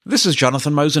This is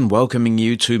Jonathan Mosen welcoming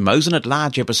you to Mosen at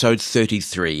Large episode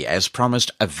 33. As promised,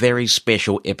 a very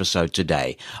special episode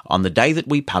today. On the day that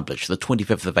we published, the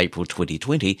 25th of April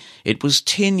 2020, it was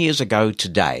 10 years ago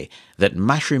today that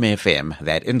Mushroom FM,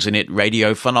 that internet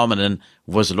radio phenomenon,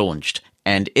 was launched.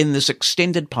 And in this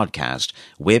extended podcast,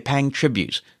 we're paying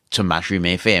tribute to Mushroom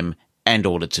FM and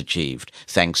all it's achieved,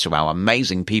 thanks to our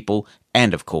amazing people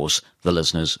and, of course, the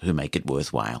listeners who make it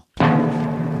worthwhile.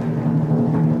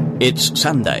 It's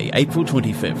Sunday, April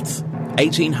 25th,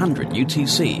 1800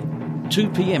 UTC, 2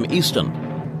 p.m.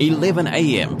 Eastern, 11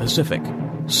 a.m. Pacific,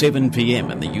 7 p.m.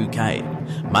 in the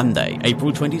UK. Monday,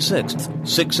 April 26th,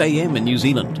 6 a.m. in New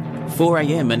Zealand, 4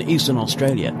 a.m. in Eastern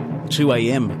Australia, 2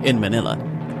 a.m. in Manila.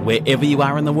 Wherever you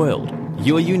are in the world,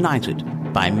 you are united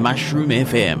by Mushroom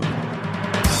FM.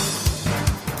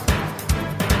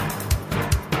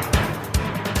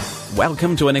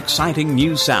 Welcome to an exciting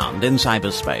new sound in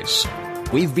cyberspace.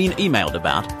 We've been emailed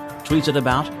about, tweeted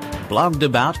about, blogged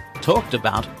about, talked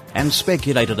about, and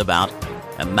speculated about,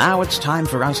 and now it's time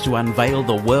for us to unveil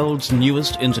the world's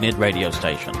newest internet radio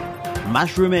station,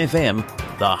 Mushroom FM,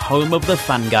 the home of the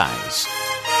fun guys.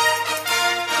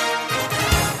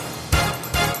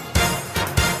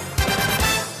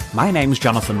 My name's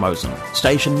Jonathan Mosen,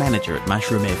 station manager at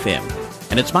Mushroom FM,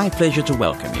 and it's my pleasure to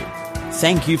welcome you.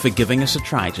 Thank you for giving us a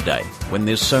try today when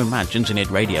there's so much internet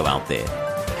radio out there.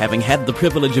 Having had the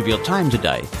privilege of your time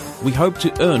today, we hope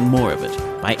to earn more of it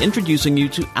by introducing you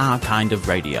to our kind of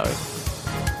radio.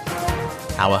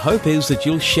 Our hope is that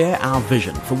you'll share our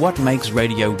vision for what makes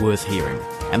radio worth hearing,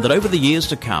 and that over the years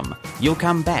to come, you'll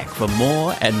come back for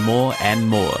more and more and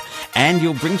more, and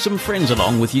you'll bring some friends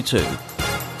along with you too.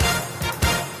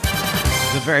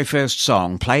 The very first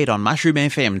song played on Mushroom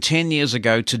FM 10 years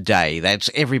ago today. That's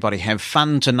Everybody Have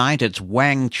Fun Tonight. It's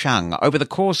Wang Chung. Over the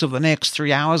course of the next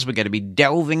 3 hours, we're going to be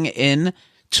delving in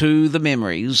to the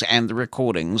memories and the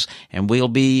recordings, and we'll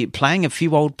be playing a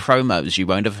few old promos you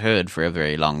won't have heard for a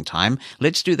very long time.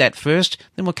 Let's do that first,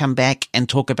 then we'll come back and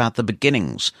talk about the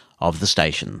beginnings of the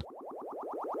station.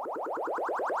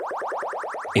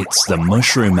 It's the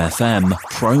Mushroom FM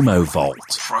Promo Vault.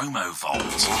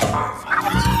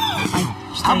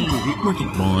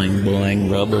 Boing,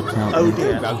 boing, rubber cup. Oh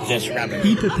dear, this rubber.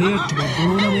 Be prepared to be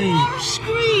blown away.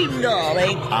 Scream,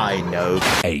 darling. I know.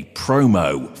 A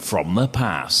promo from the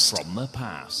past.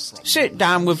 Sit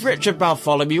down with Richard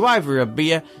Bartholomew over a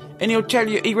beer, and he'll tell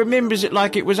you he remembers it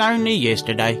like it was only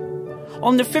yesterday.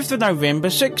 On the 5th of November,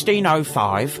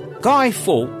 1605, Guy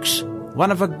Fawkes,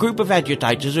 one of a group of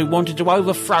agitators who wanted to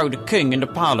overthrow the king and the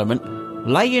Parliament,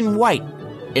 lay in wait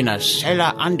in a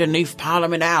cellar underneath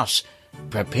Parliament House,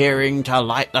 preparing to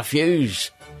light the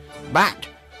fuse. But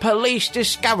police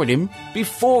discovered him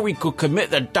before he could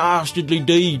commit the dastardly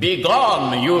deed.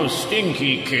 Begone, you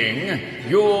stinky king,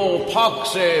 you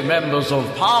poxy members of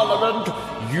Parliament,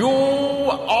 you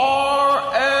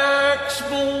are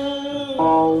expelled.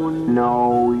 Oh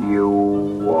no, you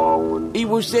won't. He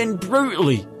was then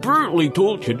brutally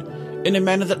tortured in a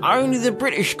manner that only the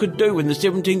British could do in the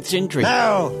 17th century.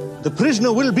 Now, the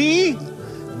prisoner will be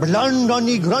blond on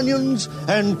ye grunions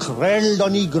and krelled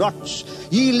on ye grots.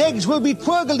 Ye legs will be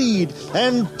twirgalied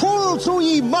and pulled through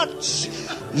ye mutts.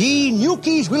 Ye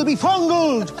nukies will be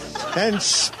fongled and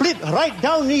split right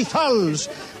down ye thulls,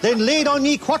 then laid on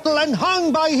ye quattle and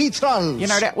hung by ye trulls. You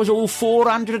know, that was all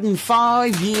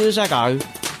 405 years ago,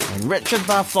 when Richard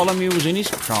Bartholomew was in his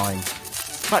prime.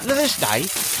 But to this day,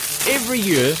 every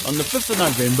year on the 5th of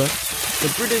November, the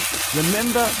British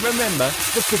remember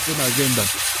the 5th of November.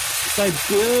 They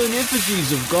burn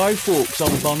effigies of Guy Fawkes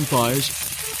on bonfires,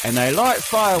 and they light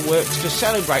fireworks to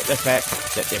celebrate the fact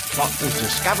that their plot was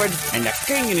discovered and the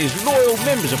King and his loyal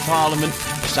members of Parliament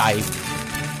saved.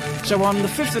 So on the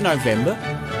 5th of November,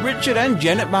 Richard and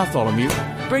Janet Bartholomew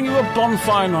bring you a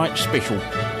bonfire night special.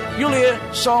 You'll hear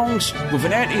songs with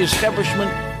an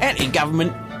anti-establishment,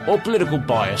 anti-government or political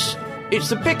bias. It's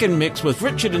the pick and mix with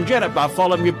Richard and Janet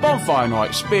Bartholomew Bonfire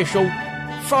Night Special,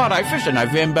 Friday 5th of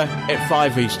November at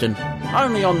 5 Eastern,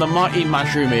 only on the mighty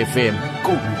Mushroom FM.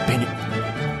 Gordon Bennett.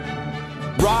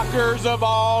 Rockers of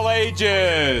all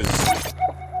ages.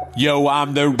 Yo,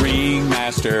 I'm the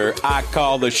ringmaster. I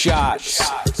call the shots.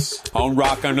 On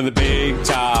Rock Under the Big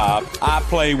Top, I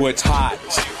play what's hot.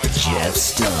 Jeff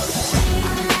Stubb.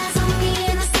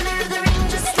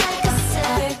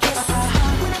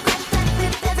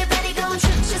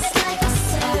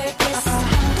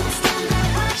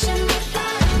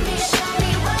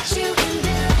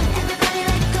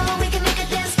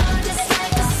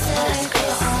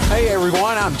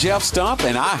 Jeff Stump,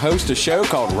 and I host a show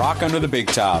called Rock Under the Big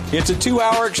Top. It's a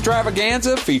 2-hour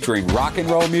extravaganza featuring rock and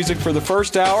roll music for the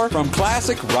first hour, from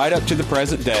classic right up to the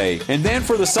present day. And then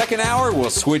for the second hour,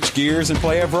 we'll switch gears and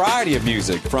play a variety of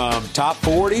music, from top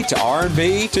 40 to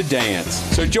R&B to dance.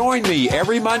 So join me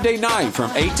every Monday night from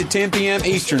 8 to 10 p.m.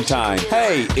 Eastern Time.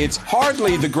 Hey, it's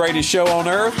hardly the greatest show on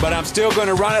earth, but I'm still going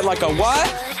to run it like a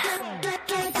what?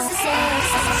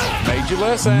 Made you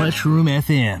listen. Mushroom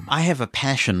FM. I have a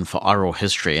passion for oral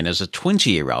history, and as a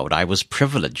 20-year-old, I was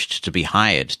privileged to be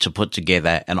hired to put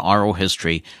together an oral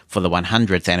history for the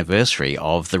 100th anniversary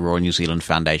of the Royal New Zealand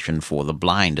Foundation for the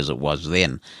Blind, as it was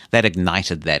then. That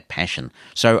ignited that passion.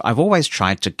 So I've always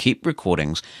tried to keep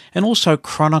recordings and also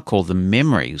chronicle the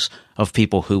memories of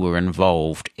people who were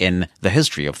involved in the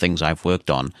history of things I've worked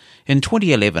on. In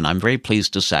 2011, I'm very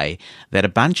pleased to say that a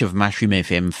bunch of Mushroom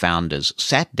FM founders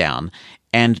sat down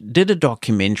and did a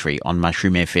documentary on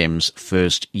Mushroom FM's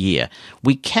first year.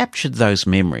 We captured those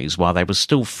memories while they were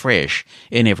still fresh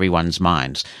in everyone's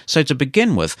minds. So to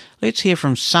begin with, let's hear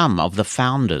from some of the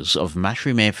founders of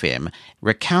Mushroom FM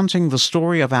recounting the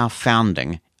story of our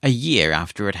founding a year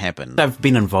after it happened. I've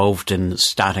been involved in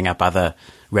starting up other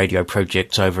radio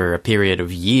projects over a period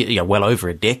of well over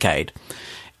a decade.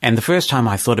 And the first time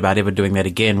I thought about ever doing that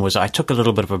again was I took a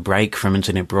little bit of a break from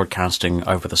internet broadcasting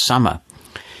over the summer.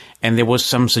 And there was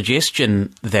some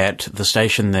suggestion that the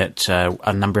station that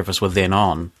a number of us were then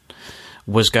on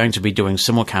was going to be doing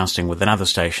simulcasting with another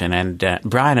station. And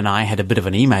Brian and I had a bit of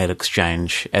an email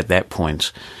exchange at that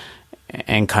point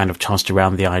and kind of tossed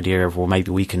around the idea of, well, maybe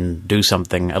we can do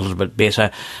something a little bit better.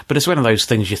 But it's one of those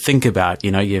things you think about,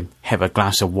 you have a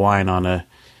glass of wine on a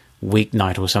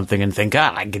weeknight or something and think,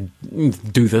 I could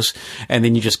do this. And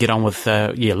then you just get on with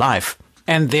your life.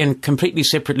 And then completely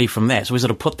separately from that, so we sort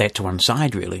of put that to one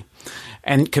side, really.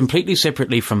 And completely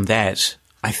separately from that,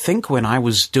 I think when I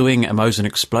was doing a Mosen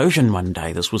Explosion one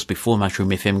day, this was before Mushroom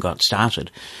FM got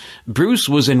started, Bruce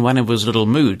was in one of his little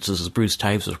moods. This is Bruce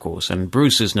Taves, of course, and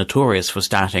Bruce is notorious for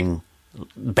starting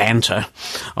banter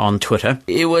on Twitter.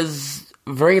 It was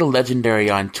very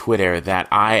legendary on Twitter that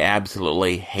I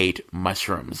absolutely hate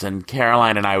mushrooms, and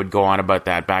Caroline and I would go on about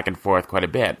that back and forth quite a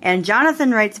bit. And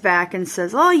Jonathan writes back and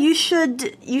says, "Oh, you should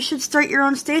start your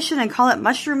own station and call it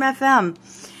Mushroom FM."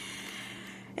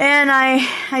 And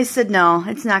I said, no,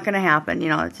 it's not going to happen.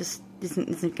 It just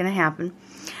isn't going to happen.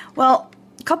 Well,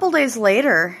 a couple days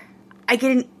later, I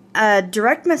get a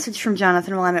direct message from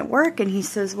Jonathan while I'm at work, and he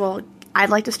says, "Well, I'd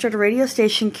like to start a radio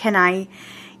station. Can I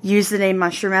use the name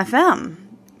Mushroom FM?"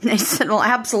 And I said, "Well,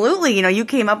 absolutely. You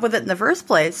came up with it in the first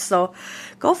place, so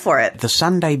go for it." The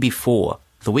Sunday before,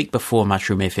 the week before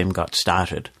Mushroom FM got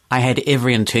started, I had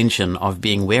every intention of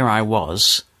being where I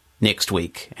was next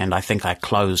week, and I think I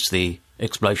closed the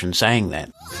explosion saying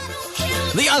that.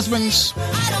 The Osmonds.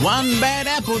 One bad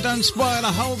apple don't spoil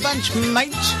a whole bunch,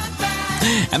 mate.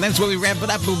 And that's where we wrap it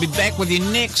up. We'll be back with you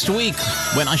next week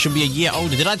when I shall be a year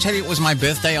older. Did I tell you it was my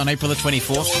birthday on April the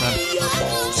 24th?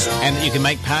 And that you can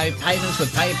make payments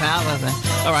with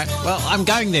PayPal. All right, well, I'm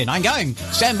going then. I'm going.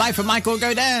 Stand by for Michael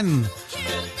Godin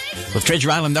with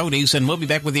Treasure Island Oldies, and we'll be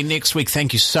back with you next week.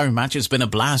 Thank you so much. It's been a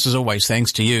blast as always,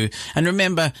 thanks to you. And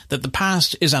remember that the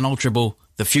past is unalterable,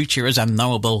 the future is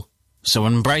unknowable. So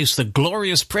embrace the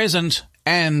glorious present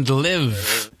and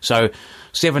live. So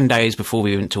 7 days before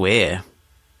we went to air,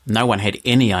 no one had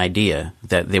any idea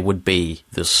that there would be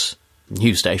this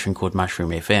new station called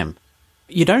Mushroom FM.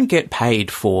 You don't get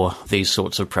paid for these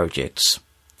sorts of projects.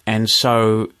 And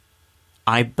so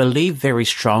I believe very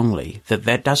strongly that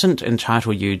that doesn't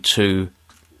entitle you to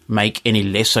make any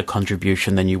lesser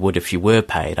contribution than you would if you were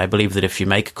paid. I believe that if you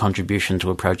make a contribution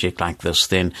to a project like this,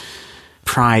 then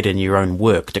pride in your own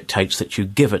work dictates that you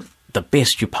give it the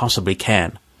best you possibly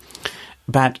can.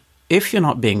 But if you're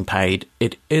not being paid,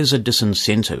 it is a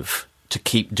disincentive to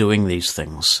keep doing these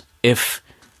things if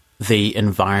the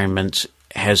environment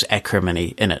has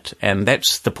acrimony in it. And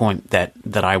that's the point that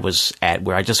I was at,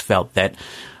 where I just felt that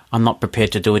I'm not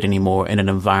prepared to do it anymore in an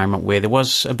environment where there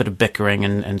was a bit of bickering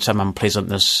and some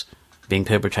unpleasantness being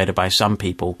perpetrated by some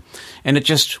people. And it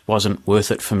just wasn't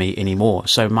worth it for me anymore.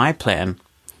 So my plan,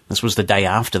 this was the day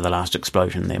after the last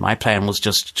explosion there, my plan was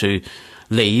just to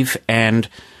leave and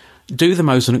do the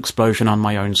Mosen Explosion on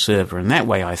my own server. And that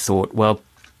way I thought, well,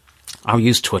 I'll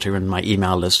use Twitter and my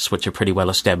email lists, which are pretty well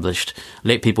established,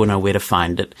 let people know where to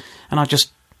find it, and I'll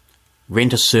just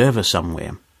rent a server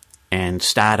somewhere and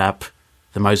start up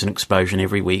the Mosen Explosion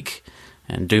every week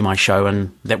and do my show,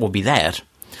 and that will be that.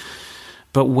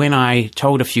 But when I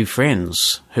told a few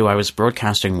friends who I was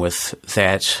broadcasting with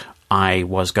that I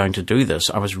was going to do this,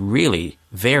 I was really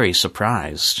very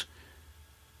surprised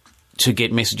to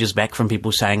get messages back from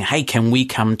people saying, hey, can we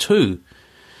come too?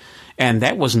 And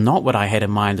that was not what I had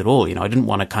in mind at all. I didn't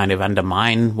want to kind of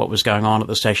undermine what was going on at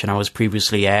the station I was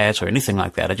previously at or anything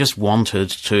like that. I just wanted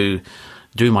to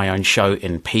do my own show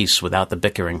in peace without the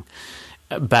bickering.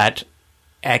 But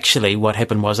actually what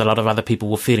happened was a lot of other people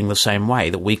were feeling the same way,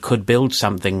 that we could build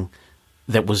something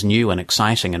that was new and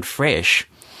exciting and fresh.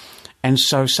 And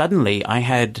so suddenly I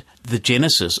had the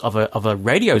genesis of a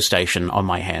radio station on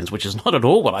my hands, which is not at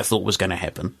all what I thought was going to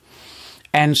happen.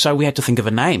 And so we had to think of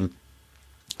a name.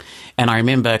 And I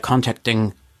remember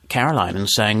contacting Caroline and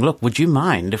saying, look, would you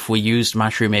mind if we used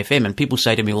Mushroom FM? And people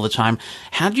say to me all the time,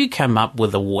 how do you come up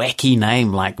with a wacky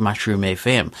name like Mushroom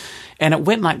FM? And it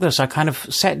went like this. I kind of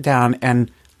sat down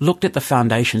and looked at the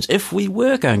foundations. If we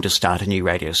were going to start a new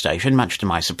radio station, much to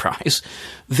my surprise,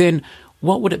 then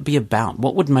what would it be about?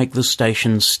 What would make this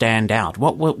station stand out?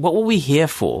 What were we here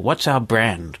for? What's our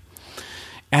brand?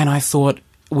 And I thought,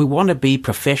 we want to be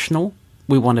professional.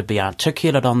 We want to be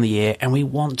articulate on the air, and we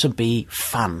want to be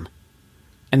fun.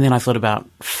 And then I thought about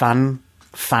fun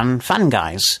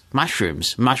guys,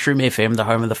 mushrooms, Mushroom FM, the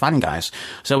home of the fun guys.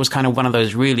 So it was kind of one of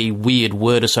those really weird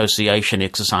word association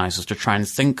exercises to try and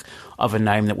think of a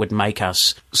name that would make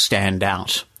us stand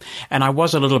out. And I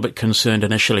was a little bit concerned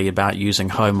initially about using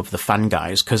home of the fun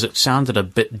guys because it sounded a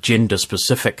bit gender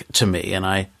specific to me, and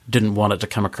I didn't want it to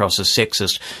come across as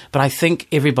sexist. But I think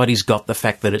everybody's got the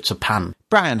fact that it's a pun.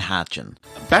 Brian Hartgen.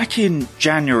 Back in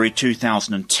January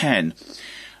 2010,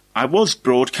 I was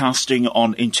broadcasting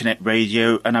on internet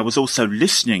radio, and I was also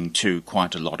listening to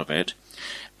quite a lot of it.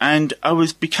 And I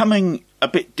was becoming a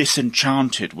bit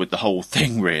disenchanted with the whole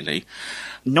thing, really.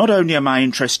 Not only am I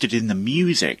interested in the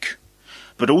music,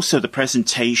 but also the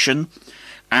presentation,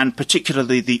 and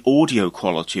particularly the audio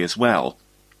quality as well.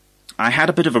 I had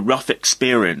a bit of a rough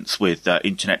experience with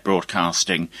internet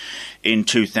broadcasting in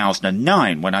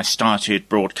 2009 when I started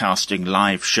broadcasting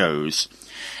live shows.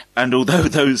 And although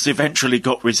those eventually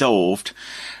got resolved,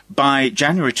 by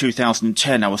January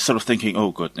 2010 I was sort of thinking,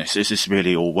 oh goodness, is this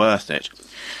really all worth it?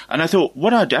 And I thought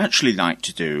what I'd actually like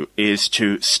to do is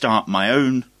to start my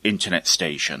own internet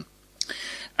station.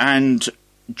 And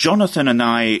Jonathan and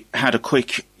I had a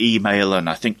quick email and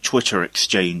I think Twitter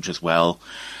exchange as well.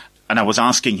 And I was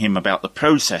asking him about the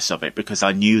process of it because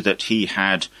I knew that he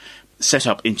had set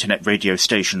up internet radio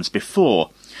stations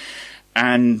before.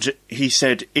 And he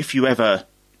said, if you ever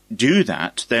do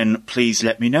that, then please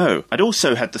let me know. I'd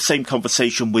also had the same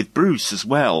conversation with Bruce as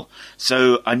well.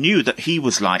 So I knew that he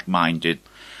was like-minded.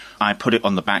 I put it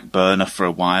on the back burner for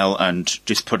a while and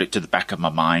just put it to the back of my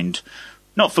mind.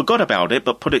 Not forgot about it,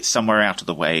 but put it somewhere out of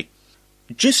the way.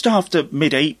 Just after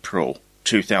mid-April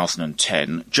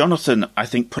 2010, Jonathan, I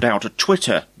think, put out a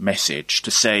Twitter message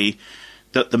to say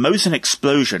that the Mosen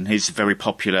Explosion, his very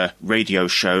popular radio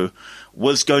show,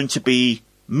 was going to be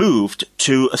moved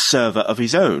to a server of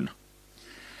his own.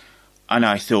 And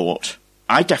I thought,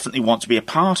 I definitely want to be a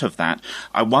part of that.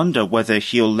 I wonder whether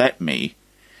he'll let me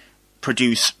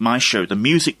produce my show, The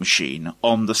Music Machine,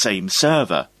 on the same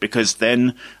server, because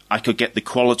then I could get the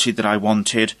quality that I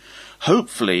wanted.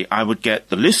 Hopefully I would get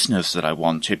the listeners that I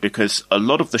wanted, because a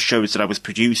lot of the shows that I was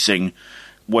producing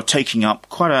were taking up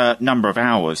quite a number of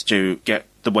hours to get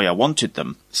the way I wanted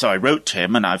them. So I wrote to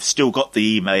him, and I've still got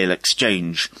the email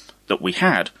exchange that we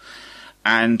had.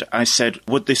 And I said,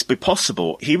 would this be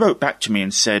possible? He wrote back to me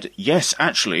and said, yes,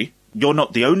 actually, you're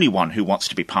not the only one who wants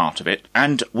to be part of it,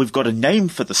 and we've got a name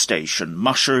for the station,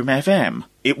 Mushroom FM.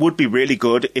 It would be really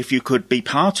good if you could be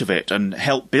part of it and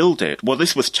help build it. Well,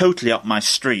 this was totally up my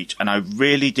street, and I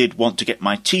really did want to get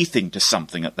my teeth into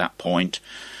something at that point,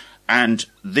 and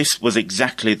this was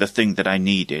exactly the thing that I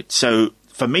needed. So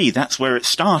for me, that's where it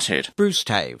started. Bruce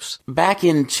Taves. Back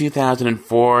in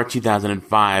 2004,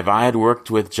 2005, I had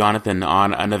worked with Jonathan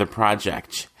on another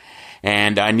project.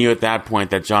 And I knew at that point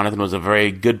that Jonathan was a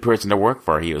very good person to work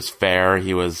for. He was fair.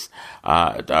 He was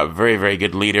a very, very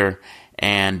good leader.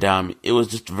 And it was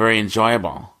just very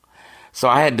enjoyable. So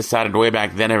I had decided way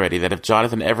back then already that if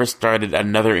Jonathan ever started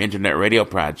another internet radio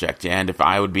project and if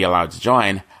I would be allowed to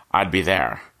join, I'd be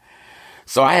there.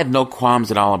 So I had no qualms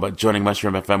at all about joining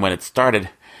Mushroom FM when it started.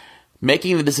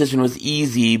 Making the decision was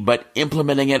easy, but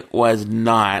implementing it was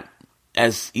not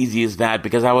as easy as that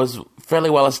because I was fairly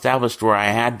well established where I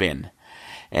had been.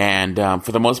 And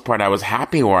for the most part, I was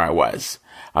happy where I was.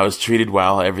 I was treated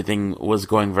well. Everything was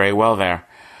going very well there.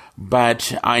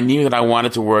 But I knew that I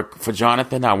wanted to work for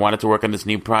Jonathan. I wanted to work on this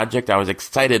new project. I was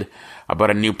excited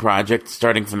about a new project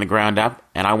starting from the ground up,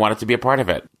 and I wanted to be a part of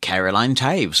it. Caroline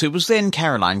Taves, who was then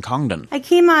Caroline Congdon. I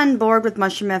came on board with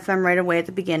Mushroom FM right away at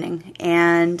the beginning,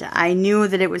 and I knew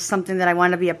that it was something that I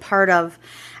wanted to be a part of.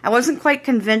 I wasn't quite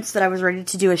convinced that I was ready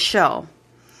to do a show,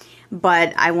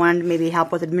 but I wanted to maybe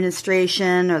help with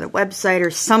administration or the website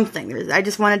or something. I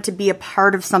just wanted to be a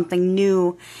part of something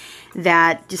new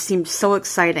that just seemed so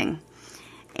exciting.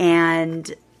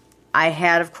 And I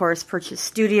had, of course, purchased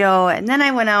studio, and then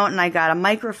I went out and I got a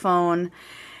microphone,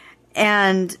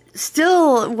 and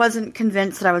still wasn't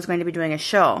convinced that I was going to be doing a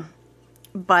show.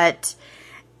 But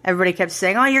everybody kept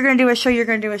saying, oh, you're going to do a show, you're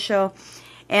going to do a show.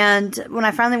 And when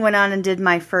I finally went on and did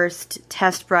my first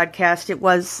test broadcast, it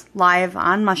was live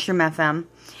on Mushroom FM.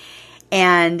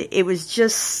 And it was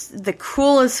just the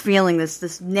coolest feeling,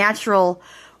 this natural,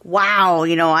 wow,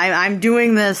 I'm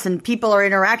doing this and people are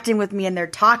interacting with me and they're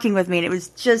talking with me. And it was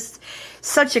just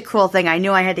such a cool thing. I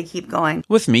knew I had to keep going.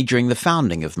 With me during the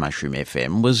founding of Mushroom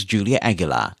FM was Julia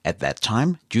Aguilar. At that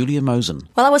time, Julia Mosen.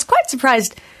 Well, I was quite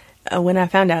surprised when I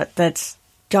found out that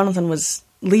Jonathan was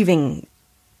leaving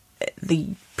the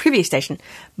previous station,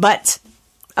 but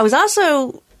I was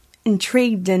also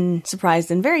intrigued and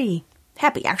surprised and very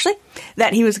happy, actually,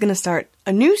 that he was going to start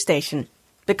a new station,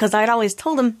 because I'd always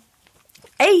told him,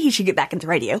 A, he should get back into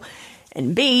radio,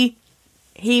 and B,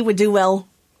 he would do well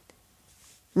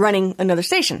running another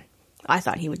station. I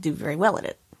thought he would do very well at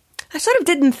it. I sort of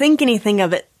didn't think anything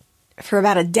of it for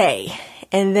about a day,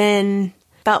 and then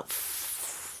about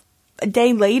a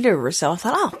day later or so, I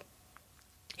thought, oh,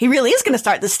 he really is going to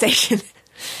start this station.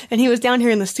 And he was down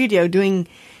here in the studio doing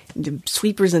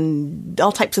sweepers and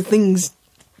all types of things,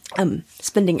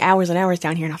 spending hours and hours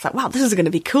down here. And I thought, wow, this is going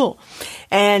to be cool.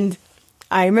 And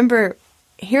I remember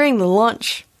hearing the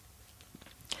launch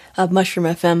of Mushroom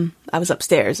FM. I was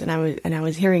upstairs and I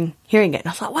was hearing it. And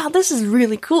I thought, wow, this is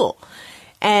really cool.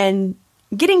 And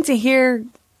getting to hear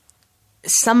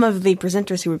some of the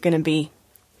presenters who were going to be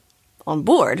on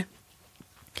board,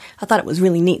 I thought it was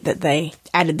really neat that they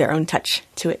added their own touch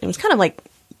to it. It was kind of like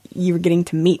you were getting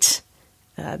to meet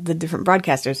the different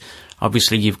broadcasters.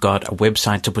 Obviously, you've got a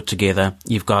website to put together.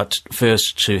 You've got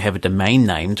first to have a domain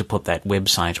name to put that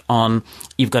website on.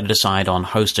 You've got to decide on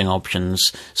hosting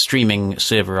options, streaming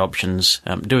server options,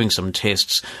 doing some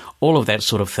tests, all of that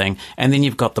sort of thing. And then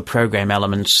you've got the program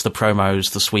elements, the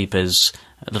promos, the sweepers,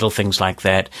 little things like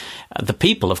that. The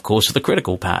people, of course, are the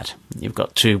critical part. You've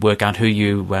got to work out who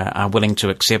you are willing to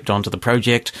accept onto the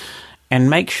project, and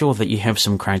make sure that you have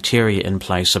some criteria in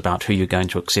place about who you're going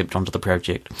to accept onto the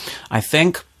project. I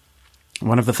think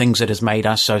one of the things that has made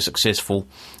us so successful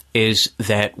is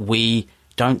that we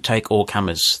don't take all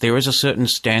comers. There is a certain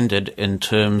standard in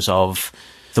terms of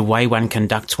the way one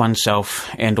conducts oneself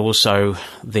and also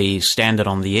the standard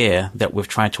on the air that we've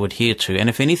tried to adhere to. And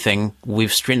if anything,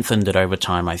 we've strengthened it over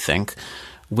time, I think.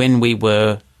 When we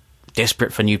were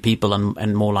desperate for new people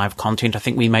and more live content, I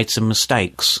think we made some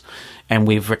mistakes, and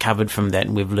we've recovered from that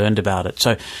and we've learned about it.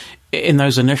 So in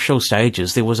those initial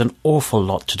stages, there was an awful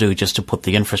lot to do just to put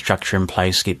the infrastructure in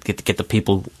place, get the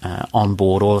people on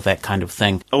board, all of that kind of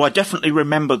thing. Oh, I definitely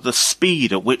remember the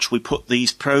speed at which we put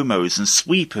these promos and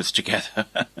sweepers together.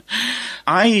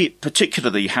 I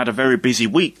particularly had a very busy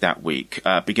week that week,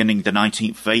 beginning the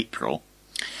 19th of April.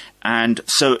 And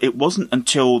so it wasn't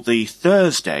until the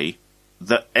Thursday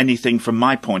that anything from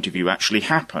my point of view actually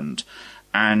happened.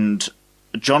 And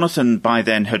Jonathan by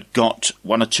then had got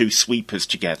one or two sweepers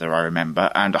together, I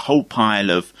remember, and a whole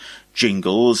pile of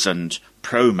jingles and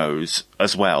promos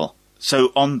as well.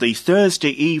 So on the Thursday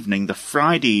evening, the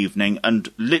Friday evening,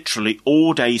 and literally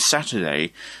all day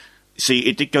Saturday, see,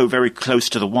 it did go very close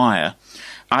to the wire,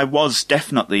 I was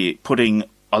definitely putting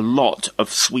a lot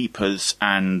of sweepers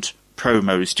and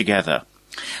promos together.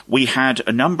 We had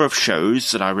a number of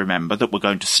shows that I remember that were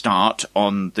going to start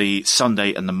on the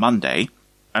Sunday and the Monday,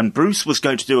 and Bruce was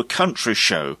going to do a country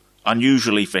show,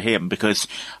 unusually for him, because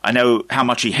I know how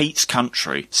much he hates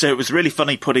country. So it was really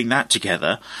funny putting that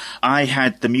together. I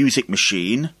had the Music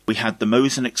Machine, we had the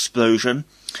Mosen Explosion.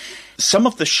 Some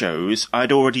of the shows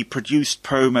I'd already produced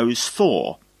promos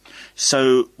for.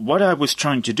 So what I was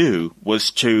trying to do was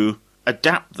to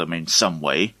adapt them in some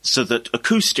way so that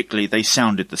acoustically they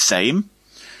sounded the same.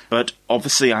 But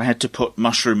obviously I had to put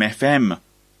Mushroom FM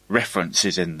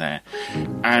references in there.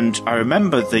 And I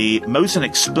remember the Mosen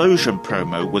Explosion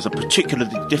promo was a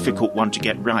particularly difficult one to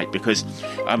get right, because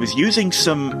I was using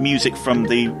some music from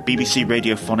the BBC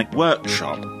Radiophonic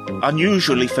Workshop.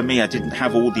 Unusually for me, I didn't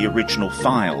have all the original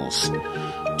files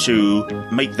to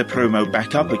make the promo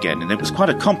back up again. And it was quite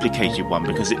a complicated one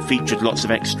because it featured lots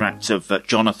of extracts of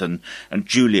Jonathan and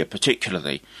Julia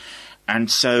particularly. And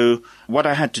so what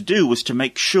I had to do was to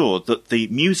make sure that the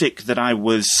music that I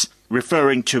was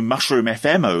referring to Mushroom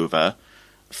FM over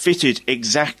fitted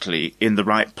exactly in the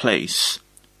right place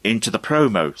into the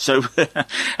promo. So that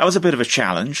was a bit of a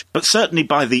challenge. But certainly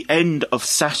by the end of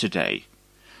Saturday,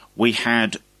 we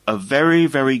had a very,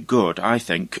 very good, I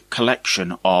think,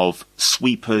 collection of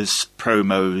sweepers,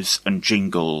 promos and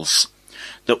jingles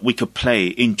that we could play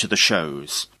into the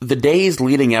shows. The days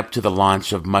leading up to the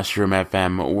launch of Mushroom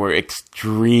FM were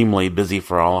extremely busy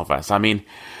for all of us. I mean,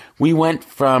 we went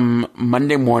from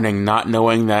Monday morning not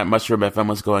knowing that Mushroom FM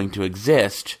was going to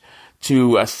exist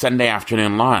to a Sunday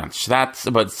afternoon launch. That's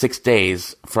about 6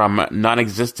 days from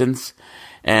non-existence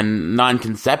and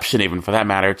non-conception, even for that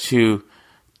matter, to,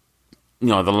 the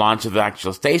launch of the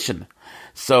actual station.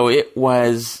 So it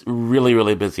was really,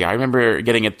 really busy. I remember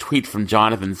getting a tweet from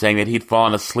Jonathan saying that he'd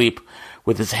fallen asleep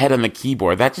with his head on the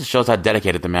keyboard. That just shows how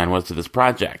dedicated the man was to this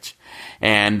project.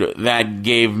 And that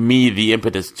gave me the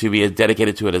impetus to be as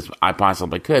dedicated to it as I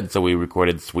possibly could. So we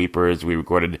recorded sweepers, we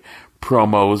recorded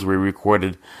promos, we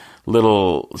recorded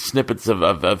little snippets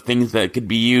of things that could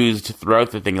be used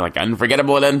throughout the thing, like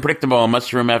Unforgettable and Unpredictable,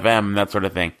 Mushroom FM, that sort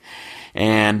of thing.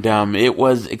 And it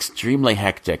was extremely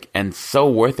hectic and so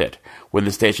worth it when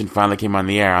the station finally came on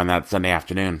the air on that Sunday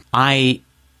afternoon. I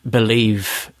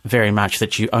believe very much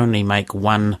that you only make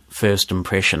one first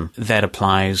impression. That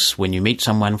applies when you meet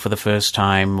someone for the first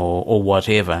time or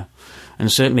whatever. And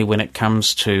certainly when it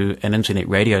comes to an internet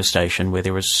radio station where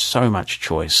there is so much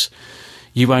choice,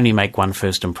 you only make one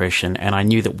first impression. And I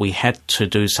knew that we had to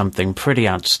do something pretty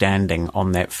outstanding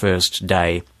on that first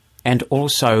day, and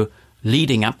also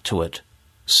leading up to it,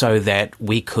 so that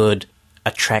we could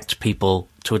attract people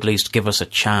to at least give us a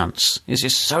chance. There's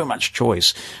just so much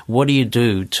choice. What do you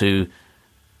do to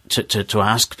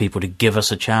ask people to give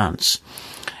us a chance?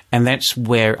 And that's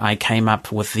where I came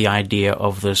up with the idea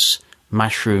of this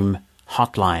Mushroom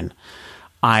Hotline.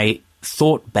 I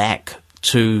thought back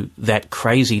to that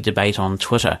crazy debate on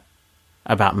Twitter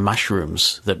about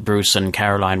mushrooms that Bruce and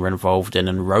Caroline were involved in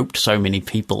and roped so many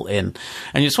people in.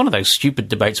 And it's one of those stupid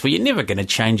debates where you're never going to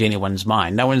change anyone's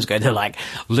mind. No one's going to,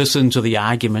 listen to the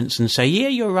arguments and say, yeah,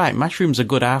 you're right, mushrooms are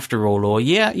good after all, or,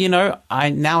 yeah, I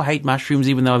now hate mushrooms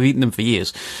even though I've eaten them for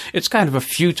years. It's kind of a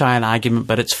futile argument,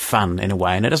 but it's fun in a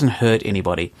way, and it doesn't hurt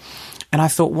anybody. And I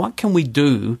thought, what can we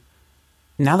do,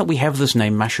 now that we have this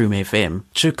name Mushroom FM,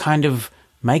 to kind of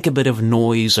make a bit of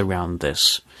noise around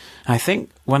this? I think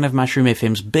one of Mushroom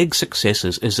FM's big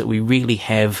successes is that we really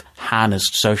have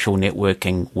harnessed social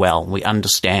networking well. We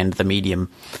understand the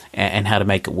medium and how to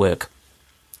make it work.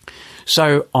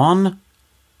 So on,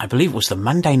 I believe it was the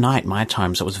Monday night my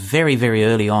time, so it was very, very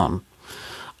early on,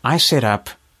 I set up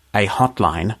a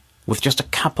hotline with just a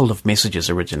couple of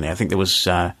messages originally. I think there was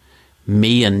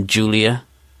me and Julia,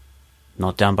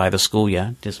 not down by the school,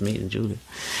 just me and Julia.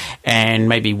 And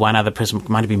maybe one other person,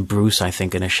 might have been Bruce, I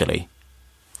think, initially.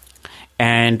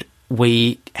 And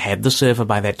we had the server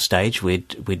by that stage.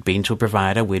 We'd been to a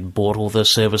provider. We'd bought all the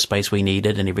server space we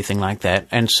needed and everything like that.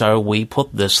 And so we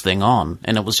put this thing on,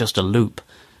 and it was just a loop.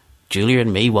 Julia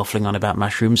and me waffling on about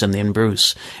mushrooms, and then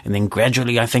Bruce. And then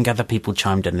gradually, I think other people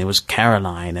chimed in. There was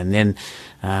Caroline, and then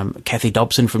Kathy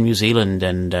Dobson from New Zealand,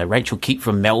 and Rachel Keat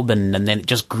from Melbourne. And then it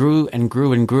just grew and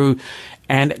grew and grew.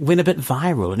 And it went a bit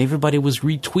viral, and everybody was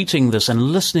retweeting this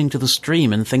and listening to the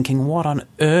stream and thinking, what on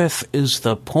earth is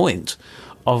the point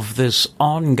of this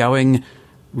ongoing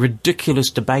ridiculous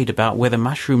debate about whether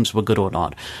mushrooms were good or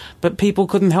not? But people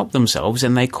couldn't help themselves,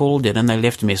 and they called in and they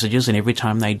left messages, and every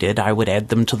time they did, I would add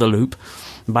them to the loop.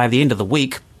 By the end of the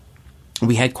week,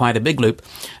 we had quite a big loop,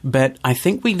 but I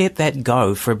think we let that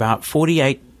go for about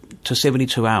 48 to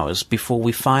 72 hours before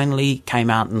we finally came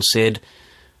out and said,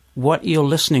 what you're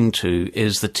listening to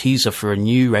is the teaser for a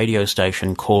new radio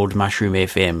station called Mushroom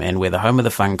FM, and we're the home of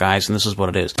the fun guys, and this is what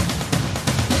it is.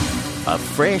 A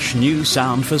fresh new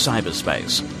sound for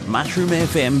cyberspace. Mushroom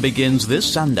FM begins this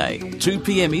Sunday, 2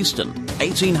 p.m. Eastern,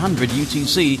 1800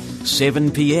 UTC,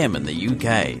 7 p.m. in the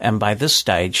UK. And by this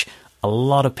stage, a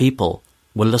lot of people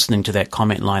were listening to that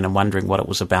comment line and wondering what it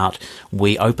was about.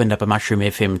 We opened up a Mushroom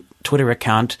FM Twitter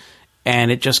account, and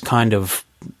it just kind of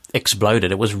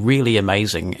exploded. It was really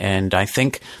amazing. And I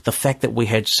think the fact that we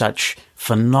had such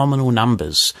phenomenal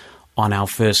numbers on our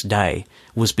first day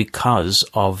was because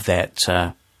of that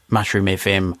Mushroom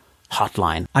FM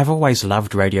hotline. I've always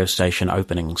loved radio station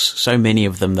openings. So many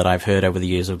of them that I've heard over the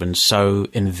years have been so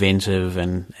inventive,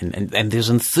 and there's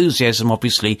enthusiasm,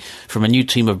 obviously, from a new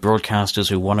team of broadcasters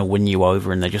who want to win you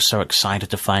over, and they're just so excited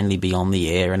to finally be on the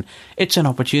air, and it's an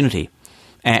opportunity.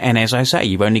 And as I say,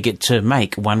 you only get to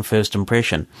make one first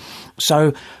impression.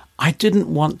 So I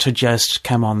didn't want to just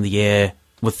come on the air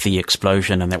with the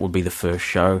explosion and that would be the first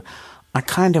show. I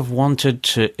kind of wanted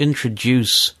to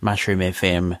introduce Mushroom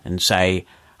FM and say,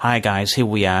 hi guys, here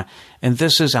we are, and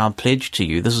this is our pledge to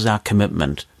you, this is our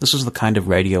commitment, this is the kind of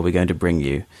radio we're going to bring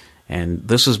you, and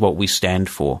this is what we stand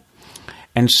for.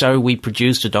 And so we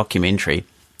produced a documentary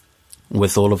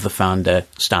with all of the founder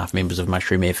staff members of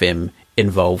Mushroom FM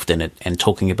involved in it and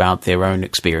talking about their own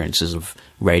experiences of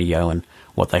radio and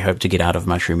what they hope to get out of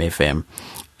Mushroom FM,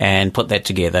 and put that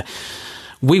together.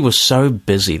 We were so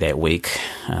busy that week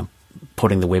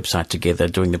putting the website together,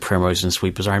 doing the promos and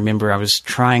sweepers. I remember I was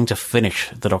trying to finish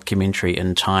the documentary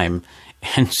in time,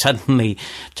 and suddenly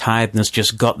tiredness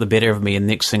just got the better of me, and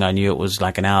next thing I knew it was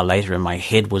like an hour later and my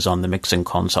head was on the mixing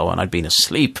console and I'd been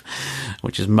asleep,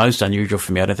 which is most unusual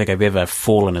for me. I don't think I've ever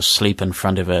fallen asleep in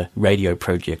front of a radio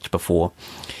project before.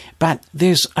 But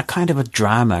there's a kind of a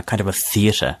drama, kind of a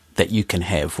theatre that you can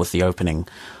have with the opening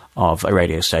of a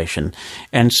radio station.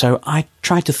 And so I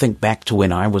tried to think back to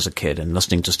when I was a kid and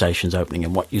listening to stations opening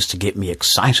and what used to get me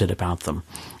excited about them.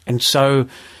 And so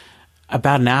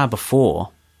about an hour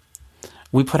before,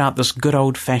 we put out this good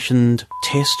old-fashioned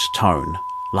test tone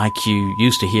like you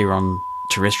used to hear on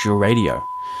terrestrial radio.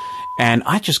 And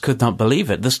I just could not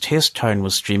believe it. This test tone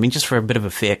was streaming just for a bit of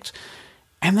effect,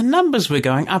 and the numbers were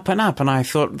going up, and I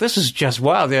thought, this is just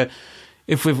wild.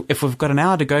 If we've got an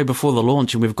hour to go before the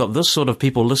launch and we've got this sort of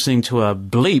people listening to a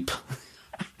bleep,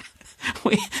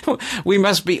 we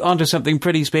must be onto something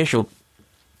pretty special.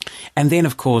 And then,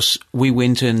 of course, we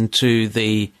went into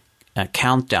the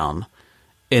countdown.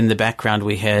 In the background,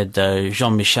 we had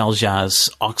Jean-Michel Jarre's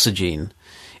Oxygen,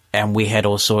 and we had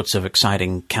all sorts of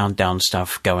exciting countdown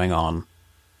stuff going on.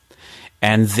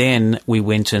 And then we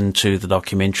went into the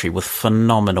documentary with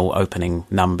phenomenal opening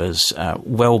numbers,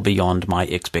 well beyond my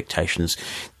expectations.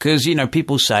 Because, you know,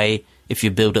 people say, if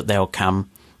you build it, they'll come.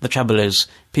 The trouble is,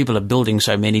 people are building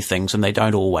so many things and they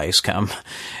don't always come.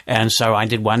 And so I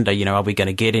did wonder, you know, are we going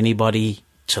to get anybody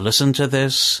to listen to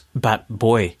this? But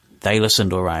boy, they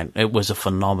listened all right. It was a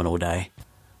phenomenal day.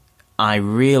 I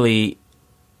really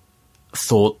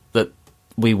thought that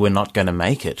we were not going to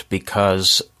make it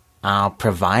because our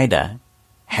provider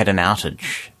had an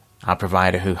outage, our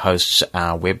provider who hosts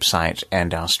our website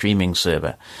and our streaming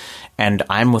server. And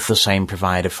I'm with the same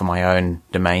provider for my own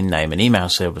domain name and email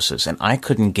services, and I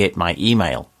couldn't get my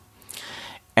email.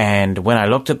 And when I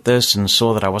looked at this and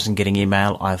saw that I wasn't getting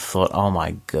email, I thought, oh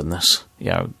my goodness, you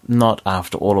know, not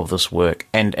after all of this work.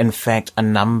 And in fact, a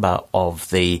number of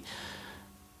the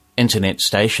internet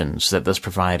stations that this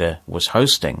provider was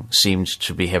hosting seemed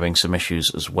to be having some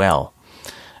issues as well.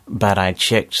 But I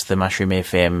checked the Mushroom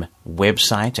FM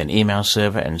website and email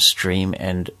server and stream,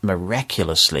 and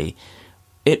miraculously,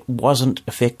 it wasn't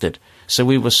affected. So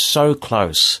we were so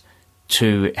close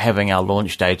to having our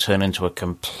launch day turn into a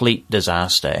complete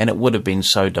disaster, and it would have been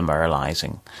so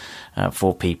demoralizing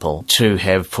for people to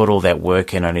have put all that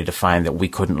work in only to find that we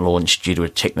couldn't launch due to a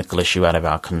technical issue out of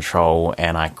our control.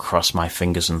 And I crossed my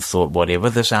fingers and thought, whatever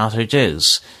this outage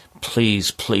is,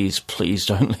 please, please, please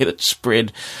don't let it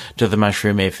spread to the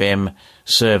Mushroom FM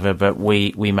server. But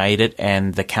we made it,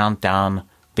 and the countdown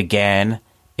began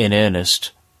in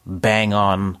earnest, bang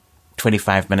on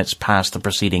 25 minutes past the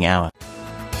preceding hour.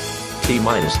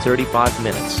 T-minus 35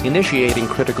 minutes. Initiating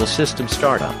critical system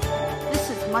startup. This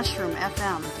is Mushroom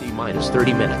FM. T-minus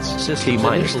 30 minutes.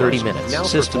 T-minus 30 minutes. Now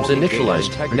systems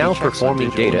initialized. Now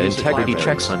performing data integrity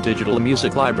checks on digital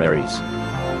music libraries.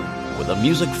 With a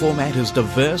music format as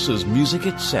diverse as music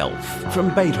itself,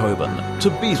 from Beethoven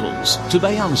to Beatles to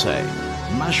Beyonce,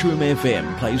 Mushroom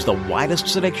FM plays the widest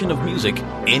selection of music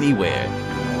anywhere.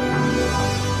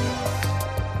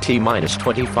 T-minus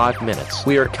 25 minutes.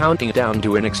 We are counting down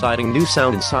to an exciting new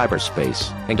sound in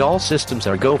cyberspace, and all systems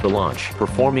are go for launch,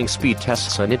 performing speed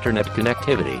tests on internet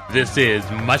connectivity. This is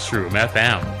Mushroom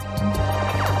FM.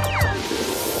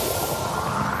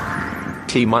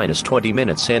 T-minus 20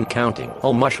 minutes and counting.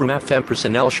 All Mushroom FM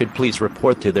personnel should please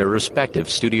report to their respective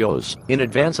studios in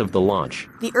advance of the launch.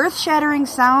 The earth-shattering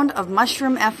sound of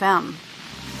Mushroom FM.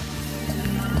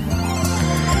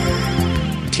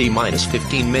 T-minus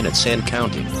 15 minutes and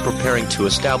counting. Preparing to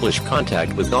establish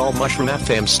contact with all Mushroom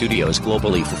FM studios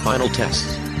globally for final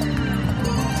tests.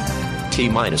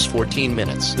 T-minus 14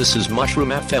 minutes. This is Mushroom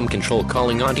FM Control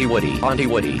calling Auntie Woody. Auntie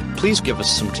Woody, please give us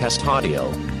some test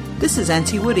audio. This is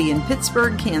Auntie Woody in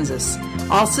Pittsburgh, Kansas.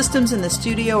 All systems in the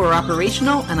studio are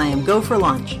operational, and I am go for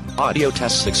launch. Audio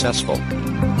test successful.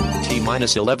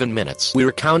 T-minus 11 minutes.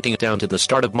 We're counting down to the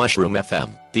start of Mushroom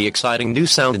FM, the exciting new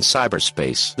sound in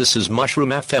cyberspace. This is Mushroom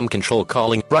FM Control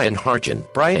calling Brian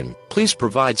Hartgen. Brian, please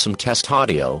provide some test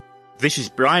audio. This is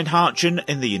Brian Hartgen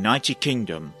in the United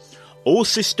Kingdom. All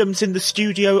systems in the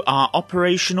studio are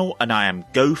operational, and I am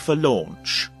go for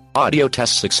launch. Audio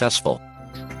test successful.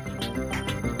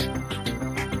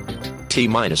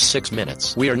 T-minus 6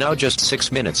 minutes. We are now just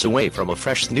 6 minutes away from a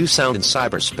fresh new sound in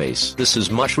cyberspace. This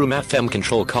is Mushroom FM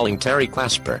Control calling Terry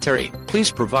Clasper. Terry, please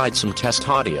provide some test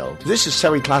audio. This is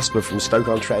Terry Clasper from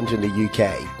Stoke-on-Trent in the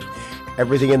UK.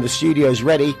 Everything in the studio is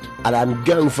ready, and I'm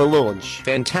going for launch.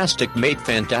 Fantastic, mate,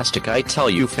 fantastic. I tell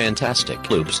you,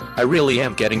 fantastic. Oops, I really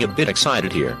am getting a bit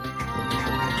excited here.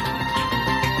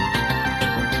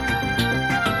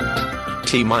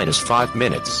 T-minus 5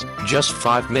 minutes. Just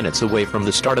 5 minutes away from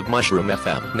the start of Mushroom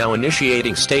FM. Now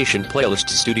initiating station playlist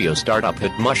studio startup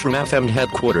at Mushroom FM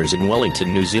headquarters in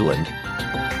Wellington, New Zealand.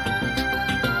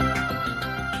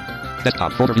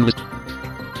 Desktop folder view list.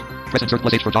 Press insert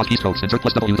plus H for JAWS keystrokes. Insert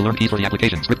plus W the learn keys for the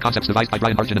application. Script concepts devised by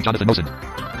Brian Hartgen and Jonathan Mosen.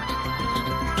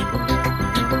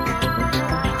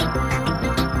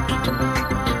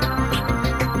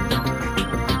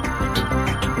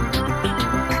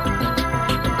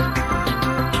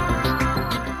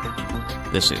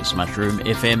 This is Mushroom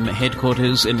FM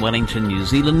headquarters in Wellington, New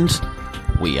Zealand.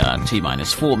 We are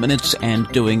T-minus 4 minutes and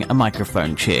doing a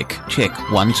microphone check. Check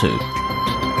 1, 2.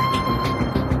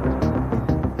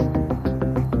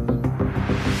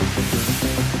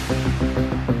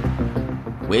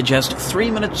 We're just 3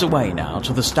 minutes away now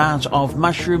to the start of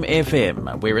Mushroom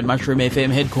FM. We're in Mushroom FM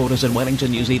headquarters in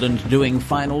Wellington, New Zealand, doing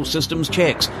final systems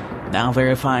checks. Now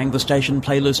verifying the station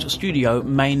playlist studio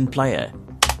main player.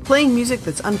 Playing music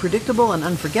that's unpredictable and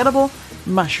unforgettable.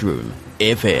 Mushroom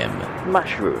FM.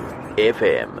 Mushroom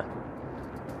FM.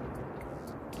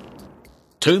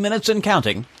 2 minutes and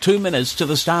counting. 2 minutes to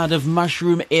the start of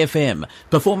Mushroom FM.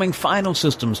 Performing final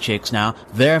systems checks now,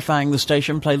 verifying the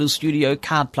station playlist studio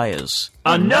card players.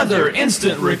 Another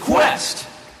instant request!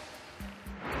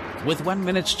 With 1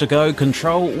 minute to go,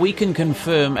 Control, we can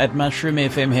confirm at Mushroom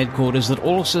FM headquarters that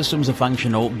all systems are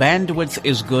functional, bandwidth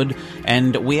is good,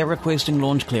 and we are requesting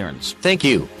launch clearance. Thank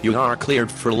you. You are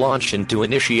cleared for launch and to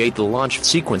initiate the launch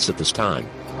sequence at this time.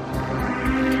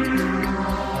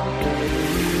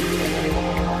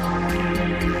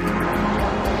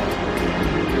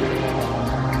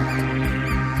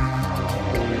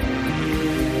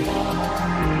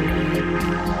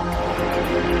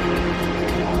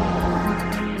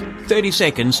 "30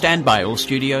 seconds, stand by all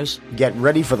studios." Get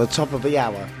ready for the top of the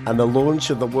hour and the launch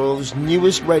of the world's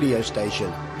newest radio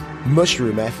station,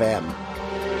 Mushroom FM.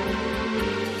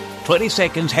 20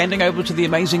 seconds, handing over to the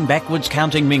amazing backwards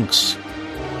counting minx.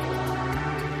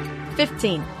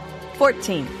 15,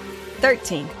 14,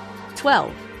 13,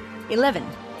 12, 11,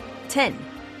 10,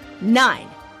 9,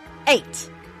 8,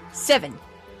 7,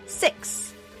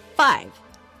 6, 5,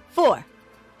 4,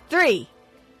 3,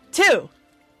 2,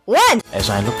 1. As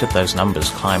I looked at those numbers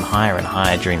climb higher and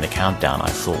higher during the countdown, I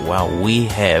thought, wow, we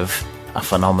have a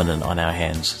phenomenon on our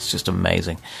hands. It's just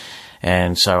amazing.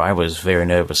 And so I was very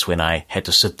nervous when I had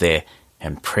to sit there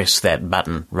and press that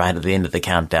button right at the end of the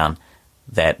countdown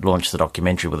that launched the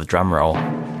documentary with a drum roll.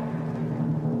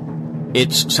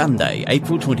 It's Sunday,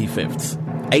 April 25th,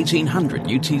 1800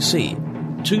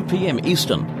 UTC, 2 p.m.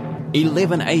 Eastern,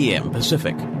 11 a.m.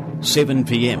 Pacific, 7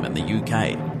 p.m. in the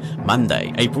UK.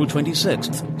 Monday, April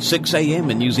 26th, 6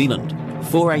 a.m. in New Zealand,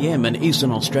 4 a.m. in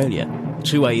Eastern Australia,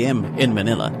 2 a.m. in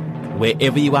Manila.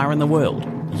 Wherever you are in the world,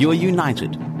 you are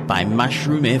united by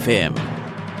Mushroom FM.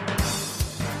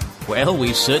 Well,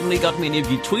 we certainly got many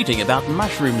of you tweeting about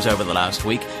mushrooms over the last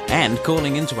week and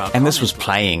calling into our... And this was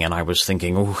playing and I was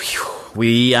thinking, oh,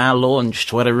 we are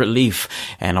launched, what a relief.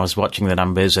 And I was watching the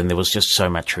numbers and there was just so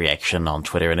much reaction on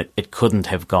Twitter and it couldn't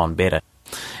have gone better.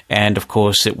 And, of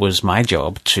course, it was my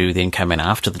job to then come in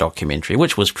after the documentary,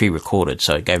 which was pre-recorded,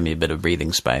 so it gave me a bit of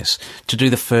breathing space, to do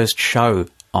the first show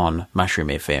on Mushroom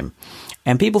FM.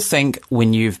 And people think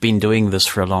when you've been doing this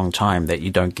for a long time that you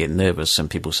don't get nervous, and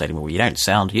people say to me, well, you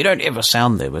don't ever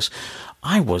sound nervous.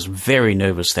 I was very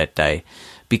nervous that day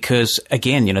because,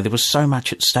 again, there was so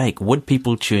much at stake. Would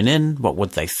people tune in? What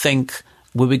would they think?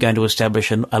 Were we going to establish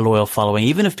a loyal following?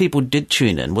 Even if people did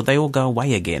tune in, would they all go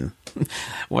away again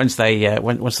once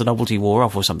the novelty wore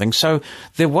off or something? So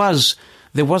there was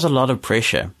a lot of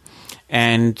pressure,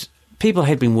 and people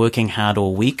had been working hard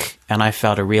all week, and I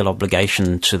felt a real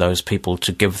obligation to those people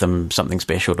to give them something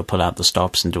special, to pull out the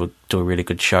stops and do a really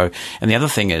good show. And the other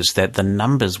thing is that the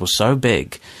numbers were so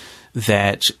big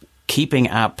that keeping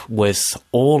up with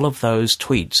all of those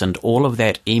tweets and all of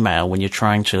that email when you're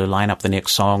trying to line up the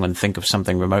next song and think of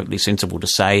something remotely sensible to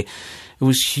say, it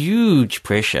was huge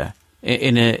pressure.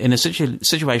 In a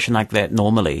situation like that,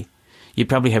 normally, you'd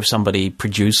probably have somebody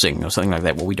producing or something like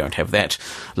that. Well, we don't have that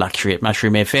luxury at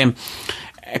Mushroom FM.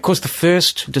 Of course, the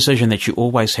first decision that you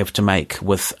always have to make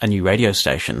with a new radio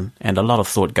station, and a lot of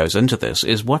thought goes into this,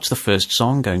 is what's the first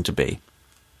song going to be?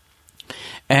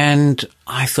 And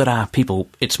I thought,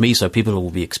 it's me, so people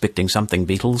will be expecting something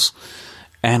Beatles.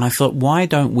 And I thought, why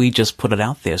don't we just put it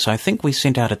out there? So I think we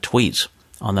sent out a tweet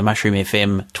on the Mushroom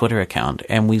FM Twitter account,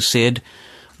 and we said,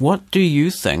 what do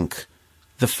you think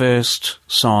the first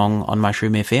song on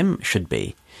Mushroom FM should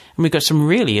be? And we got some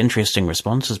really interesting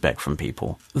responses back from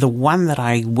people. The one that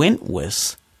I went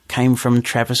with came from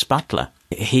Travis Butler.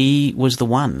 He was the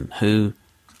one who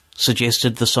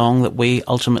suggested the song that we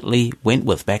ultimately went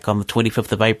with back on the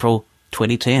 25th of April,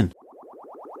 2010.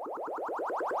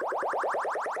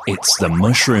 It's the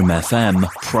Mushroom FM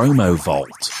Promo Vault.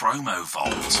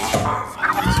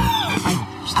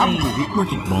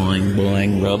 Boing,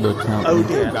 boing, rubber company. Oh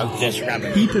dear, about this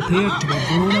rabbit. Be prepared to be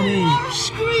blown away.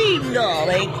 Scream,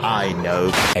 darling. I know.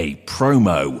 A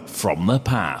promo from the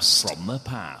past.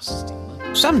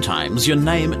 Sometimes your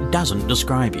name doesn't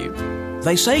describe you.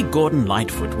 They say Gordon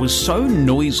Lightfoot was so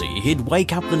noisy he'd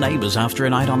wake up the neighbours after a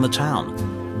night on the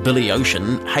town. Billy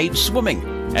Ocean hates swimming,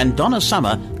 and Donna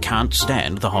Summer can't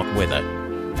stand the hot weather.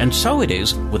 And so it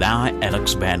is with our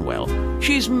Alex Banwell.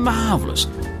 She's marvellous,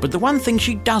 but the one thing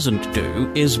she doesn't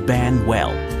do is ban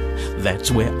well.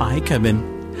 That's where I come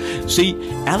in. See,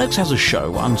 Alex has a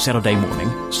show on Saturday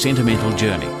morning, Sentimental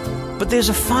Journey. But there's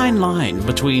a fine line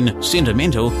between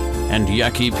sentimental and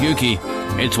yucky pukey.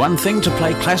 It's one thing to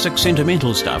play classic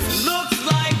sentimental stuff. Looks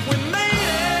like we made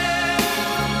it.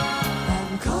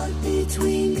 I'm caught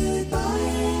between goodbye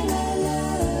and I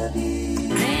love you.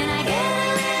 Then I get a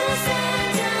little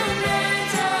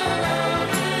sentimental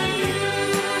over you.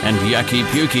 And yucky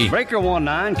pukey. Breaker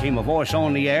 19 came a voice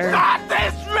on the air. Not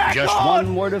this record! Just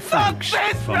one word of thanks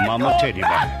from Mama Teddy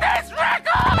Bear. This record!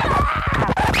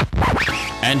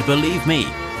 And believe me,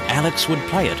 Alex would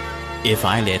play it if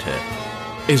I let her.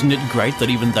 Isn't it great that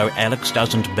even though Alex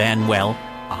doesn't ban well,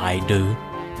 I do?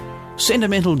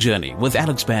 Sentimental Journey with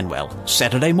Alex Banwell,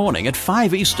 Saturday morning at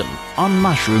 5 Eastern on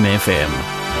Mushroom FM.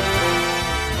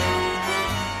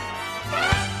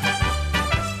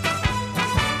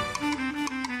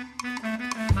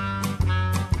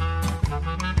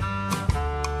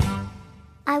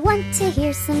 I want to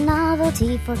hear some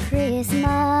novelty for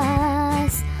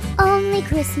Christmas. Only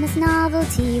Christmas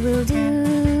novelty will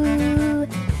do.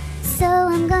 So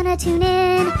I'm gonna tune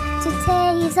in to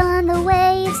Taves on the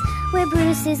Waves, where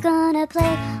Bruce is gonna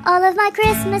play all of my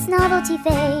Christmas novelty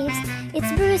faves. It's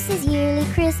Bruce's yearly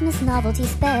Christmas novelty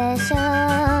special,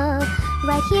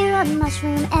 right here on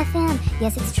Mushroom FM.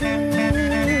 Yes, it's true.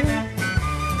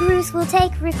 Bruce will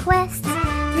take requests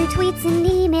through tweets and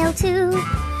email too.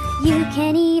 You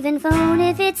can even phone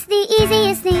if it's the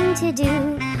easiest thing to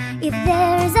do. If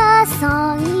there's a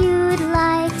song you'd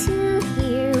like to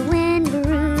hear when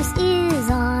Bruce is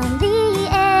on the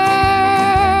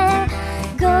air,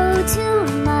 go to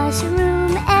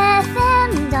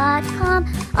mushroomfm.com.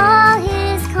 All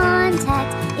his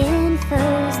contact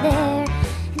info's there.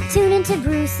 Tune into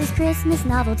Bruce's Christmas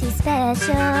novelty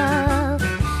special,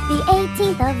 the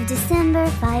 18th of December,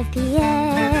 5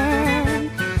 p.m.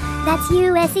 That's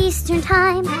U.S. Eastern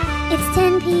Time. It's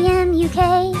 10 p.m.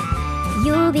 UK.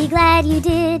 You'll be glad you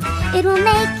did. It will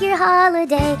make your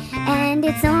holiday. And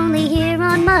it's only here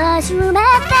on Mushroom FM.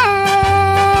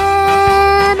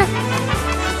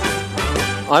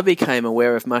 I became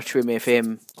aware of Mushroom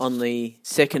FM on the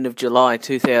 2nd of July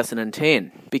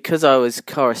 2010 because I was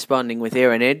corresponding with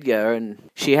Erin Edgar, and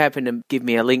she happened to give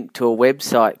me a link to a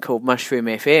website called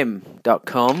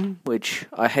mushroomfm.com, which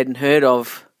I hadn't heard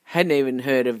of. Hadn't even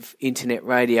heard of internet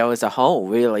radio as a whole,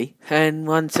 really. And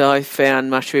once I found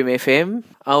Mushroom FM,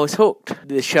 I was hooked.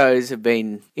 The shows have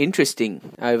been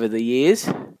interesting over the years,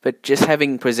 but just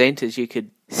having presenters you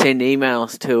could send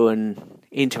emails to and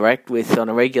interact with on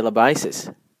a regular basis.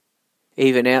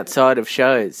 Even outside of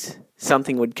shows,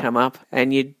 something would come up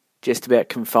and you'd just about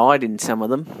confide in some of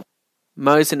them.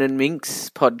 Mosen and Mink's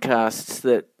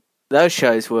podcasts, those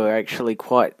shows were actually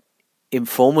quite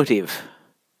informative,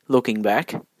 looking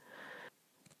back.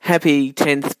 Happy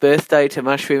 10th birthday to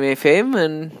Mushroom FM,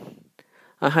 and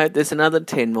I hope there's another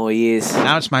 10 more years.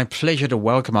 Now it's my pleasure to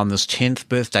welcome on this 10th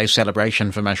birthday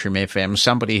celebration for Mushroom FM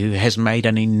somebody who has made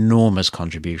an enormous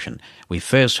contribution. We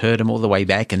first heard him all the way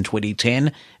back in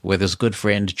 2010 with his good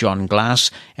friend John Glass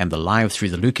and the Live Through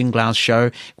the Looking Glass show.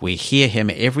 We hear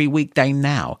him every weekday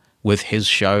now with his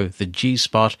show, The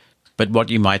G-Spot. But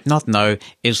what you might not know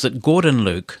is that Gordon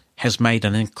Luke has made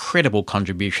an incredible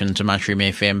contribution to Mushroom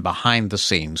FM behind the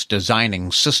scenes,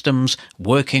 designing systems,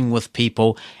 working with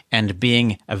people, and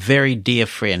being a very dear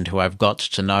friend who I've got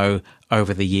to know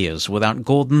over the years. Without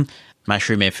Gordon,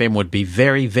 Mushroom FM would be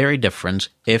very, very different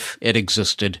if it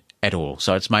existed at all.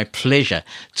 So it's my pleasure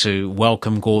to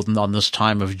welcome Gordon on this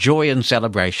time of joy and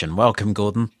celebration. Welcome,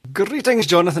 Gordon. Greetings,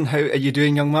 Jonathan. How are you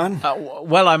doing, young man?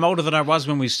 Well, I'm older than I was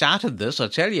when we started this, I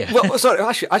tell you. Well, sorry,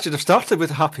 I should have started with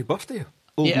a happy birthday,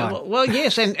 old man. Well,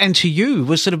 yes, and to you,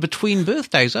 we're sort of between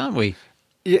birthdays, aren't we?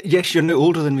 Yes, you're now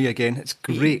older than me again. It's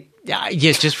great. Yeah,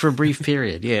 yes, just for a brief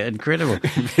period. Yeah, incredible.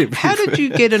 How did you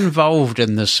get involved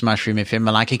in this Mushroom FM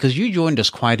Malarkey? Because you joined us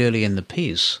quite early in the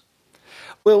piece.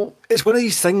 Well, it's one of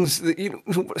these things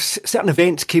that, certain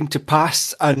events came to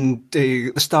pass and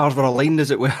the stars were aligned,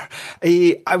 as it were.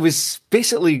 I was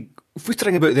basically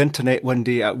footering about the internet one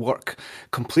day at work,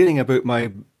 complaining about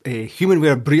my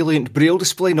Humanware Brilliant Braille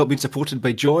display not being supported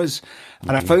by JAWS.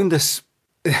 And I found this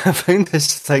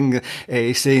thing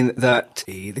saying that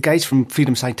the guys from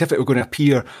Freedom Scientific were going to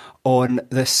appear on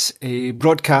this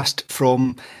broadcast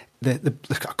from the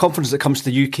conference that comes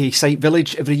to the UK Sight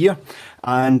Village every year.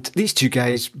 And these two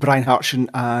guys, Brian Hartson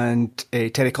and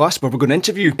Terry Clasper, were going to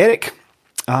interview Eric.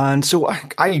 And so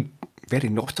I very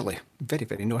naughtily, very,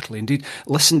 very naughtily indeed,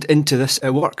 listened into this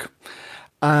at work.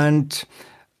 And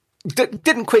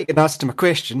didn't quite get an answer to my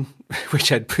question,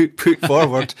 which I'd put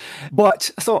forward. But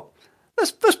I thought,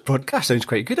 this broadcast sounds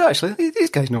quite good, actually. These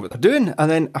guys know what they're doing. And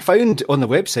then I found on the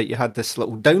website you had this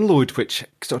little download which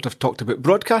sort of talked about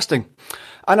broadcasting.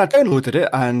 And I downloaded it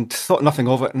and thought nothing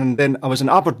of it. And then I was in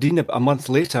Aberdeen about a month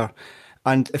later.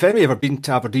 And if any of you have ever been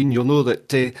to Aberdeen, you'll know that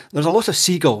there's a lot of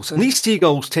seagulls. And these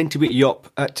seagulls tend to wake you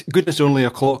up at goodness only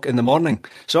o'clock in the morning.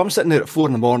 So I'm sitting there at 4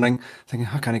 a.m. thinking,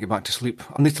 how can I get back to sleep?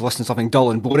 I need to listen to something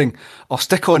dull and boring. I'll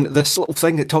stick on this little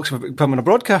thing that talks about becoming a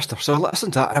broadcaster. So I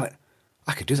listened to that and I went,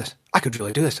 I could do this. I could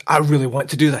really do this. I really want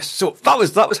to do this. So that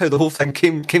was how the whole thing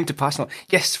came to pass. And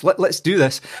yes, let's do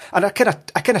this. And I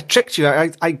kind of tricked you.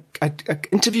 I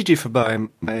interviewed you for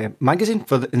my magazine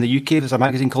in the UK. There's a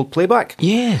magazine called Playback.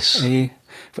 Yes,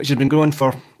 which has been going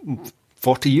for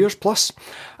 40 years plus.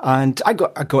 And I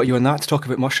got you on that to talk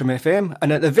about Mushroom FM.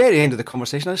 And at the very end of the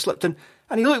conversation, I slipped in,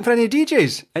 and you looking for any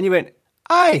DJs? And you went,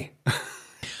 aye.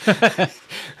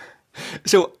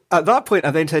 So at that point,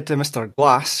 I then said to Mr.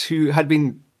 Glass, who had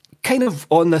been kind of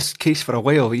on this case for a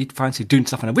while, he'd fancied doing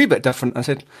something a wee bit different. I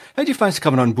said, how do you fancy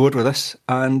coming on board with this?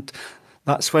 And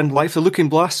that's when Live the Looking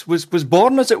Glass was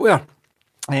born, as it were.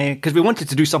 Because we wanted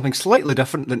to do something slightly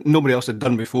different that nobody else had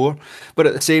done before, but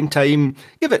at the same time,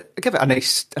 give it a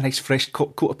nice fresh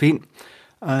coat of paint.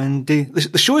 And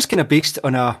the show is kind of based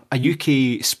on a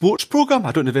UK sports programme.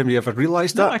 I don't know if anybody ever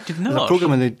realised that. No, I did not. There's a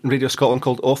programme on the Radio Scotland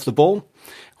called Off the Ball,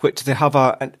 which they have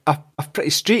a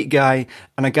pretty straight guy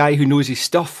and a guy who knows his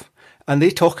stuff. And they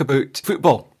talk about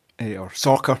football, or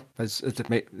soccer, as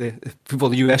the people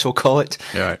in the US will call it,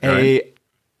 right.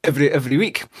 Every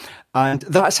week. And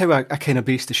that's how I kind of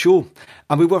based the show.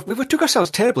 And we took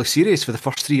ourselves terribly serious for the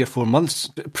first 3 or 4 months,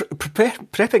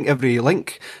 prepping every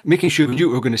link, making sure we knew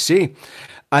what we were going to say.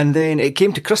 And then it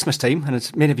came to Christmas time, and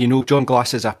as many of you know, John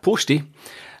Glass is a postie,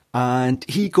 and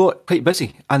he got quite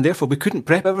busy, and therefore we couldn't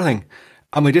prep everything,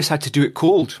 and we just had to do it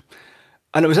cold.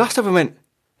 And it was after we went,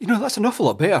 that's an awful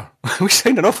lot better. We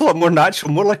sound an awful lot more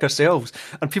natural, more like ourselves,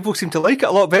 and people seem to like it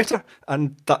a lot better,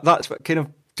 and that's what kind of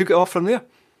took it off from there.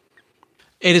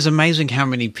 It is amazing how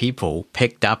many people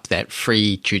picked up that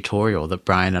free tutorial that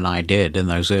Brian and I did in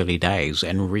those early days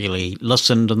and really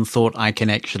listened and thought, I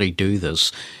can actually do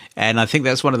this. And I think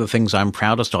that's one of the things I'm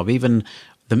proudest of. Even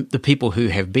the people who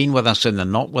have been with us and are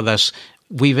not with us,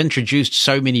 we've introduced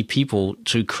so many people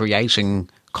to creating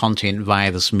content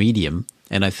via this medium.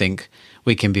 And I think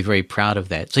we can be very proud of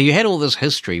that. So you had all this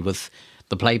history with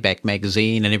the Playback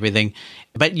magazine and everything,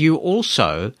 but you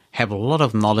also have a lot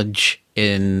of knowledge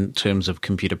in terms of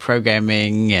computer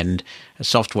programming and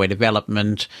software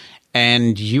development,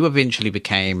 and you eventually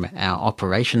became our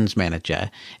operations manager,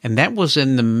 and that was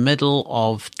in the middle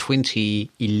of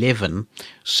 2011.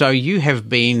 So you have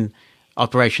been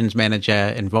operations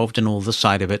manager, involved in all this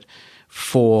side of it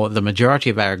for the majority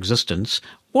of our existence.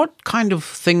 What kind of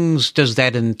things does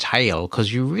that entail?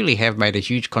 Because you really have made a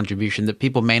huge contribution that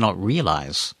people may not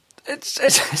realize.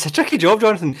 It's a tricky job,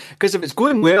 Jonathan, because if it's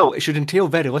going well, it should entail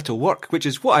very little work, which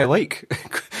is what I like.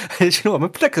 I'm a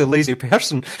particularly lazy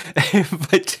person,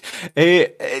 but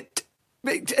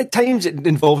at times it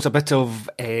involves a bit of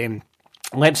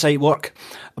website work,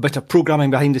 a bit of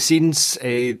programming behind the scenes.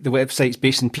 The website's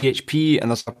based in PHP, and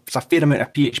there's a fair amount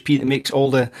of PHP that makes all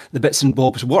the bits and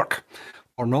bobs work,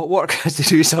 or not work, as they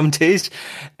do some days.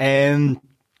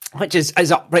 Which is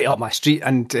right up my street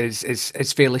and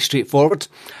is fairly straightforward.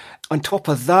 On top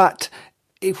of that,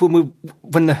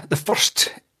 when the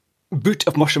first boot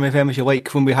of Mushroom FM, if you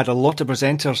like, when we had a lot of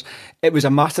presenters, it was a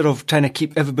matter of trying to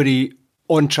keep everybody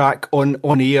on track, on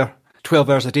air, 12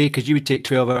 hours a day, because you would take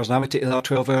 12 hours and I would take the other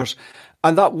 12 hours.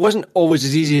 And that wasn't always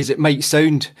as easy as it might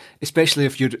sound, especially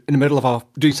if you're in the middle of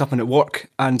doing something at work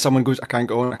and someone goes, I can't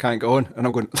go on. And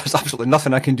I'm going, there's absolutely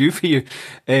nothing I can do for you.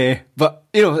 But,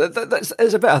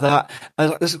 there's a bit of that.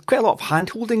 There's quite a lot of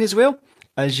hand-holding as well,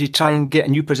 as you try and get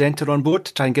a new presenter on board,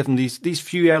 to try and give them these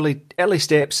few early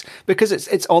steps, because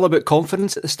it's all about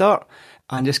confidence at the start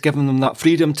and just giving them that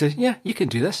freedom to, yeah, you can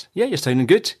do this. Yeah, you're sounding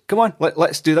good. Come on,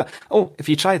 let's do that. Oh, if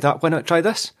you try that, why not try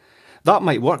this? That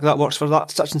might work. That works for that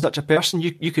such and such a person.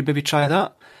 You could maybe try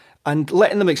that. And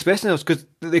letting them express themselves, because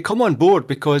they come on board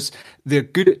because they're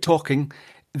good at talking,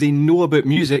 they know about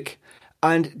music,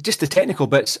 and just the technical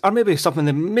bits are maybe something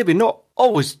they're maybe not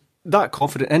always that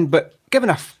confident in, but given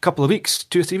a couple of weeks,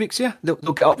 2 or 3 weeks, yeah, they'll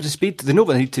get up to speed. They know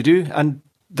what they need to do, and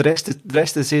the rest of the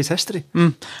day is history.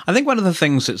 I think one of the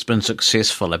things that's been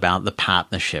successful about the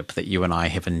partnership that you and I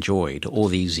have enjoyed all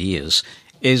these years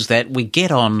is that we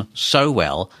get on so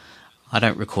well. I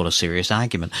don't recall a serious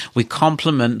argument. We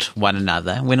compliment one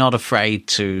another. We're not afraid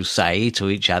to say to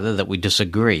each other that we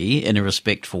disagree in a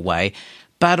respectful way,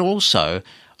 but also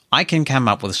I can come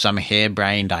up with some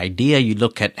harebrained idea. You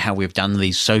look at how we've done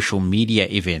these social media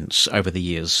events over the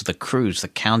years, the cruise, the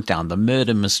countdown, the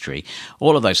murder mystery,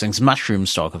 all of those things. Mushroom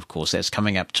Stock, of course, that's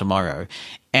coming up tomorrow.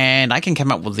 And I can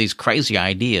come up with these crazy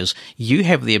ideas. You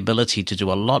have the ability to do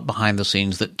a lot behind the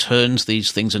scenes that turns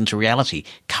these things into reality.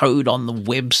 Code on the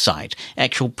website,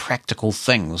 actual practical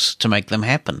things to make them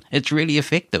happen. It's really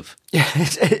effective. Yeah,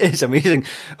 it's amazing.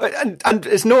 And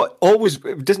it's not always,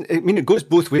 it goes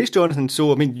both ways, Jonathan.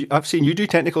 So, I've seen you do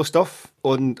technical stuff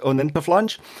on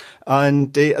Interflange,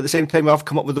 and at the same time I've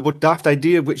come up with the daft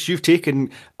idea which you've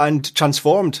taken and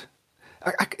transformed.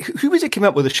 Who was it came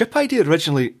up with the ship idea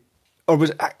originally? Or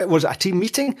was it a team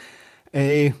meeting?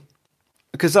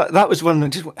 Because that was one.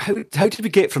 How did we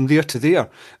get from there to there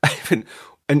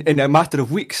in a matter of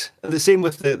weeks? The same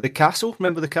with the castle.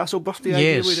 Remember the castle birthday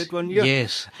idea we did one year?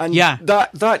 Yes. And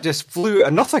that just flew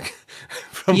at nothing.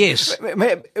 Yes. It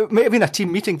might have been a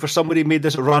team meeting for somebody made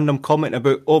this random comment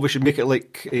about, we should make it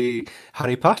like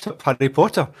Harry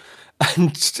Potter. And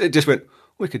it just went,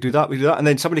 we could do that, And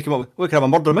then somebody came up with, we could have a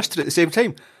murder mystery at the same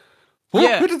time.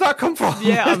 Where did that come from?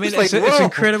 Yeah, it's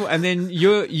incredible. And then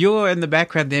you're in the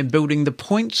background there building the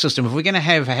point system. If we're going to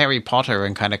have Harry Potter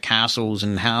and kind of castles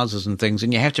and houses and things,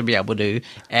 and you have to be able to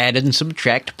add and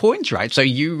subtract points, right? So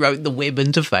you wrote the web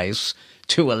interface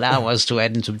to allow us to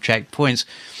add and subtract points.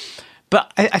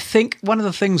 But I think one of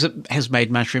the things that has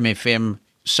made Mushroom FM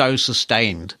so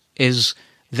sustained is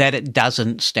that it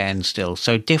doesn't stand still.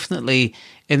 So definitely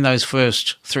in those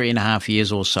first 3.5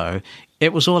 years or so,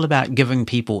 it was all about giving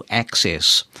people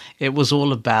access. It was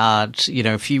all about,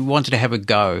 if you wanted to have a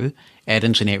go at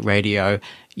internet radio,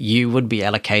 you would be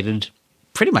allocated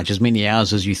pretty much as many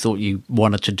hours as you thought you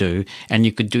wanted to do, and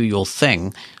you could do your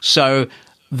thing. So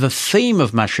the theme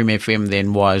of Mushroom FM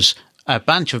then was a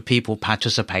bunch of people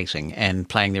participating and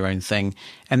playing their own thing.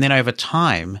 And then over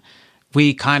time,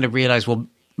 we kind of realized,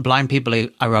 blind people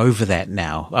are over that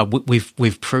now.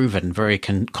 We've proven very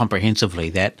comprehensively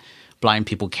that blind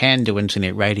people can do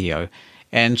internet radio.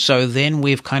 And so then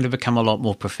we've kind of become a lot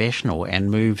more professional and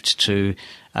moved to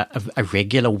a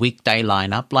regular weekday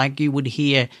lineup like you would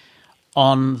hear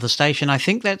on the station. I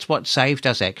think that's what saved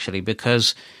us, actually,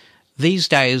 because these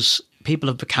days people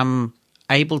have become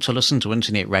able to listen to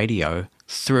internet radio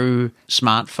through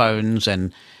smartphones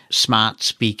and smart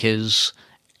speakers.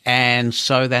 And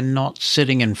so they're not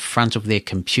sitting in front of their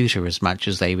computer as much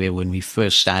as they were when we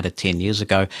first started 10 years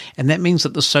ago. And that means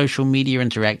that the social media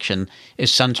interaction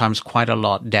is sometimes quite a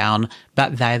lot down,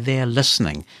 but they're there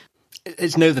listening.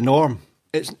 It's now the norm.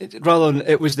 Rather than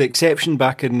it was the exception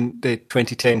back in the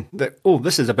 2010 that, oh,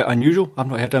 this is a bit unusual. I've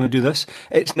not heard anyone do this.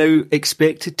 It's now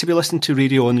expected to be listening to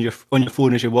radio on your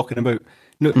phone as you're walking about.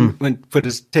 No,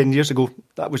 whereas 10 years ago,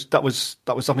 that was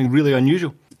something really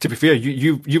unusual. To be fair,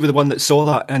 you were the one that saw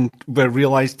that and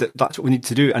realised that that's what we need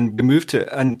to do, and we moved to it.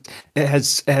 And it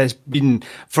has been,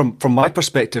 from my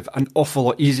perspective, an awful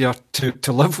lot easier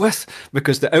to live with,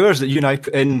 because the hours that you and I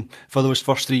put in for those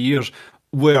first 3 years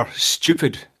were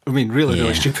stupid. I mean,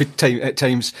 really stupid at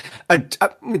times. And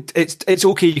it's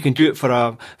okay, you can do it for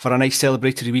a nice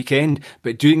celebratory weekend,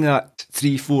 but doing that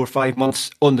 3, 4, 5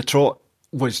 months on the trot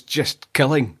was just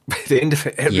killing by the end of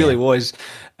it. It really was.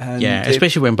 And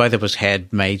especially when both of us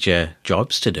had major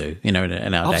jobs to do, in our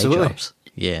absolutely. day jobs.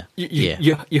 Yeah.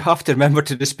 You have to remember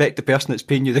to respect the person that's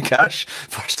paying you the cash,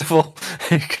 first of all,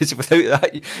 because without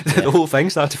that, the whole thing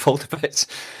starts to fall to bits.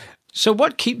 So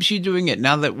what keeps you doing it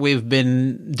now that we've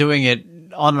been doing it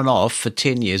on and off for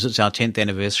 10 years? It's our 10th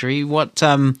anniversary. What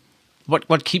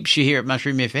keeps you here at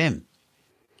Mushroom FM?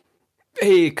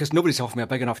 Hey, because nobody's offered me a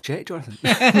big enough check, Jonathan.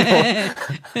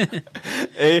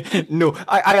 No,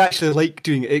 I actually like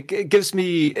doing it.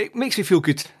 It makes me feel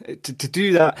good to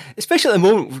do that, especially at the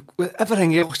moment with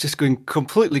everything else just going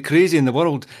completely crazy in the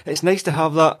world. It's nice to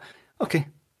have that. Okay,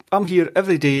 I'm here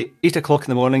every day, 8 o'clock in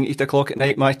the morning, 8 o'clock at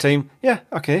night, my time. Yeah,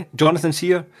 okay. Jonathan's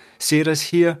here, Sarah's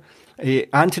here,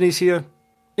 Anthony's here.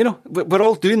 We're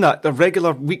all doing that. They're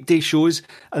regular weekday shows,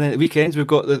 and then at the weekends we've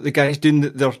got the guys doing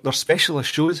their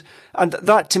specialist shows. And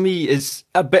that, to me, is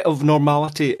a bit of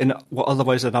normality in what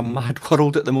otherwise is a mad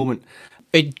world at the moment.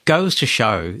 It goes to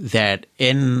show that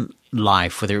in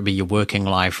life, whether it be your working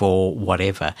life or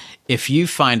whatever, if you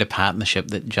find a partnership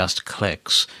that just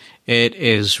clicks, it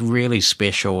is really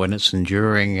special and it's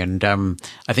enduring. And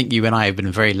I think you and I have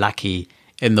been very lucky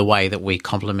in the way that we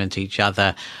complement each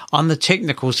other. On the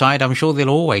technical side, I'm sure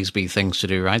there'll always be things to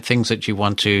do, right? Things that you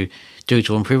want to do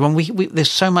to improve. And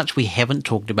there's so much we haven't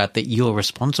talked about that you're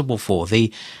responsible for.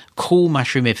 The cool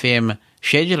Mushroom FM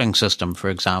scheduling system,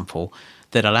 for example,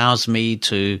 that allows me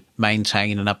to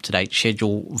maintain an up-to-date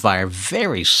schedule via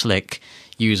very slick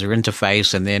user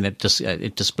interface, and then it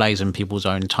displays in people's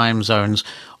own time zones.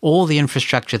 All the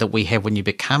infrastructure that we have when you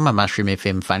become a Mushroom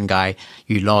FM Fun Guy,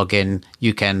 you log in,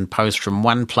 you can post from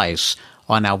one place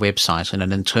on our website, in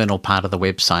an internal part of the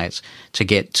website, to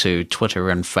get to Twitter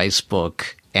and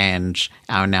Facebook and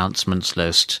our announcements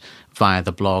list via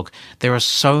the blog. There are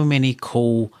so many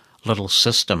cool little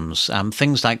systems,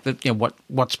 things like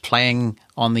what's playing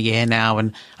on the air now,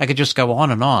 and I could just go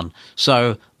on and on.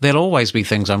 So there'll always be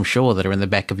things, I'm sure, that are in the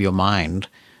back of your mind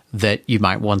that you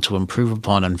might want to improve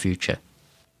upon in future.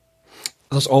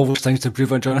 There's always things to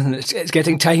improve on, Jonathan. It's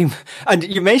getting time. And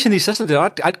you mentioned these systems.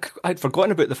 I'd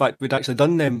forgotten about the fact we'd actually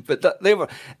done them, but they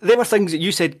were things that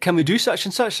you said, can we do such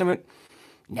and such? I went,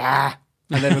 nah.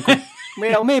 And then we go,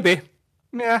 well, maybe.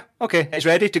 Yeah, okay, it's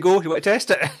ready to go. You want to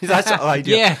test it? That's the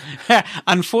idea. Yeah.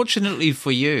 Unfortunately for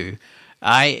you,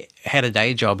 I had a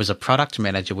day job as a product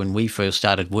manager when we first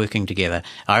started working together.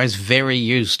 I was very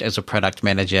used as a product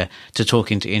manager to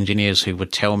talking to engineers who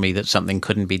would tell me that something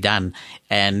couldn't be done,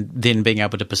 and then being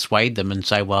able to persuade them and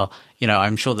say, well,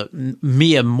 I'm sure that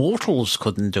mere mortals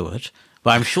couldn't do it, but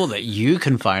I'm sure that you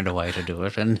can find a way to do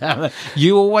it. And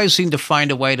you always seem to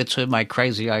find a way to turn my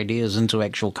crazy ideas into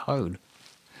actual code.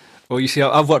 Well, you see,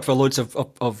 I've worked for loads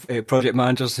of project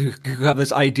managers who have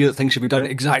this idea that things should be done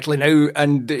exactly now,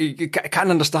 and you can't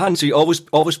understand. So you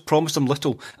always promise them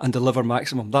little and deliver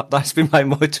maximum. That's been my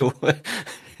motto.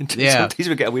 Sometimes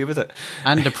we get away with it.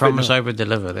 Under promise, over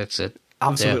deliver. That's it.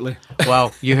 Absolutely. Yeah.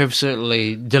 Well, you have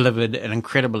certainly delivered an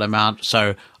incredible amount.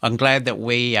 So I'm glad that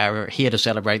we are here to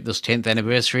celebrate this 10th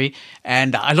anniversary,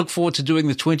 and I look forward to doing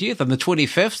the 20th and the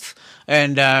 25th,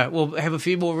 and we'll have a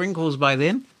few more wrinkles by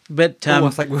then. But I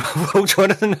think we will,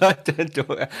 Jonathan.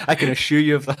 I can assure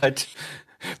you of that.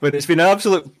 But it's been an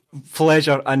absolute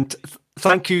pleasure, and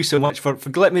thank you so much for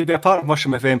letting me be a part of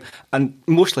Mushroom FM, and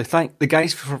mostly thank the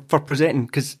guys for presenting,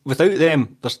 because without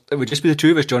them, it would just be the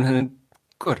two of us, Jonathan. And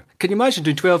God, can you imagine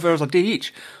doing 12 hours a day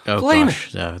each? Oh,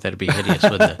 gosh, no, that'd be hideous,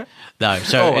 wouldn't it? No,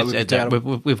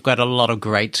 so we've got a lot of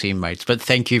great teammates, but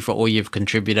thank you for all you've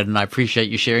contributed, and I appreciate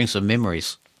you sharing some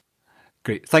memories.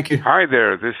 Great, thank you. Hi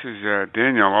there, this is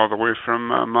Daniel, all the way from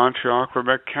Montreal,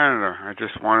 Quebec, Canada. I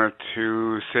just wanted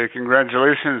to say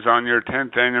congratulations on your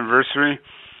 10th anniversary,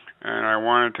 and I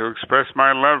wanted to express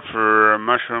my love for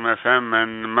Mushroom FM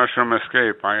and Mushroom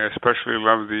Escape. I especially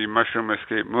love the Mushroom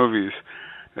Escape movies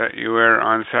that you air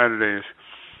on Saturdays.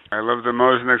 I love the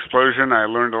Mosin Explosion. I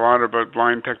learned a lot about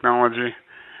blind technology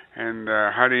and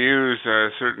how to use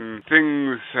certain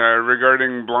things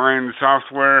regarding blind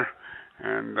software.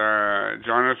 And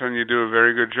Jonathan, you do a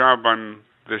very good job on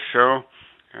this show,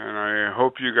 and I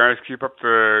hope you guys keep up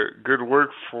the good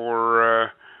work for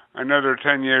another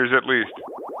 10 years at least.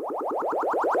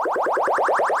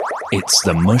 It's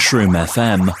the Mushroom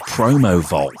FM Promo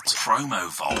Vault.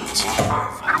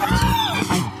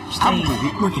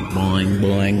 Boing,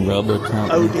 boing, rubber cup.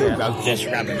 Oh dear, wrote this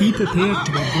rabbit. Be prepared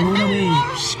to be blown away.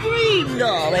 Scream,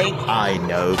 darling. I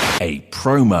know. A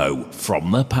promo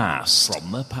from the past.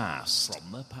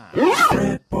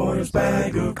 Brett Boyer's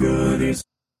bag of goodies.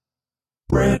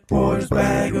 Brett Boyer's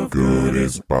bag of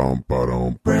goodies. Brett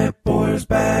Boyer's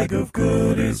bag of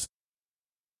goodies.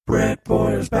 Brett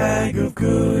Boyer's bag of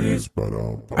goodies.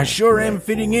 I sure am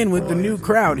fitting in with the new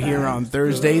crowd here on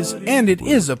Thursdays, and it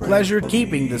is a pleasure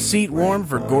keeping the seat warm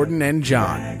for Gordon and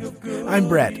John. I'm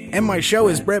Brett, and my show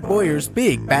is Brett Boyer's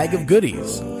Big Bag of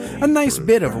Goodies. A nice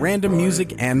bit of random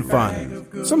music and fun.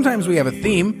 Sometimes we have a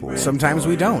theme, sometimes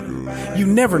we don't. You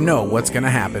never know what's going to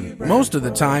happen. Most of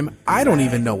the time, I don't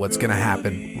even know what's going to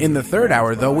happen. In the third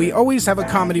hour, though, we always have a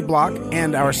comedy block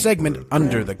and our segment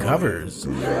Under the Covers,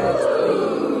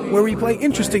 where we play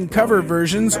interesting cover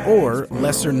versions or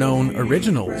lesser-known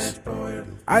originals.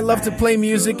 I love to play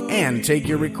music and take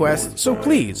your requests, so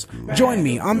please join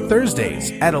me on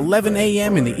Thursdays at 11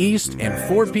 a.m. in the East and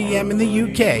 4 p.m. in the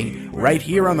UK, right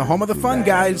here on the home of the fun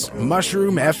guys,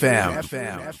 Mushroom FM.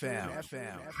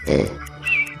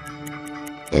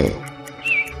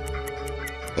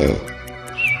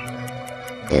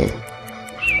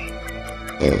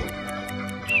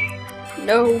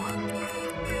 No.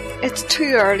 It's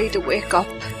too early to wake up.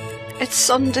 It's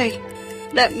Sunday.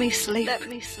 Let me sleep. Let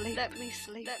me sleep. Let me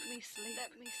sleep. Let me sleep. Let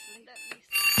me sleep. Let me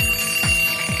sleep.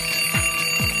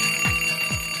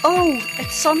 Oh,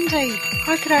 it's Sunday.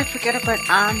 How could I forget about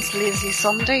Anne's Lazy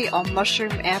Sunday on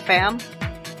Mushroom FM?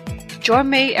 Join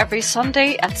me every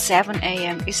Sunday at 7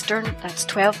 a.m. Eastern, that's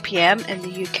 12 p.m. in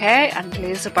the UK, and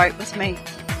laze about with me.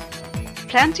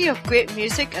 Plenty of great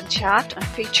music and chat and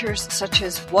features such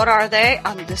as What Are They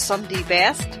and The Sunday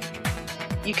Best.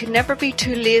 You can never be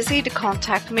too lazy to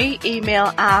contact me.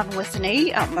 Email Anne with an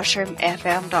E at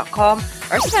mushroomfm.com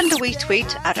or send a wee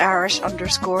tweet at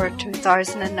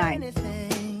Irish_2009.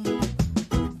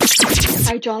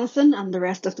 Hi Jonathan and the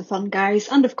rest of the fun guys,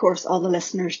 and of course all the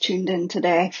listeners tuned in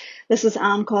today. This is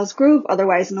Anne Cosgrove,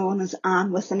 otherwise known as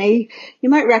Anne with an E. You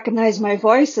might recognise my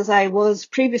voice as I was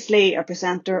previously a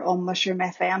presenter on Mushroom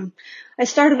FM. I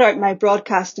started out my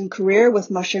broadcasting career with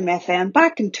Mushroom FM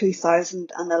back in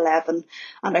 2011,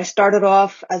 and I started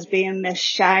off as being this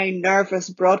shy, nervous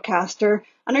broadcaster,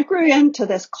 and I grew into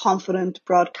this confident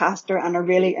broadcaster, and I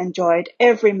really enjoyed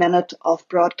every minute of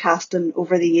broadcasting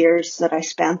over the years that I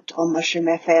spent on Mushroom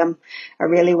FM. I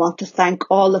really want to thank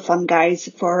all the fun guys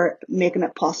for making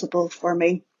it possible for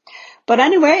me. But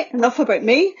anyway, enough about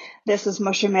me. This is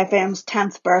Mushroom FM's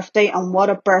 10th birthday, and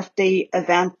what a birthday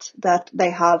event that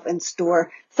they have in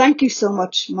store. Thank you so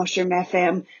much, Mushroom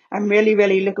FM. I'm really,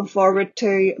 really looking forward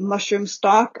to Mushroom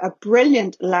Stock, a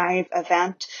brilliant live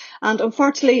event. And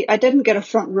unfortunately, I didn't get a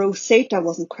front row seat. I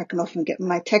wasn't quick enough in getting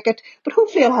my ticket, but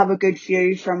hopefully I'll have a good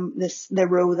view from the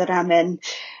row that I'm in.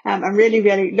 I'm really,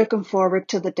 really looking forward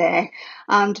to the day.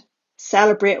 And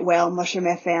celebrate well, Mushroom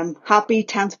FM. Happy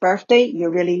 10th birthday. You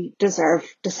really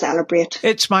deserve to celebrate.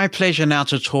 It's my pleasure now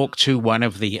to talk to one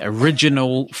of the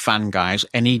original fun guys,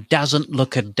 and he doesn't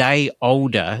look a day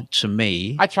older to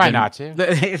me. I try not to.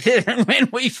 When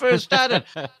we first started.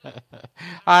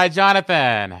 Hi,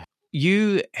 Jonathan.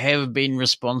 You have been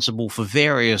responsible for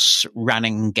various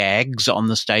running gags on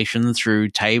the station through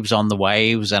Taves on the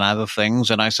Waves and other things,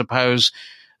 and I suppose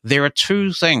there are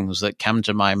two things that come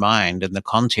to my mind in the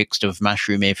context of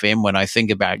Mushroom FM when I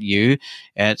think about you.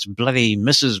 It's bloody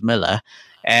Mrs. Miller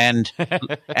and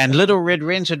Little Red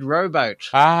Rented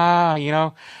Rowboat. Ah,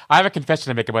 I have a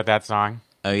confession to make about that song.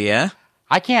 Oh, yeah?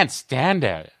 I can't stand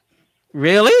it.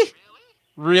 Really?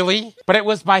 Really? But it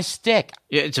was my stick.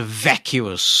 Yeah, it's a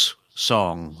vacuous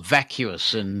song.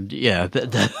 Vacuous, and yeah.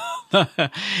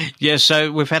 Yeah,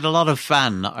 so we've had a lot of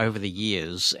fun over the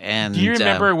years. And do you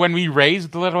remember when we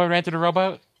raised the Little Rented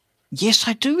Rowboat? Yes,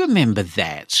 I do remember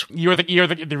that. You're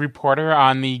the reporter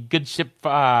on the good ship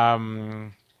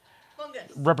Rubber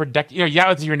Ducky. Yeah, that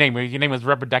was your name. Your name was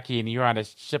Rubber Ducky, and you were on a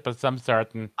ship of some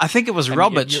sort. And I think it was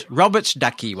Robert's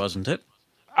Ducky, wasn't it?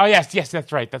 Oh yes,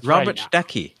 that's right. That's Robert's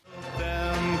Ducky.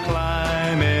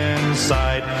 Climb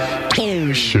inside. You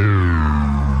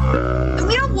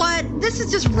know what? This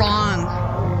is just wrong.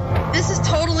 This is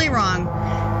totally wrong.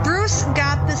 Bruce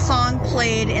got the song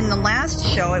played in the last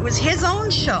show. It was his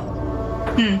own show.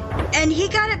 And he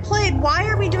got it played. Why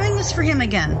are we doing this for him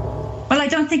again? Well, I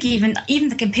don't think even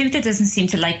the computer doesn't seem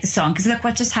to like the song, because look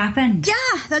what just happened.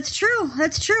 Yeah, that's true.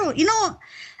 That's true. You know,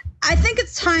 I think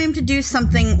it's time to do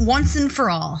something once and for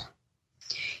all.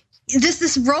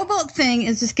 This rowboat thing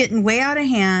is just getting way out of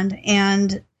hand,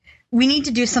 and we need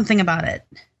to do something about it.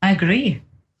 I agree.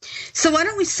 So why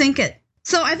don't we sink it?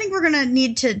 So I think we're going to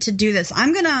need to do this.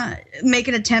 I'm going to make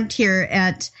an attempt here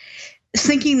at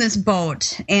sinking this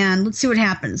boat, and let's see what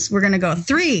happens. We're going to go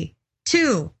 3,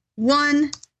 2,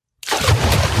 1.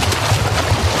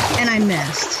 And I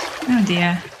missed. Oh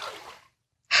dear.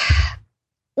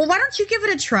 Well, why don't you give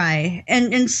it a try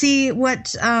and see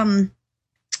what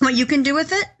you can do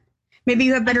with it? Maybe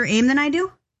you have better aim than I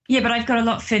do? Yeah, but I've got a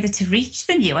lot further to reach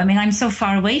than you. I mean, I'm so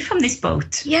far away from this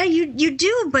boat. Yeah, you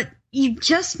do, but you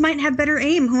just might have better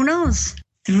aim. Who knows?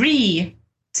 3,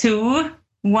 2,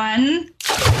 1.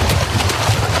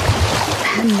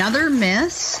 Another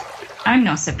miss? I'm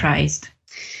not surprised.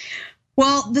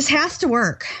 Well, this has to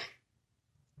work.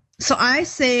 So I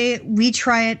say we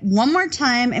try it one more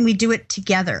time and we do it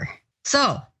together.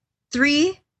 So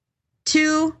 3,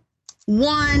 2,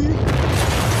 1.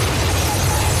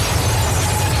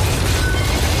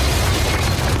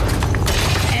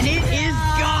 And it is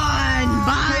gone.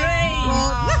 Bye.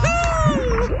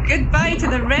 Woohoo! Goodbye to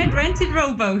the red rented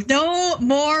rowboat. No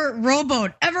more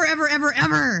rowboat. Ever, ever, ever,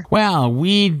 ever. Well,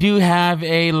 we do have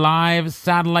a live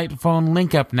satellite phone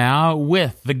link up now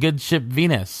with the good ship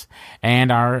Venus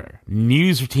and our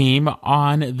news team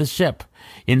on the ship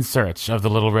in search of the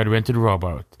little red rented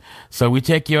rowboat. So we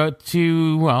take you out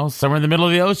to, well, somewhere in the middle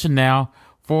of the ocean now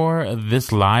for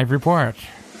this live report.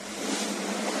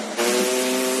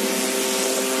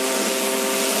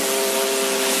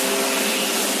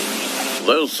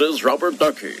 This is Robert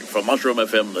Ducky from Mushroom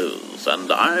FM News,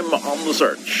 and I'm on the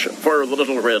search for the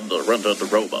little red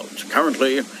rented rowboat.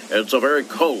 Currently, it's a very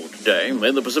cold day in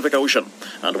the Pacific Ocean,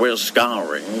 and we're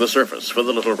scouring the surface for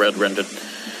the little red rented...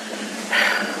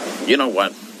 You know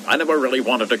what? I never really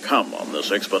wanted to come on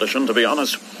this expedition, to be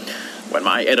honest. When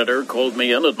my editor called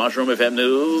me in at Mushroom FM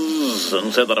News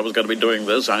and said that I was going to be doing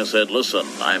this, I said, listen,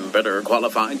 I'm better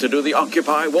qualified to do the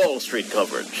Occupy Wall Street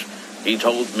coverage. He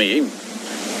told me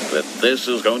that this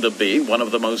is going to be one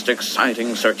of the most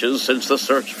exciting searches since the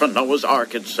search for Noah's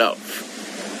Ark itself.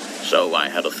 So I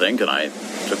had to think, and I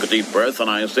took a deep breath, and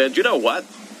I said, you know what?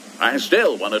 I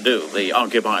still want to do the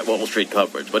Occupy Wall Street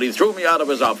coverage, but he threw me out of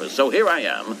his office, so here I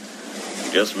am,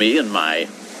 just me and my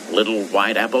little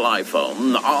white Apple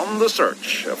iPhone on the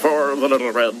search for the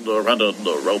little red rented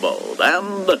rowboat.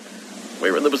 And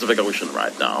we're in the Pacific Ocean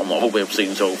right now. All we've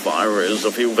seen so far is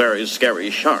a few very scary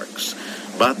sharks,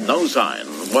 but no sign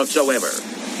whatsoever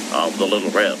of the little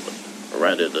red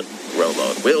rented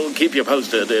rowboat. We'll keep you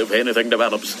posted if anything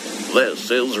develops.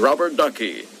 This is Robert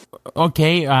Ducky.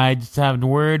 Okay, I just have a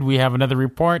word. We have another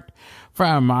report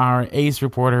from our ace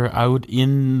reporter out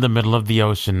in the middle of the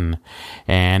ocean.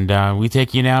 And we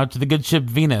take you now to the good ship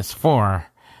Venus for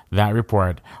that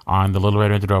report on the little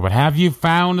red rented rowboat. Have you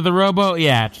found the rowboat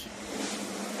yet?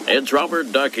 It's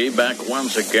Robert Ducky back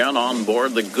once again on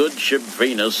board the good ship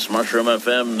Venus, Mushroom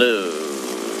FM News.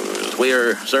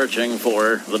 We're searching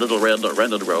for the little red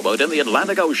rented rowboat in the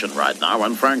Atlantic Ocean right now,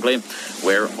 and frankly,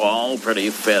 we're all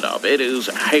pretty fed up. It is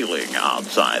hailing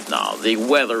outside now. The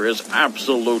weather is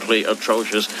absolutely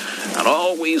atrocious, and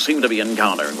all we seem to be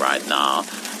encountering right now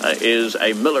is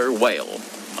a Miller whale.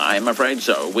 I'm afraid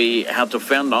so. We had to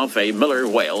fend off a Miller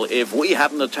whale. If we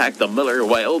hadn't attacked the Miller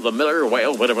whale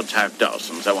would have attacked us.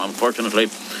 And so, unfortunately,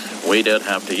 we did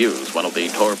have to use one of the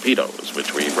torpedoes,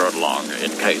 which we brought along in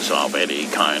case of any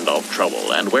kind of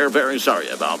trouble. And we're very sorry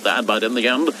about that, but in the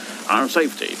end, our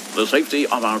safety, the safety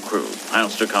of our crew,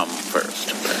 has to come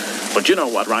first. But you know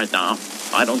what, right now,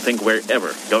 I don't think we're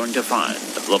ever going to find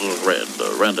the little red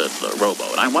rented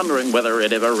rowboat. I'm wondering whether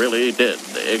it ever really did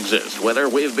exist, whether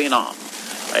we've been on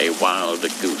a wild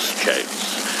goose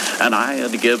chase. And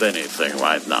I'd give anything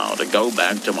right now to go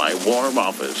back to my warm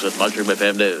office at Mushroom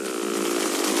FM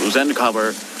News and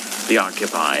cover the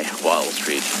Occupy Wall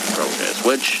Street protest,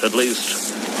 which at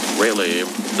least really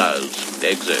does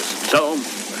exist. So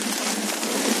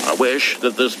I wish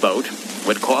that this boat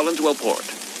would call into a port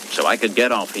so I could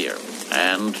get off here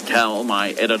and tell my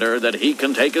editor that he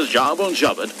can take his job and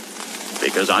shove it,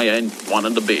 because I ain't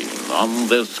wanting to be on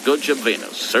this good ship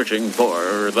Venus searching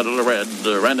for the little red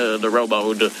rented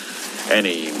rowboat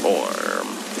anymore.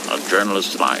 A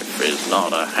journalist's life is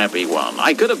not a happy one.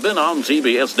 I could have been on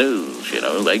CBS News, you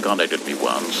know. They contacted me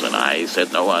once, and I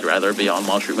said, no, I'd rather be on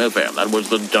Mushroom FM. That was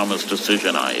the dumbest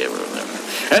decision I ever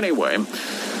made. Anyway,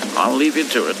 I'll leave you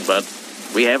to it, but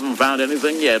we haven't found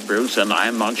anything yet, Bruce, and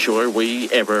I'm not sure we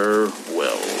ever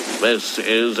will. This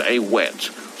is a wet,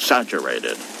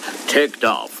 saturated, ticked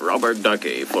off Robert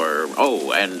Ducky for...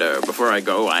 Oh, and before I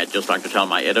go, I'd just like to tell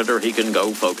my editor he can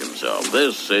go fuck himself.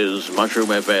 This is Mushroom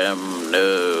FM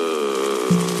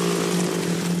News.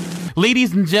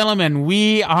 Ladies and gentlemen,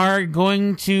 we are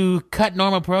going to cut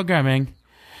normal programming.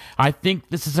 I think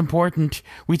this is important.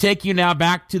 We take you now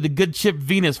back to the Good Ship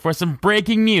Venus for some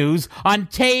breaking news on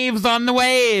Taves on the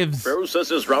Waves. Bruce,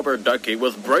 this is Robert Ducky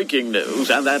with breaking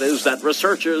news, and that is that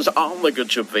researchers on the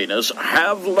Good Ship Venus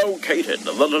have located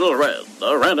the Little Red,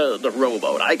 the rented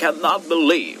rowboat. I cannot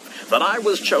believe that I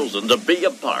was chosen to be a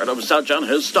part of such an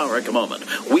historic moment.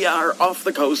 We are off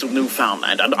the coast of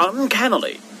Newfoundland, and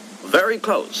uncannily very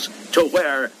close to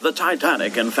where the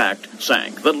Titanic, in fact,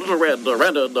 sank. The Little Red, the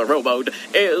rented rowboat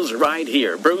is right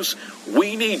here. Bruce,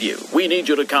 we need you. We need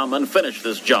you to come and finish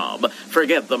this job.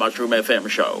 Forget the Mushroom FM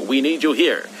show. We need you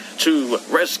here to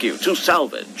rescue, to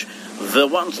salvage the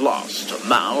once lost,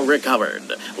 now recovered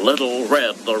Little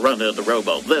Red, the rented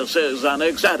rowboat. This is an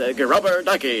ecstatic Robert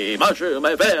Ducky, Mushroom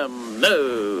FM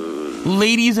News.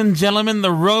 Ladies and gentlemen,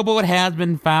 the rowboat has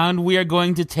been found. We are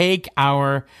going to take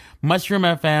our Mushroom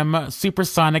FM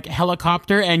supersonic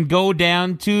helicopter and go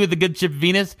down to the Good Ship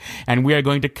Venus, and we are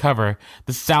going to cover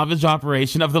the salvage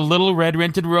operation of the Little Red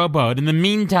rented rowboat. In the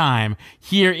meantime,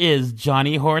 here is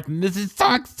Johnny Horton. This is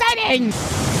so exciting!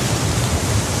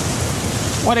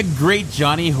 What a great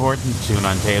Johnny Horton tune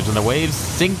on Taves on the Waves,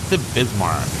 Sink the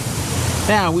Bismarck.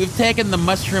 Now, we've taken the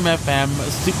Mushroom FM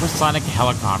supersonic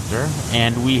helicopter,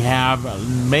 and we have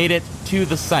made it to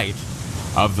the site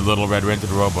of the Little Red rented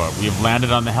rowboat. We've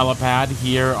landed on the helipad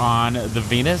here on the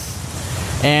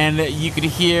Venus, and you can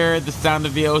hear the sound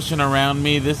of the ocean around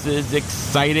me. This is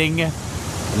exciting.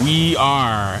 We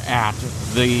are at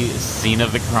the scene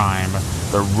of the crime.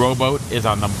 The rowboat is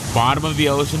on the bottom of the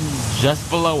ocean just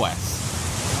below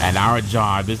us, and our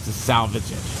job is to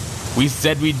salvage it. We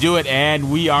said we'd do it,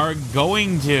 and we are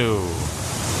going to.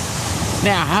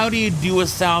 Now, how do you do a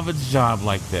salvage job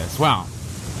like this? Well,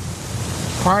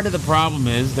 part of the problem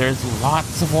is there's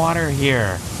lots of water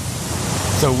here,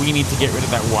 so we need to get rid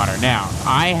of that water. Now,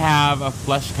 I have a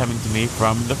flush coming to me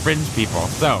from the Fringe people,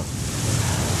 so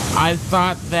I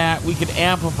thought that we could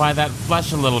amplify that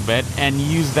flush a little bit and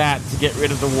use that to get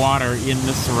rid of the water in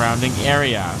the surrounding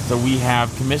area. So we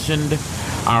have commissioned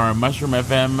our Mushroom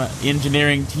FM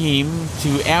engineering team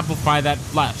to amplify that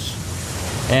flush.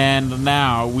 And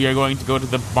now we are going to go to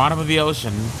the bottom of the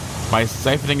ocean by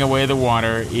siphoning away the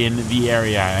water in the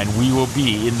area, and we will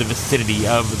be in the vicinity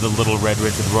of the Little Red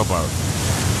rented rowboat.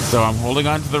 So I'm holding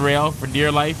on to the rail for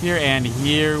dear life here, and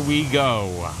here we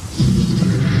go.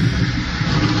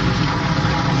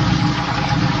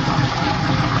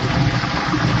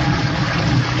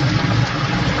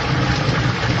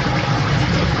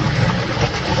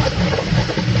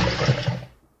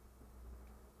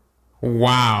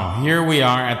 Wow, here we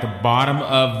are at the bottom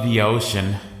of the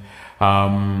ocean.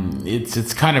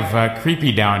 It's kind of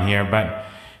creepy down here, but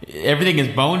everything is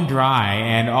bone dry,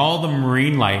 and all the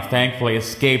marine life thankfully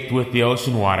escaped with the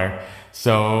ocean water,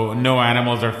 so no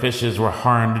animals or fishes were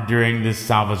harmed during this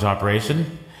salvage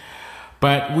operation.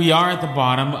 But we are at the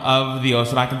bottom of the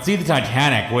ocean. I can see the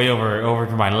Titanic way over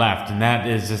to my left, and that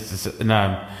is just an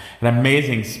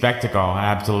amazing spectacle,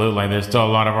 absolutely. There's still a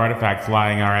lot of artifacts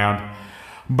lying around.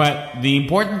 But the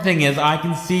important thing is I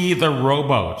can see the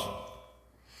rowboat,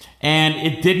 and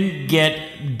it didn't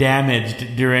get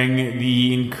damaged during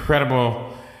the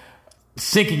incredible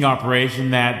sinking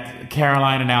operation that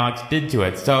Caroline and Alex did to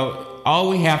it. So all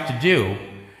we have to do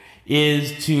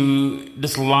is to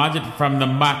dislodge it from the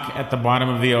muck at the bottom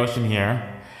of the ocean here,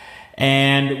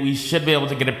 and we should be able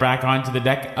to get it back onto the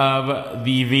deck of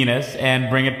the Venus and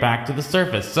bring it back to the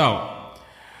surface. So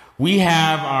we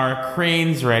have our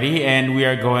cranes ready, and we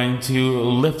are going to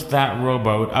lift that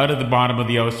rowboat out of the bottom of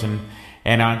the ocean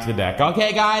and onto the deck.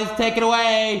 Okay, guys, take it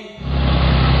away!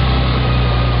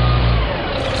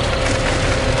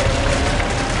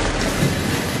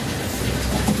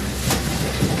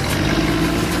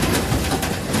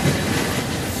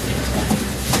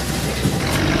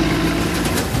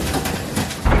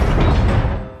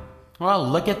 Well,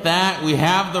 look at that. We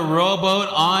have the rowboat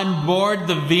on board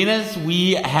the Venus.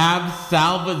 We have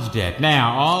salvaged it.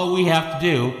 Now, all we have to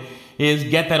do is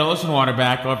get that ocean water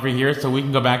back over here so we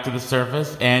can go back to the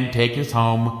surface and take us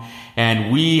home.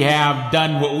 And we have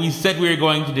done what we said we were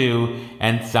going to do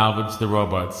and salvage the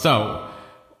rowboat. So,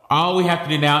 all we have to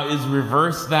do now is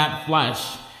reverse that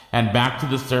flush, and back to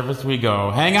the surface we go.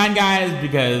 Hang on, guys,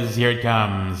 because here it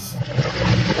comes.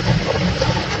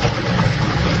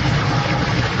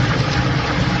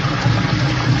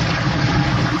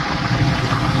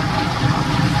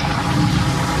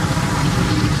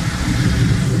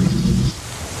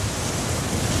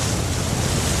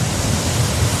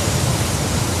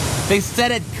 They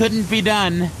said it couldn't be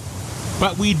done,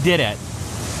 but we did it.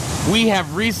 We have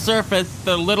resurfaced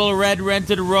the Little Red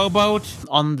Rented Rowboat.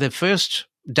 On the first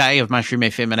day of Mushroom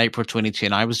FM in April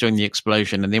 2010, I was doing the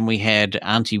explosion, and then we had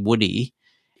Auntie Woody.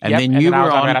 And then you I were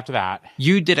was on right after that.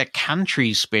 You did a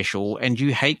country special, and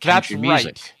you hate country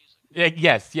music. Right.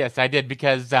 Yes, I did,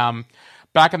 because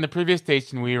back on the previous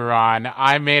station we were on,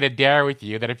 I made a dare with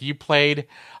you that if you played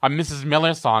a Mrs.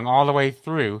 Miller song all the way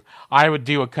through, I would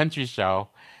do a country show.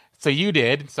 So you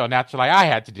did, so naturally I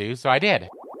had to do, so I did.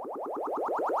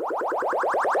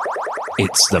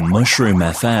 It's the Mushroom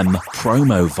FM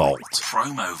Promo Vault.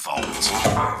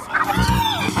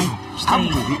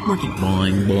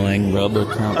 Boing, boing, rubber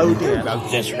cup. Oh dear, love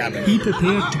this rabbit. Be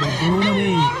prepared to be blown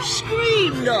away.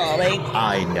 Scream, darling.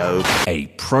 I know. A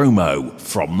promo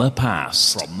from the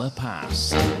past.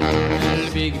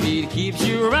 The big beat keeps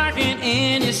you rocking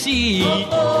in your seat.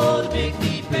 Oh, the big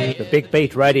beat, baby. The Big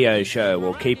Beat Radio Show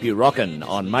will keep you rocking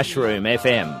on Mushroom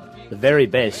FM. The very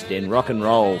best in rock and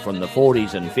roll from the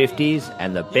 40s and 50s,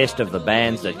 and the best of the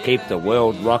bands that keep the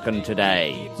world rocking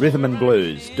today. Rhythm and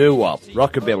blues, doo-wop,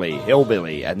 rockabilly,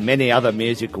 hillbilly, and many other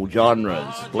musical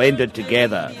genres blended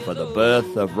together for the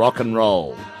birth of rock and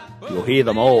roll. You'll hear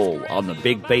them all on the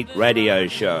Big Beat Radio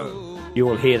Show. You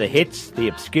will hear the hits, the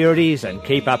obscurities, and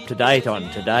keep up to date on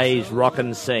today's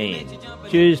rockin' scene.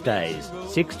 Tuesdays,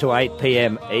 6 to 8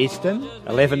 p.m. Eastern,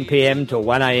 11 p.m. to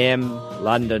 1 a.m.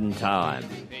 London time,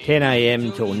 10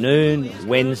 a.m. till noon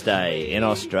Wednesday in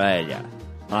Australia.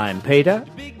 I'm Peter.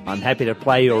 I'm happy to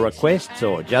play your requests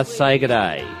or just say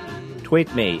g'day.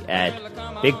 Tweet me at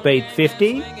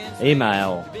BigBeat50,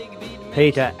 email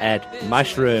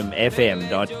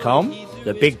peter@mushroomfm.com.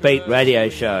 The Big Beat Radio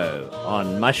Show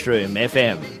on Mushroom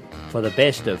FM for the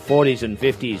best of 40s and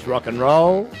 50s rock and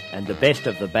roll and the best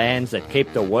of the bands that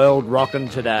keep the world rocking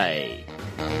today.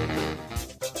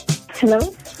 Hello?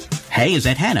 Hey, is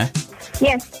that Hannah?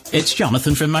 Yes. It's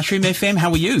Jonathan from Mushroom FM. How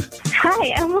are you?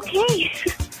 Hi, I'm okay.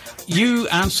 You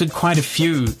answered quite a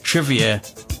few trivia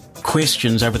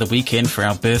questions over the weekend for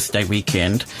our birthday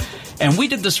weekend. And we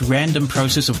did this random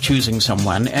process of choosing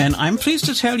someone, and I'm pleased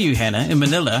to tell you, Hannah, in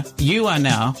Manila, you are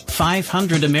now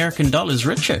 $500 American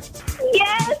richer.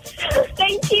 Yes,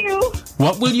 thank you.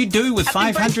 What will you do with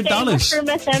 $500?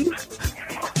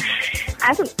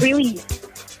 I don't really,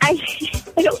 I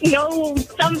don't know,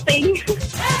 something.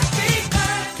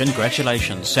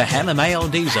 Congratulations to Hannah May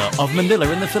Aldiza of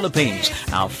Manila in the Philippines,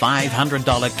 our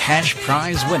 $500 cash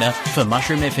prize winner for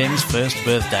Mushroom FM's first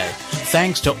birthday.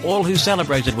 Thanks to all who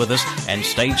celebrated with us, and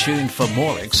stay tuned for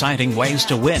more exciting ways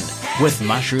to win with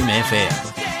Mushroom FM.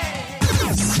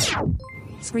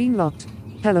 Screen locked.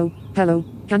 Hello,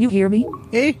 can you hear me?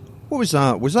 Hey, what was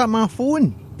that? Was that my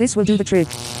phone? This will do the trick.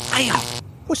 Aya,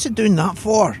 what's it doing that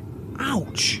for?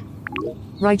 Ouch.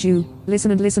 Right, you. Listen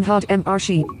and listen hard, MR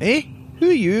sheep. Eh? Who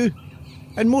are you?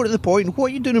 And more to the point, what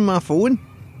are you doing on my phone?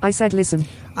 I said listen.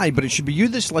 Aye, but it should be you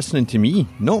that's listening to me,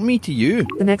 not me to you.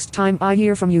 The next time I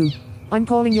hear from you, I'm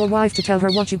calling your wife to tell her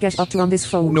what you get up to on this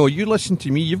phone. No, you listen to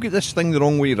me. You've got this thing the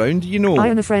wrong way round, you know. I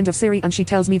am a friend of Siri and she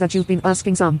tells me that you've been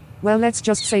asking some. Well, let's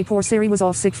just say poor Siri was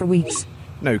off sick for weeks.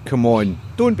 Now, come on.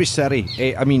 Don't be silly.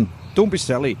 Don't be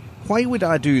silly. Why would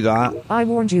I do that? I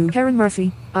warned you. Karen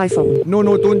Murphy, iPhone. No,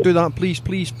 don't do that.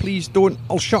 Please don't.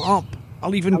 I'll shut up.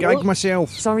 I'll even gag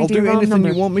myself. Sorry, I'll dear, do wrong anything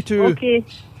number. you want me to. Okay,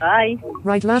 bye.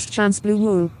 Right, last chance, Blue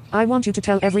Wool. I want you to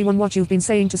tell everyone what you've been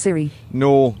saying to Siri.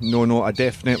 No, I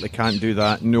definitely can't do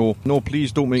that. No,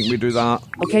 please don't make me do that.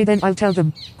 Okay, then I'll tell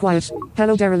them. Quiet.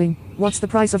 Hello, Darling. What's the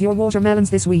price of your watermelons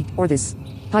this week, or this?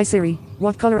 Hi, Siri.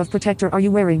 What colour of protector are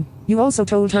you wearing? You also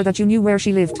told her that you knew where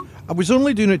she lived. I was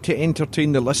only doing it to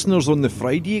entertain the listeners on the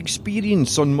Friday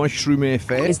experience on Mushroom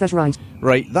FM. Is that right?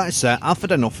 Right, that's it. I've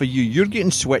had enough of you. You're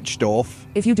getting switched off.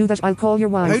 If you do that, I'll call your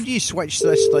wife. How do you switch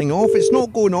this thing off? It's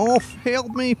not going off. Help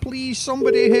me, please.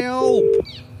 Somebody help.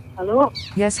 Hello?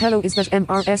 Yes, hello, is that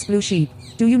MRS Blue Sheep?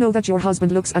 Do you know that your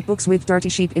husband looks at books with dirty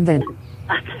sheep in them?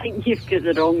 I think you've got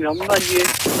the wrong number, you.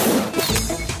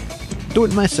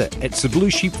 Don't miss it. It's the Blue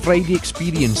Sheep Friday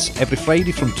experience. Every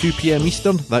Friday from 2 p.m.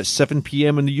 Eastern. That's 7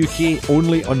 p.m. in the UK.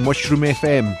 Only on Mushroom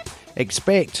FM.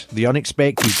 Expect the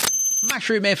unexpected.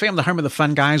 Mushroom FM, the home of the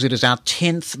Fun Guys. It is our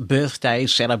 10th birthday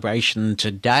celebration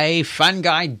today. Fun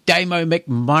Guy Damo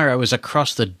McMorrow is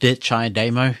across the ditch. Hi,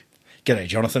 Damo. G'day,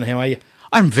 Jonathan. How are you?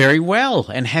 I'm very well,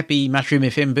 and happy Mushroom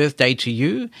FM birthday to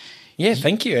you. Yeah,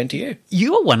 thank you, and to you.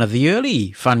 You're one of the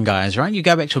early Fun Guys, right? You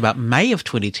go back to about May of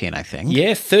 2010, I think.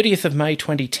 Yeah, 30th of May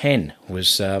 2010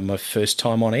 was my first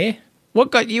time on air. What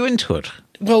got you into it?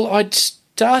 Well, I'd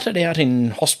started out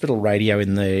in hospital radio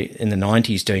in the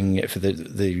 90s, doing it for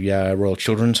the Royal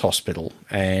Children's Hospital,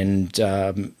 and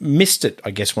missed it,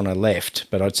 I guess, when I left.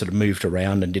 But I'd sort of moved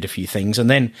around and did a few things, and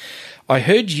then I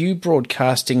heard you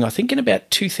broadcasting, I think, in about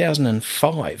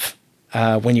 2005,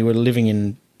 when you were living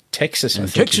in Texas. In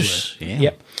Texas, yeah.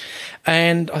 Yep.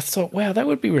 And I thought, wow, that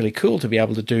would be really cool to be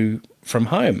able to do from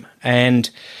home. And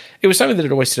it was something that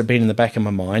had always sort of been in the back of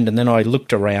my mind. And then I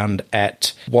looked around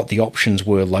at what the options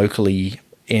were locally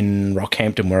in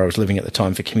Rockhampton, where I was living at the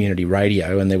time, for community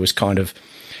radio. And there was kind of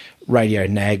Radio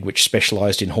Nag, which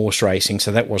specialised in horse racing,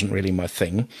 so that wasn't really my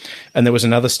thing. And there was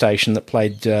another station that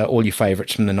played all your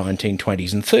favourites from the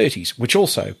 1920s and 30s, which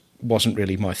also wasn't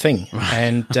really my thing.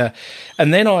 And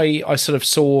then I sort of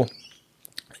saw,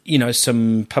 you know,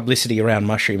 some publicity around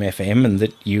Mushroom FM, and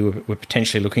that you were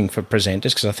potentially looking for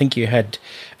presenters, because I think you had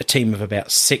a team of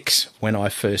about 6 when I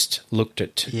first looked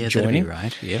at joining. That'd be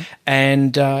right, yeah.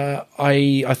 And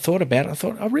I thought about it. I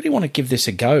thought, I really want to give this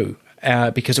a go,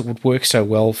 because it would work so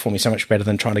well for me, so much better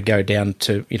than trying to go down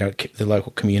to, you know, the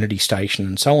local community station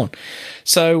and so on.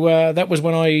 So that was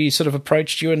when I sort of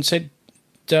approached you and said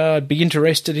I'd be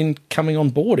interested in coming on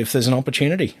board if there's an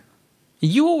opportunity.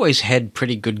 You always had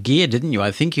pretty good gear, didn't you? I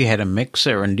think you had a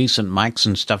mixer and decent mics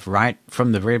and stuff right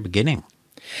from the very beginning.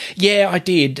 Yeah, I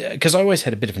did, because I always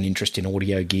had a bit of an interest in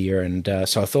audio gear, and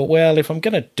so I thought, well, if I'm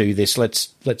going to do this,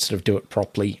 let's sort of do it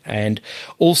properly. And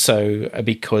also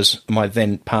because my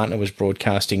then partner was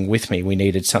broadcasting with me, we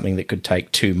needed something that could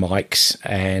take 2 mics,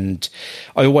 and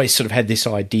I always sort of had this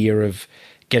idea of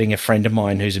getting a friend of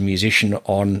mine who's a musician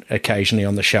on occasionally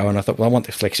on the show, and I thought, well, I want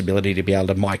the flexibility to be able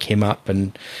to mic him up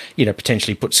and, you know,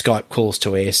 potentially put Skype calls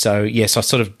to air. So, yes, I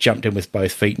sort of jumped in with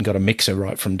both feet and got a mixer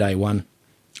right from day one.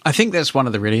 I think that's one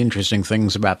of the really interesting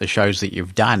things about the shows that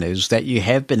you've done, is that you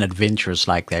have been adventurous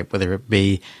like that, whether it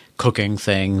be cooking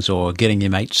things or getting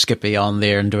your mate Skippy on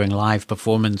there and doing live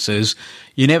performances.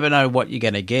 You never know what you're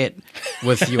going to get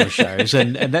with your shows,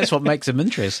 and that's what makes them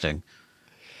interesting.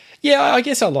 Yeah, I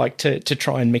guess I like to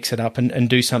try and mix it up and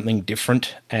do something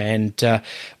different. And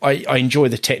I enjoy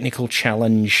the technical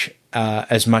challenge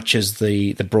as much as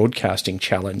the broadcasting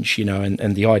challenge, you know,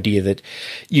 and the idea that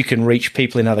you can reach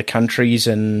people in other countries,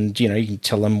 and, you know, you can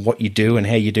tell them what you do and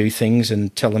how you do things,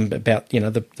 and tell them about, you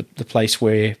know, the place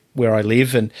where I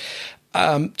live, and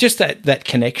just that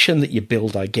connection that you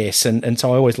build, I guess. And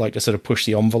so I always like to sort of push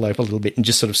the envelope a little bit and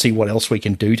just sort of see what else we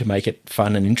can do to make it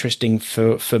fun and interesting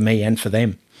for me and for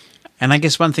them. And I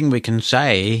guess one thing we can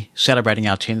say, celebrating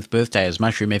our 10th birthday as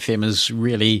Mushroom FM, is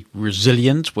really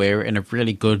resilient. We're in a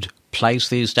really good place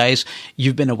these days.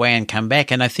 You've been away and come back,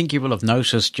 and I think you will have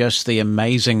noticed just the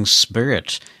amazing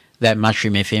spirit that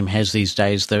Mushroom FM has these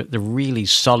days, the really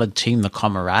solid team, the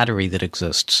camaraderie that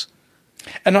exists.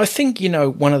 And I think, you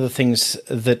know, one of the things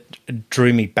that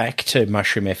drew me back to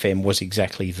Mushroom FM was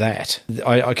exactly that,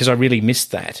 because I really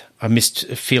missed that. I missed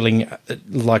feeling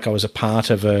like I was a part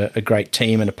of a great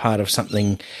team and a part of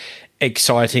something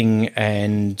exciting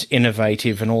and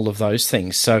innovative and all of those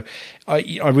things. So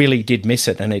I really did miss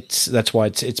it, and that's why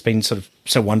it's been sort of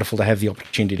so wonderful to have the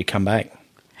opportunity to come back.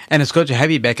 And it's good to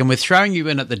have you back, and we're throwing you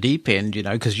in at the deep end, you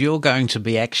know, because you're going to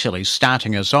be actually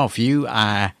starting us off. You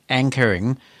are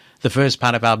anchoring the first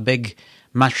part of our big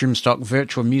Mushroom Stock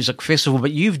Virtual Music Festival,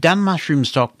 but you've done Mushroom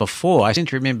Stock before. I seem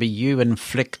to remember you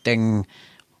inflicting,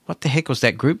 what the heck was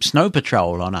that group, Snow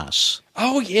Patrol, on us.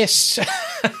 Oh, yes.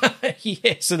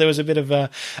 Yes, so there was a bit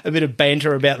of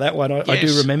banter about that one. I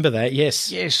do remember that,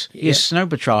 yes. Yes, Snow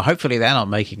Patrol. Hopefully they're not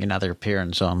making another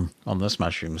appearance on this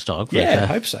Mushroom Stock. But, I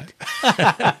hope so.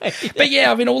 But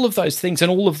yeah, I mean, all of those things and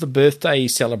all of the birthday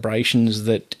celebrations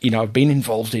that, you know, I've been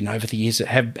involved in over the years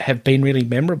have been really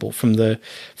memorable, from the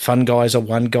Fun Guys or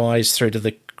One Guys through to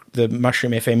the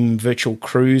Mushroom FM virtual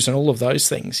cruise and all of those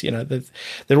things. You know,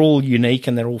 they're all unique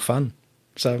and they're all fun.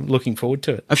 So I'm looking forward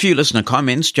to it. A few listener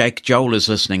comments. Jake Joel is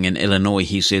listening in Illinois.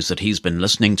 He says that he's been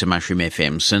listening to Mushroom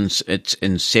FM since its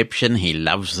inception. He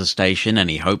loves the station and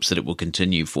he hopes that it will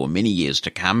continue for many years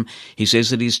to come. He says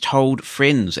that he's told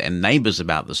friends and neighbours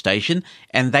about the station,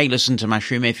 and they listen to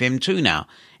Mushroom FM too now,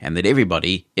 and that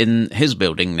everybody in his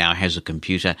building now has a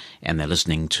computer and they're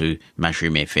listening to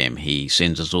Mushroom FM. He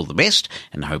sends us all the best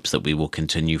and hopes that we will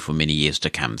continue for many years to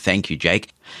come. Thank you,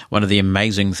 Jake. One of the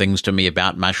amazing things to me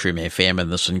about Mushroom FM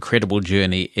and this incredible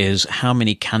journey is how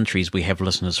many countries we have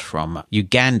listeners from.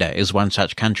 Uganda is one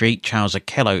such country. Charles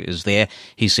Akello is there.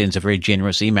 He sends a very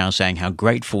generous email saying how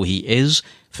grateful he is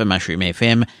for Mushroom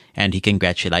FM, and he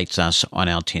congratulates us on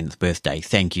our 10th birthday.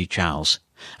 Thank you, Charles.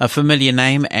 A familiar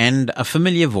name and a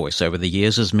familiar voice over the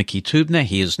years is Mickey Tubner.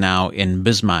 He is now in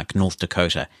Bismarck, North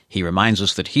Dakota. He reminds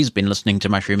us that he's been listening to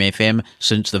Mushroom FM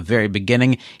since the very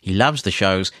beginning. He loves the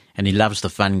shows and he loves the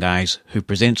fun guys who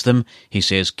presents them. He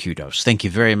says kudos. Thank you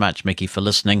very much, Mickey, for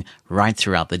listening right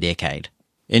throughout the decade.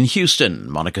 In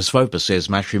Houston, Monica Svopa says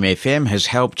Mushroom FM has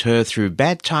helped her through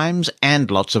bad times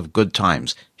and lots of good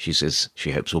times. She says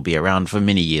she hopes we'll be around for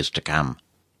many years to come.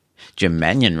 Jim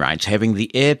Mannion writes, having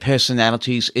the air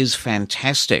personalities is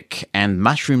fantastic, and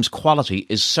Mushroom's quality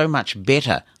is so much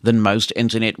better than most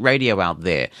internet radio out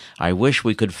there. I wish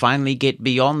we could finally get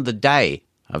beyond the day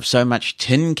of so much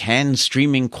tin can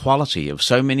streaming quality of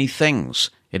so many things.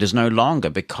 It is no longer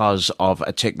because of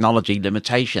a technology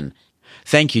limitation.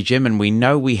 Thank you, Jim, and we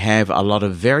know we have a lot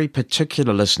of very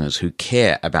particular listeners who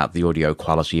care about the audio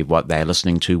quality of what they're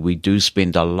listening to. We do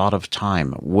spend a lot of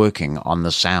time working on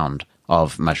the sound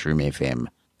of Mushroom FM.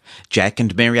 Jack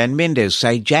and Marianne Mendez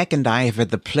say, Jack and I have had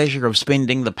the pleasure of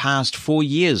spending the past 4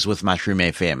 years with Mushroom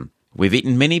FM. We've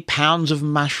eaten many pounds of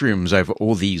mushrooms over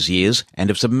all these years and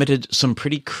have submitted some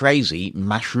pretty crazy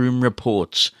mushroom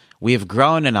reports. We have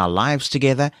grown in our lives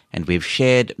together and we've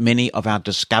shared many of our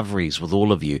discoveries with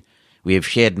all of you. We have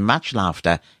shared much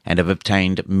laughter and have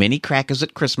obtained many crackers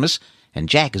at Christmas, and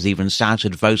Jack has even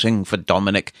started voting for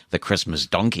Dominic the Christmas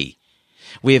donkey.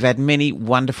 We have had many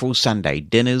wonderful Sunday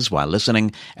dinners while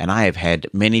listening, and I have had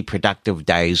many productive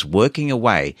days working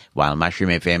away while Mushroom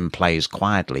FM plays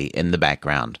quietly in the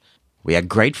background. We are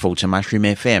grateful to Mushroom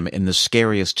FM in the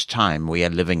scariest time we are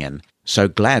living in. So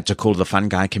glad to call the Fun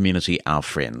Guy community our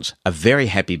friends. A very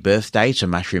happy birthday to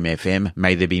Mushroom FM.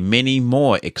 May there be many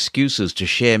more excuses to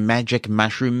share magic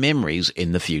mushroom memories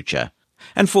in the future.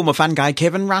 And former Fun Guy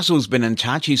Kevin Russell's been in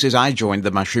touch. He says, I joined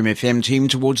the Mushroom FM team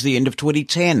towards the end of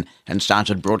 2010 and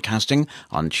started broadcasting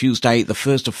on Tuesday, the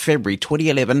 1st of February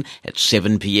 2011 at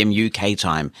 7 p.m. UK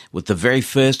time with the very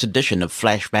first edition of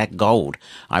Flashback Gold.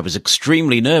 I was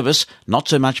extremely nervous, not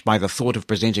so much by the thought of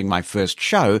presenting my first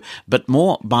show, but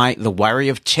more by the worry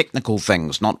of technical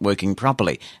things not working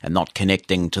properly and not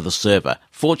connecting to the server.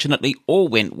 Fortunately, all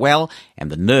went well and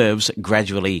the nerves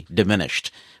gradually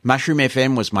diminished. Mushroom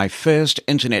FM was my first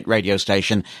internet radio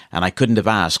station, and I couldn't have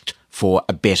asked for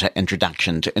a better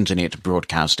introduction to internet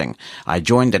broadcasting. I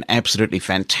joined an absolutely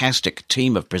fantastic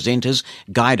team of presenters,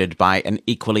 guided by an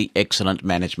equally excellent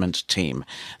management team.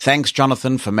 Thanks,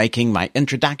 Jonathan, for making my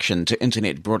introduction to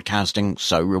internet broadcasting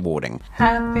so rewarding.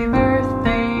 Happy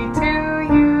birthday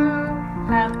to you.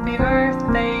 Happy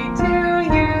birthday to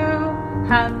you.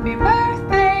 Happy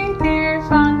birthday, dear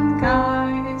Fun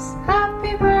Guys.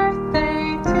 Happy birthday.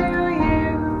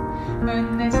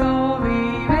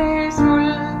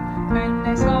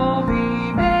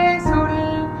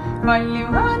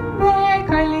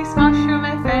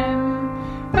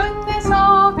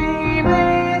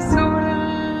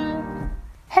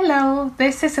 Hello,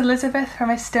 this is Elizabeth from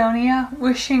Estonia,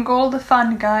 wishing all the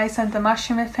Fun Guys and the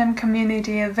Mushroom FM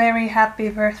community a very happy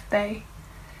birthday.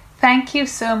 Thank you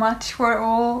so much for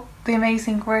all the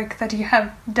amazing work that you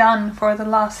have done for the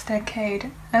last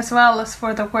decade, as well as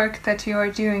for the work that you are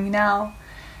doing now,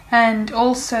 and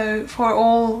also for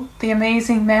all the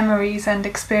amazing memories and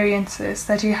experiences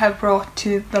that you have brought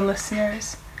to the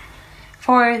listeners.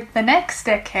 For the next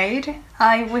decade,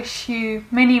 I wish you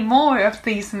many more of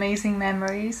these amazing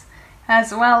memories,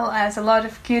 as well as a lot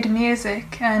of good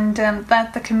music, and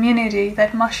that the community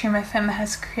that Mushroom FM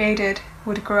has created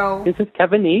would grow. This is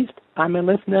Kevin East. I'm a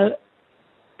listener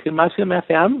to Mushroom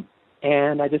FM,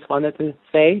 and I just wanted to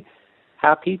say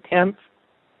happy 10th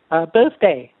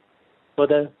birthday for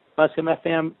the Mushroom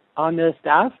FM on-air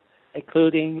staff,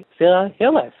 including Sarah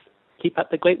Hillis. Keep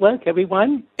up the great work,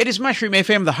 everyone. It is Mushroom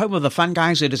FM, the home of the Fun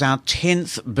Guys. It is our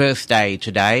 10th birthday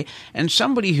today, and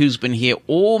somebody who's been here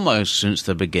almost since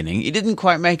the beginning, he didn't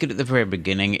quite make it at the very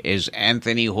beginning, is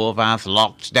Anthony Horvath,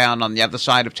 locked down on the other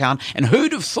side of town. And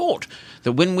who'd have thought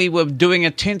that when we were doing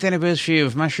a 10th anniversary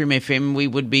of Mushroom FM, we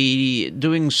would be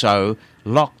doing so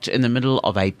locked in the middle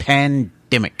of a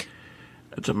pandemic?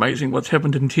 It's amazing what's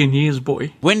happened in 10 years,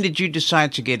 boy. When did you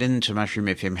decide to get into Mushroom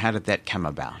FM? How did that come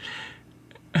about?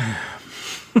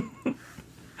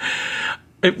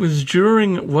 It was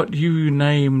during what you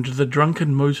named the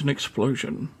Drunken Mosen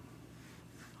Explosion.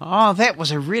 Oh, that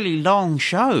was a really long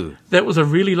show. That was a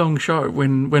really long show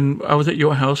when I was at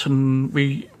your house and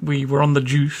we were on the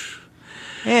juice.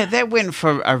 Yeah, that went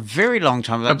for a very long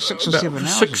time, like 6 or 7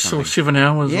 hours. 6 or 7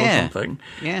 hours or something.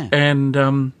 Yeah.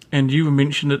 And you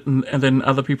mentioned it, and then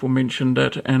other people mentioned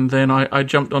it, and then I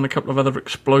jumped on a couple of other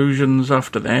explosions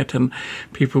after that, and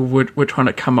people were trying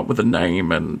to come up with a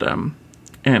name and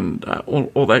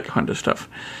all that kind of stuff.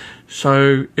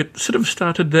 So it sort of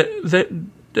started that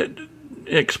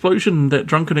explosion, that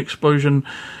drunken explosion,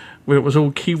 where it was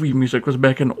all Kiwi music, was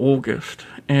back in August.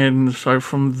 And so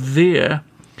from there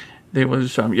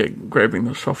was grabbing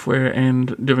the software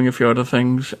and doing a few other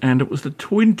things. And it was the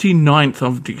 29th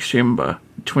of December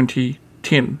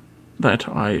 2010 that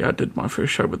I did my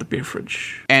first show with the Beer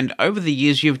Fridge. And over the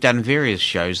years, you've done various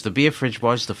shows. The Beer Fridge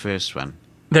was the first one.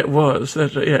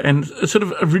 And it sort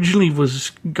of originally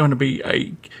was going to be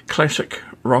a classic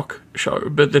rock show,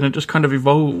 but then it just kind of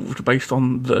evolved based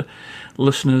on the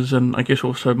listeners and I guess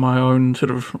also my own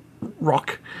sort of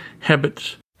rock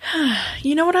habits.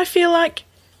 You know what I feel like?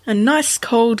 A nice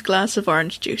cold glass of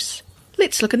orange juice.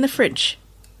 Let's look in the fridge.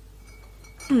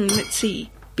 Let's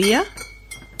see. Beer?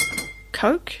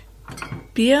 Coke?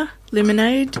 Beer?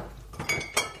 Lemonade?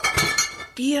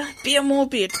 Beer, more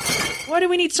beer. Why do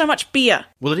we need so much beer?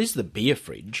 Well, it is the Beer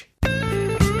Fridge.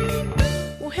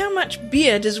 Well, how much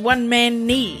beer does one man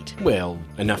need? Well,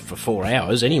 enough for 4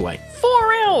 hours anyway.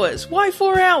 4 hours? Why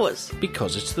 4 hours?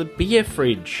 Because it's the Beer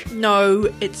Fridge.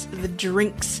 No, it's the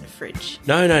drinks fridge.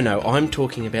 No, I'm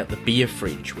talking about the Beer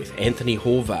Fridge with Anthony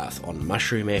Horvath on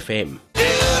Mushroom FM.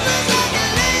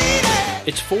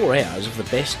 It's 4 hours of the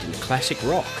best in classic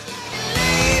rock.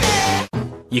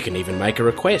 You can even make a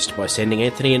request by sending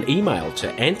Anthony an email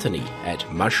to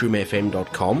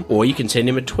anthony@mushroomfm.com, or you can send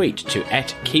him a tweet to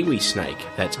 @KiwiSnake.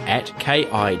 That's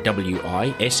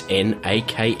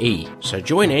 @KIWISNAKE. So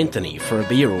join Anthony for a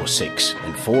beer or six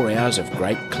and 4 hours of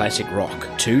great classic rock,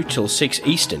 2 till 6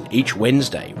 Eastern each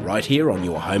Wednesday, right here on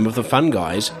your home of the fun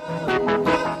guys,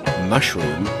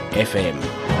 Mushroom FM.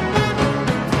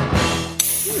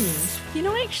 You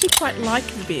know, I actually quite like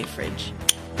the Beer Fridge.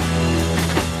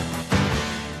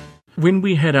 When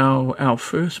we had our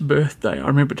first birthday, I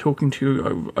remember talking to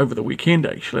you over the weekend,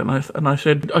 actually, and I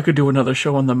said I could do another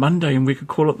show on the Monday, and we could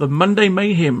call it the Monday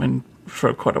Mayhem, and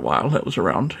for quite a while that was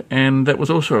around. And that was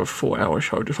also a 4-hour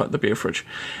show, just like the Beer Fridge,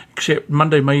 except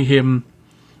Monday Mayhem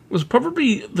was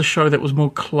probably the show that was more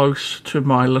close to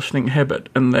my listening habit,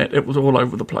 in that it was all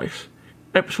over the place.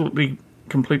 Absolutely,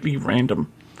 completely random.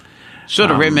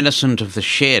 Sort of reminiscent of The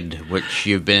Shed, which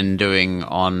you've been doing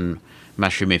on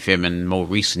Mushroom FM in more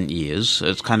recent years.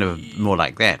 It's kind of more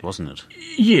like that, wasn't it?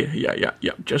 Yeah.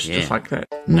 Just like that.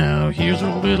 Now here's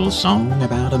a little song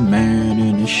about a man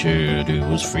in a shed who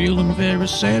was feeling very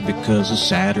sad because the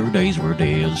Saturdays were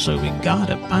dead. So he got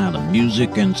a pile of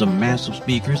music and some massive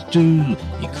speakers too.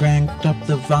 He cranked up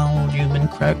the volume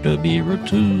and cracked a beer or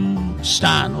two.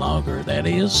 Steinlager, that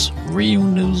is, real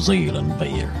New Zealand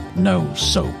beer, no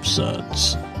soap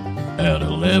suds. At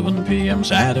 11 p.m.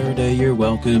 Saturday, you're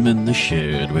welcome in the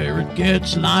shed, where it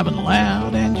gets live and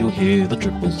loud, and you'll hear the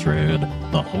triple thread.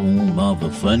 The home of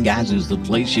the fun guys is the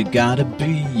place you gotta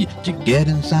be to get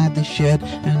inside the shed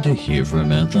and to hear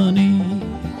from Anthony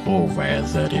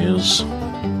Horvath, that is.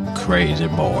 Crazy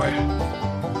boy.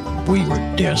 We were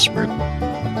desperate.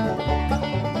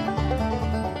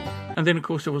 And then, of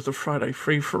course, there was the Friday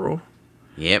Free-For-All.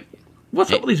 Yep. What's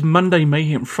up with these Monday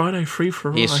Mayhem, Friday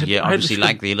Free-For-All? Yes, obviously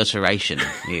like the alliteration.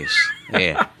 Yes,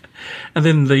 yeah. And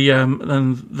then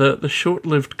the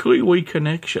short-lived Kiwi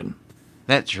Connection.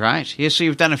 That's right. Yes, so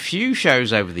you've done a few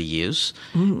shows over the years.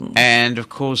 And, of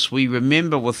course, we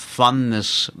remember with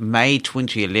fondness May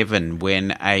 2011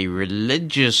 when a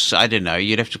religious, I don't know,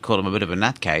 you'd have to call him a bit of a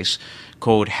nutcase,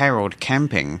 called Harold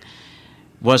Camping,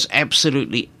 was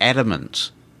absolutely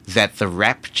adamant that the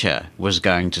rapture was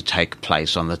going to take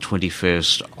place on the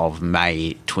 21st of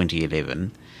May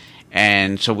 2011.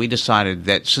 And so we decided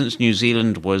that since New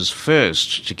Zealand was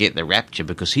first to get the rapture,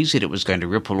 because he said it was going to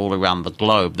ripple all around the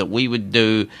globe, that we would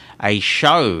do a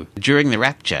show during the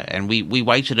rapture. And we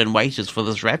waited and waited for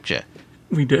this rapture.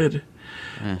 We did.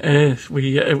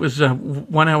 It was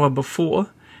 1 hour before.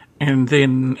 And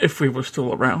then, if we were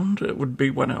still around, it would be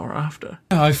 1 hour after.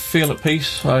 I feel at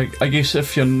peace. I guess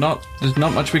if you're not, there's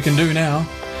not much we can do now.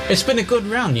 It's been a good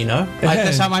run, you know.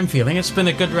 That's how I'm feeling. It's been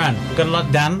a good run. We've got a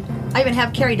lot done. I even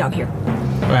have Carrie Dog here.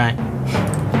 Right.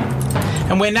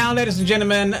 And we're now, ladies and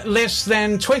gentlemen, less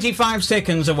than 25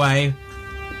 seconds away.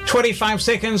 25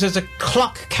 seconds as the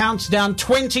clock counts down.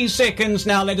 20 seconds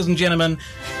now, ladies and gentlemen.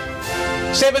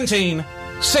 17...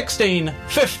 16,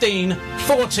 15,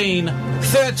 14,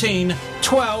 13,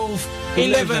 12,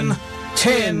 11,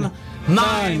 10,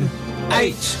 9,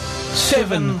 8,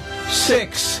 7,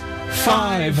 6,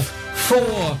 5,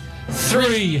 4,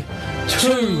 3,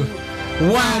 2,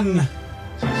 1.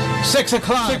 6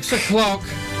 o'clock. 6 o'clock.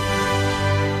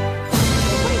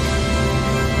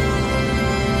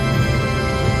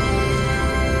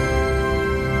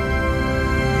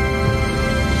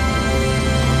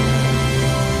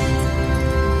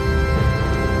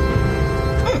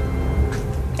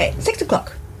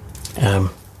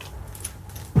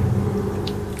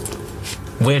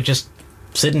 we're just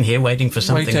sitting here waiting for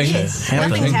something to happen.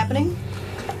 Nothing's happening.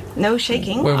 No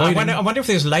shaking. I wonder if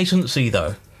there's latency,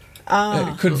 though.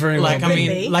 It could very well be. I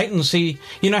mean, latency,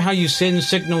 you know how you send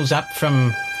signals up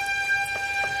from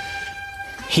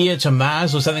here to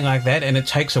Mars or something like that, and it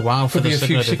takes a while for the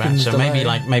signal to bounce. So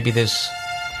maybe there's...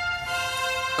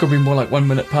 Could be more like 1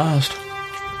 minute past.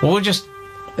 Well, It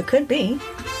could be.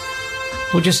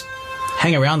 We'll just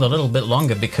hang around a little bit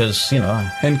longer because,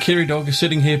 And Kerry Dog is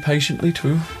sitting here patiently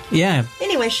too. Yeah.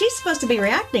 Anyway, she's supposed to be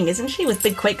reacting, isn't she, with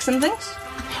big quakes and things?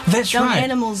 That's Young right.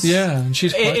 Animals. Yeah, and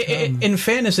she's quite In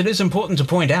fairness, it is important to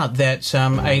point out that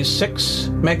a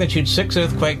magnitude 6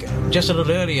 earthquake just a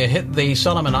little earlier hit the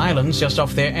Solomon Islands just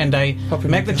off there, and a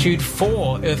magnitude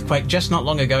 4 earthquake just not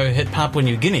long ago hit Papua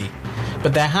New Guinea.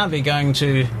 But they're hardly going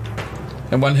to...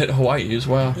 And one hit Hawaii as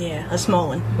well. Yeah, a small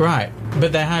one. Right,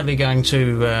 but they're hardly going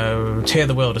to tear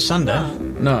the world asunder.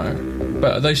 No,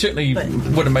 but they certainly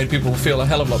would have made people feel a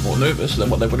hell of a lot more nervous than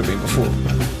what they would have been before.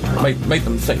 Made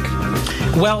them think.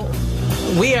 Well,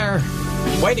 we are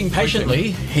waiting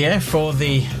patiently here for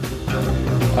the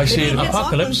I see it.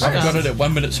 Apocalypse. I've got it at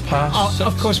 1 minute past.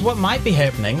 Of course, what might be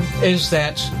happening is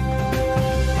that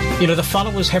the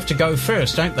followers have to go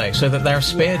first, don't they? So that they're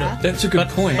spared. Yeah. That's a good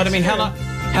point. But I mean, how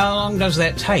long does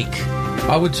that take?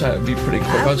 I would say it would be pretty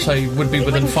quick. I'd say it would be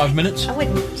within 5 minutes. I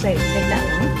wouldn't say it would take that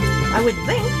long. I would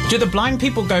think. Do the blind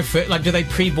people go first? Like, do they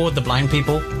pre-board the blind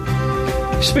people?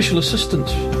 Special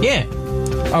assistants. Yeah.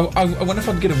 I wonder if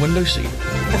I'd get a window seat.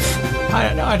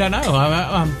 I don't know.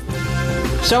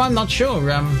 So I'm not sure.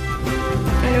 I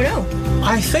don't know.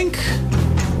 I think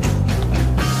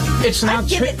it's now. I'd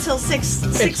give it till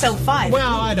 6:05.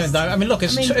 Well, I don't know. I mean, look,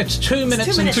 it's 2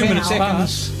 minutes and 2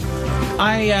 seconds.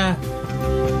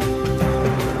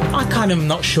 I'm kind of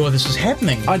not sure this is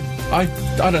happening. I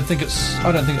don't think it's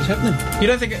happening. You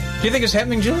don't think? Do you think it's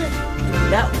happening, Julia?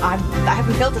 No, I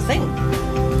haven't felt a thing.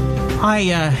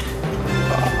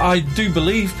 I do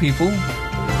believe people.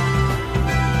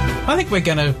 I think we're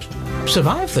going to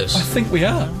survive this. I think we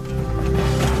are.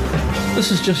 This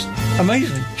is just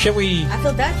amazing. Shall we? I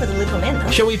feel bad for the little men,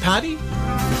 though. Shall we party?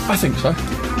 I think so.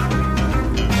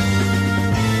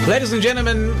 Ladies and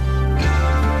gentlemen,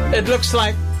 it looks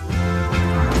like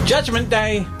Judgment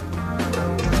Day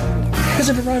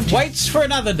hasn't arrived yet. Waits for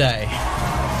another day.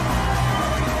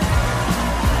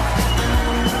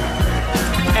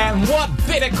 And what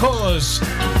better cause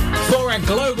for a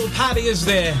global party is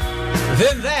there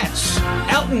than that?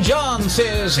 Elton John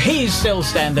says he's still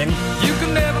standing. You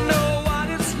can never know what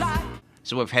it's like.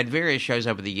 So we've had various shows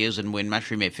over the years, and when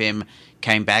Mushroom FM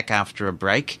came back after a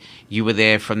break, you were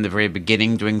there from the very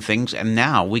beginning doing things, and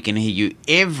now we can hear you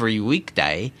every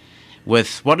weekday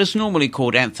with what is normally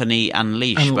called Anthony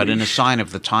Unleashed, but in a sign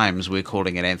of the times, we're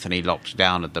calling it Anthony Locked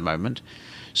Down at the moment.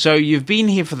 So you've been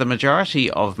here for the majority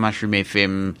of Mushroom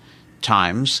FM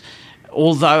times,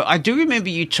 although I do remember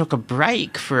you took a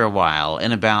break for a while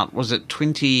in about, was it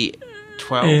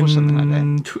 2012 or something like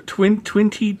that?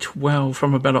 2012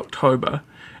 from about October,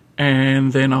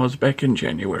 and then I was back in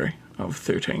January of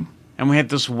 13. And we had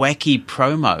this wacky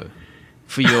promo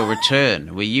for your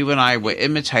return, where you and I were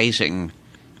imitating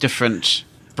different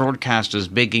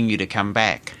broadcasters begging you to come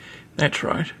back. That's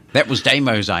right. That was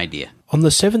Damo's idea. On the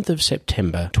 7th of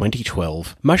September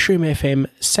 2012, Mushroom FM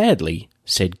sadly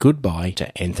said goodbye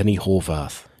to Anthony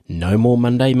Horvath. No more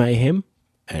Monday Mayhem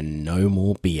and no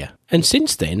more beer. And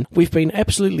since then, we've been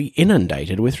absolutely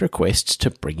inundated with requests to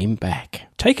bring him back.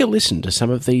 Take a listen to some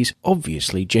of these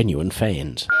obviously genuine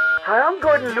fans. Hi, I'm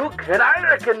Gordon Luke, and I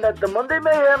reckon that the Monday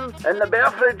Mayhem and the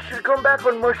Bear Fridge should come back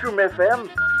on Mushroom FM.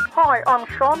 Hi, I'm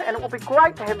Sean, and it will be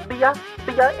great to have beer,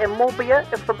 and more beer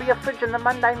if the Beer Fridge and the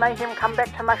Monday Mayhem come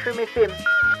back to Mushroom FM.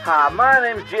 Hi, my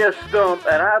name's Jess Stump,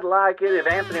 and I'd like it if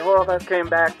Anthony Horvath came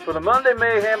back for the Monday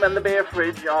Mayhem and the Bear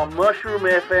Fridge on Mushroom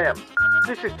FM.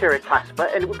 This is Terry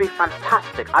Clasper, and it would be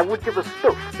fantastic. I would give a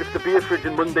stuff if the Beer Fridge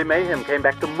and Monday Mayhem came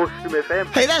back to Mushroom FM.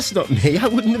 Hey, that's not me. I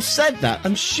wouldn't have said that.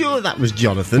 I'm sure that was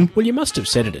Jonathan. Well, you must have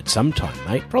said it at some time,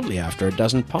 mate. Probably after a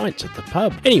dozen pints at the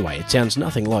pub. Anyway, it sounds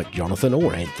nothing like Jonathan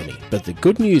or Anthony. But the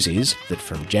good news is that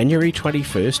from January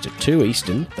 21st at 2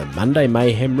 Eastern, the Monday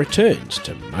Mayhem returns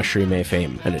to Mushroom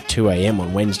FM. And at 2 a.m.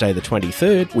 on Wednesday the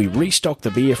 23rd, we restock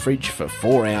the Beer Fridge for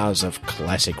 4 hours of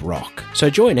classic rock. So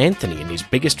join Anthony and his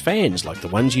biggest fans like the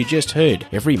ones you just heard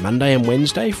every Monday and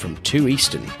Wednesday from 2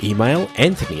 Eastern. Email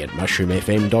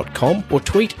anthony@mushroomfm.com or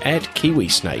tweet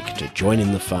 @KiwiSnake to join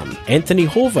in the fun. Anthony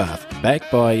Horvath, back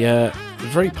by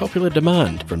very popular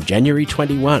demand from January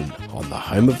 21 on the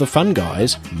home of the fun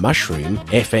guys, Mushroom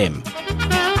FM.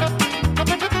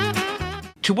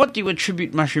 To what do you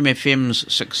attribute Mushroom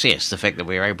FM's success, the fact that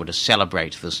we are able to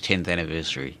celebrate this 10th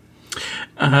anniversary?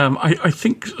 I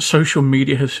think social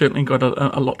media has certainly got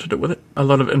a lot to do with it. A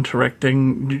lot of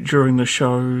interacting during the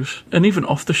shows and even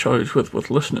off the shows with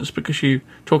listeners, because you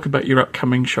talk about your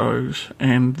upcoming shows,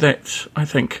 and that's, I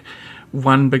think,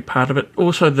 one big part of it.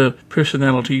 Also the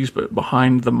personalities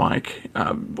behind the mic,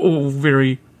 all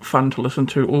very fun to listen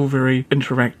to, all very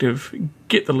interactive,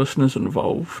 get the listeners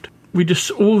involved. We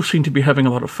just all seem to be having a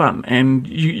lot of fun, and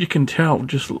you can tell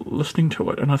just listening to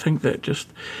it. And I think that just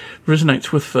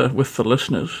resonates with the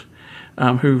listeners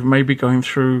who may be going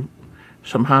through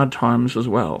some hard times as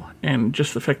well. And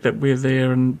just the fact that we're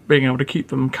there and being able to keep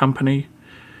them company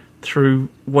through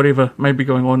whatever may be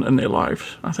going on in their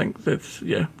lives. I think that's,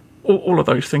 all of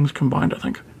those things combined, I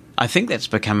think. I think that's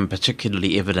become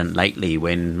particularly evident lately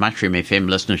when Mushroom FM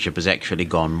listenership has actually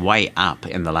gone way up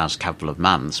in the last couple of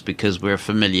months, because we're a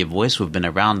familiar voice, we've been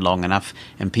around long enough,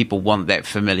 and people want that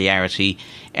familiarity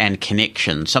and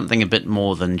connection, something a bit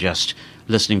more than just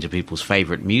listening to people's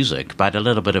favourite music, but a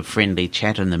little bit of friendly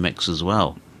chat in the mix as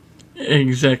well.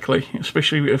 Exactly,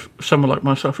 especially if someone like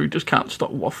myself who just can't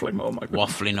stop waffling. Oh my God.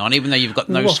 Waffling on, even though you've got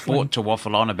no sport to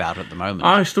waffle on about at the moment.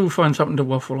 I still find something to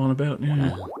waffle on about,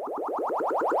 yeah.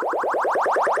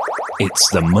 It's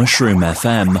the Mushroom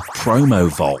FM Promo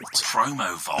Vault.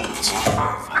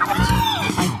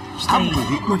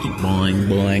 Boing,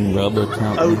 boing, rubber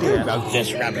cup. Oh dear.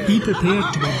 This rubber. Be prepared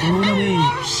to be blown away.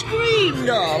 Scream,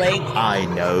 darling. I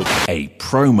know. A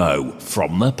promo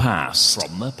from the past.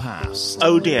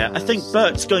 Oh dear, I think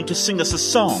Bert's going to sing us a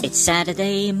song. It's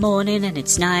Saturday morning and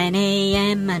it's 9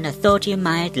 a.m. and I thought you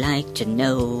might like to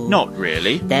know. Not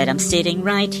really. That I'm sitting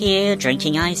right here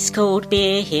drinking ice-cold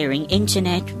beer, hearing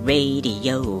internet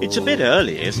radio. It's a bit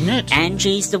early, isn't it?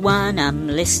 Angie's the one I'm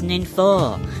listening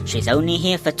for. She's only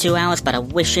here for 2 hours, but I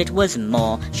wish it was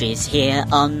more. She's here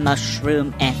on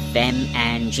Mushroom FM,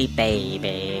 Angie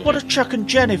baby. What are Chuck and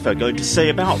Jennifer going to say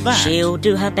about that? She'll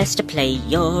do her best to play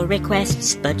your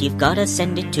requests, but you've got to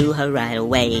send it to her right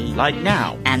away. Like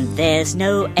now. And there's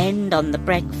no end on the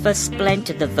breakfast blend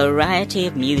to the variety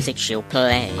of music she'll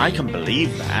play. I can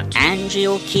believe that.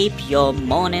 Angie'll keep your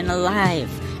morning alive.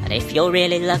 And if you're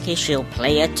really lucky, she'll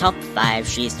play a top 5.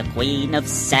 She's the queen of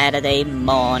Saturday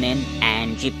morning,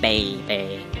 Angie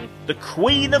baby. The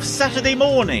queen of Saturday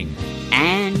morning.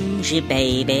 Angie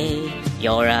baby,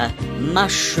 you're a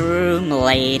mushroom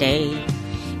lady,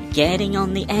 getting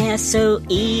on the air so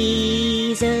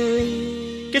easily.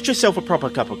 Get yourself a proper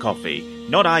cup of coffee,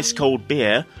 not ice-cold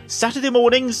beer. Saturday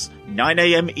mornings, 9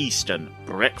 a.m. Eastern,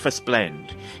 breakfast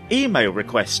blend. Email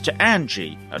requests to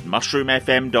Angie at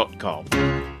mushroomfm.com.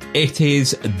 It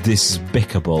is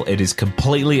despicable. It is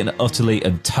completely and utterly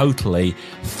and totally,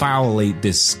 foully,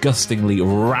 disgustingly,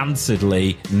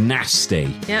 rancidly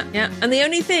nasty. Yeah. And the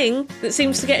only thing that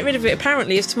seems to get rid of it,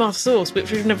 apparently, is tomato sauce,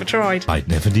 which we've never tried. I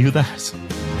never knew that.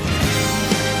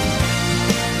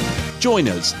 Join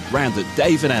us round at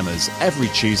Dave and Emma's every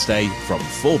Tuesday from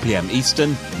 4 p.m.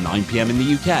 Eastern, 9 p.m. in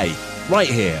the UK. Right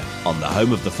here on the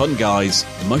home of the fun guys,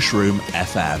 Mushroom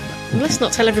FM. Well, let's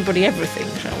not tell everybody everything,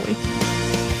 shall we?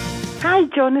 Hi,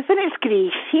 Jonathan. It's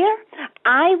Grace here.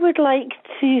 I would like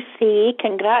to say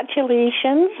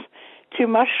congratulations to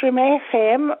Mushroom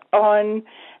FM on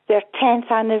their 10th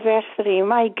anniversary.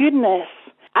 My goodness.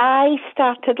 I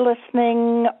started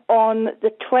listening on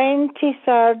the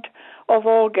 23rd of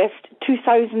August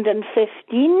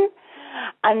 2015,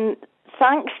 and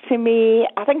thanks to me,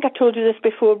 I think I told you this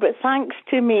before, but thanks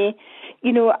to me,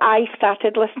 I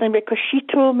started listening because she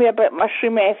told me about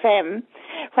Mushroom FM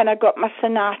when I got my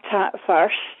Sonata at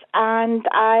first, and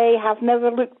I have never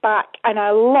looked back, and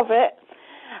I love it,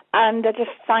 and I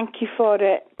just thank you for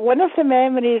it. One of the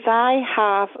memories I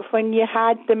have when you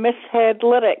had the Misheard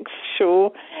Lyrics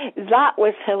show, that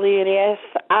was hilarious,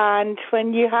 and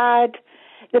when you had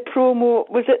the promo,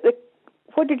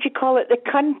 what did you call it? The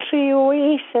Country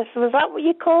Oasis, was that what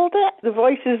you called it? The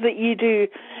voices that you do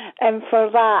for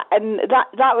that, and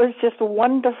that was just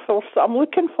wonderful, so I'm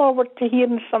looking forward to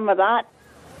hearing some of that.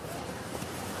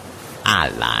 I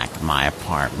like my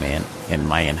apartment in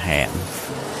Manhattan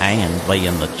and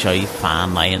being the chief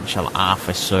financial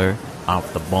officer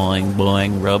of the Boing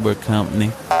Boing Rubber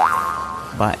Company.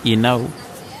 But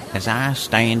as I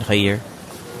stand here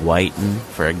waiting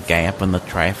for a gap in the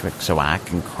traffic so I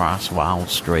can cross Wall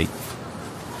Street,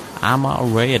 I'm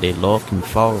already looking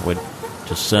forward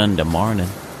to Sunday morning.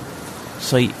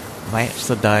 See, that's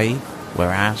the day where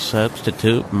I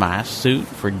substitute my suit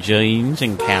for jeans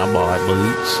and cowboy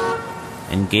boots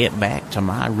and get back to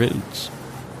my roots.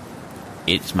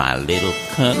 It's my little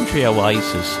country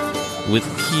oasis with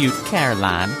cute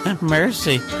Caroline.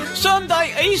 Mercy.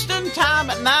 Sunday Eastern time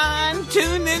at 9.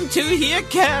 Tune in to hear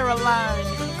Caroline.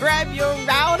 Grab your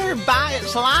router by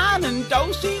its line and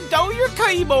do-si-do your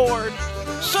keyboard.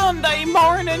 Sunday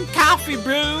morning coffee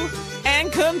brew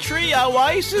and country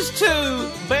oasis too.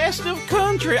 Best of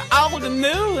country, old and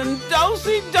new, and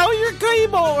do-si-do your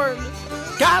keyboard.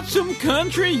 Got some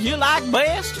country you like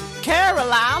best?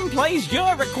 Caroline plays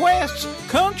your requests.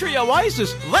 Country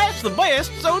Oasis, that's the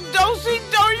best, so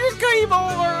do-si-do your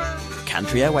keyboard.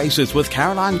 Country Oasis with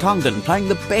Caroline Congdon playing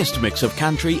the best mix of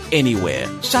country anywhere.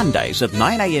 Sundays at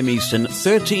 9 a.m. Eastern,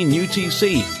 13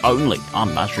 UTC, only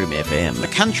on Mushroom FM. The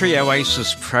Country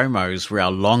Oasis promos were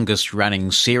our longest running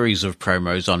series of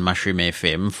promos on Mushroom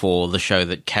FM for the show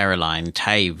that Caroline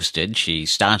Taves did. She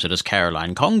started as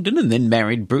Caroline Congdon and then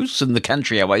married Bruce, and the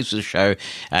Country Oasis show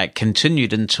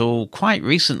continued until quite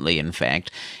recently, in fact.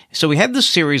 So we had this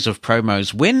series of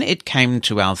promos. When it came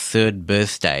to our third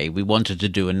birthday, we wanted to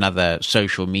do another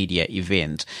social media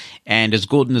event. And as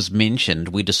Gordon has mentioned,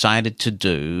 we decided to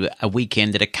do a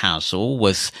weekend at a castle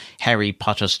with Harry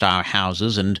Potter-style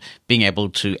houses and being able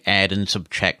to add and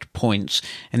subtract points.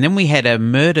 And then we had a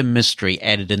murder mystery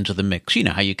added into the mix. You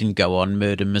know how you can go on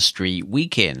murder mystery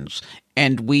weekends.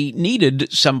 And we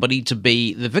needed somebody to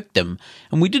be the victim,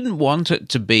 and we didn't want it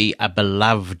to be a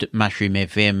beloved Mushroom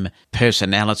FM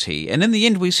personality. And in the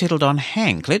end, we settled on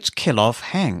Hank. Let's kill off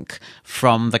Hank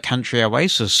from the Country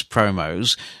Oasis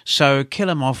promos. So kill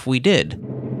him off we did.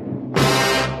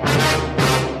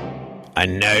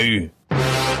 And now,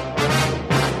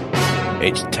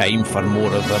 it's time for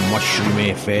more of the Mushroom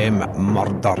FM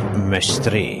murder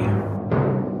mystery.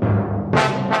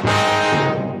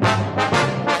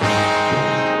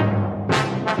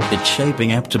 It's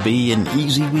shaping up to be an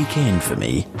easy weekend for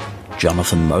me.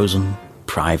 Jonathan Mosen,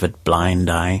 Private Blind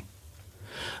Eye.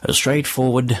 A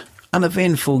straightforward,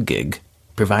 uneventful gig,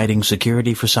 providing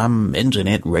security for some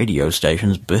internet radio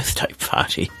station's birthday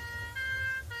party.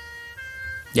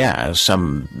 Yeah,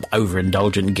 some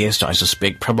overindulgent guest, I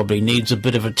suspect, probably needs a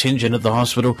bit of attention at the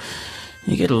hospital.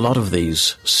 You get a lot of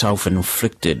these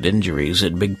self-inflicted injuries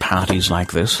at big parties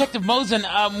like this. Detective Mosen,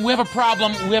 we have a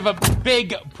problem. We have a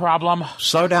big problem.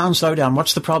 Slow down.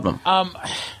 What's the problem?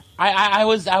 I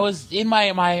was in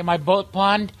my boat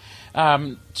pond,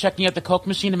 checking out the Coke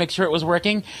machine to make sure it was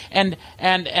working, and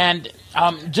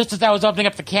just as I was opening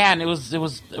up the can, it was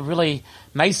a really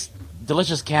nice,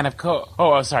 delicious can of Coke.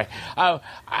 Oh, sorry.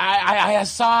 I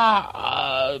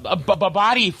saw a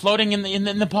body floating in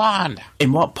the pond.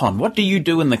 In what pond? What do you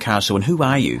do in the castle, and who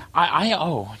are you?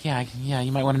 Yeah,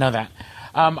 you might want to know that.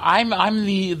 I'm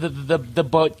the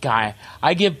boat guy.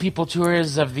 I give people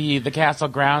tours of the castle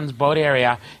grounds boat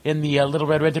area in the Little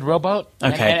Red Rented Rowboat.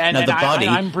 Okay, and now the body.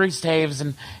 I'm Bruce Taves,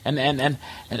 and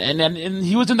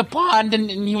he was in the pond, and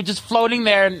he was just floating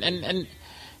there, and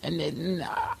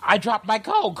I dropped my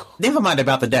Coke. Never mind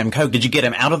about the damn Coke. Did you get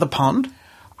him out of the pond?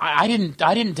 I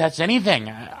didn't touch anything.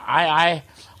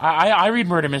 I read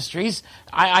murder mysteries.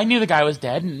 I knew the guy was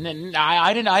dead, and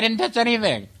I didn't touch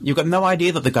anything. You've got no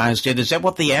idea that the guy is dead. Is that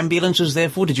what the ambulance is there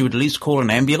for? Did you at least call an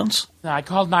ambulance? I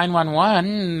called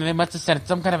 911. They must have sent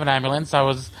some kind of an ambulance. I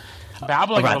was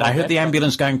babbling. Right, I heard the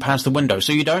ambulance going past the window.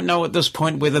 So you don't know at this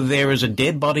point whether there is a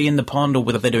dead body in the pond or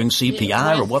whether they're doing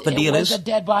CPR or what the deal is? It was a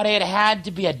dead body. It had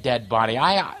to be a dead body.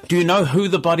 Do you know who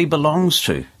the body belongs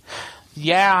to?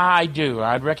 Yeah, I do.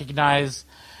 I'd recognize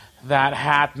that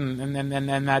hat and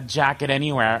that jacket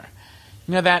anywhere.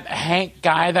 You know that Hank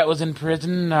guy that was in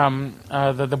prison, the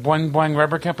Boing Boing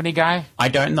Rubber Company guy? I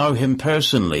don't know him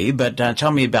personally, but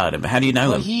tell me about him. How do you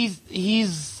know him?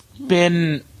 He's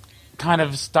been kind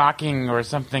of stalking or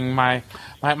something my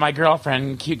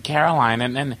girlfriend, cute Caroline,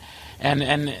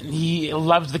 and he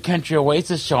loves the Country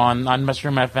Oasis show on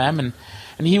Mushroom FM,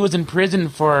 and he was in prison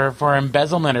for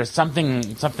embezzlement or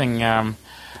something some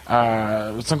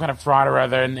kind of fraud or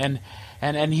other,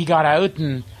 and he got out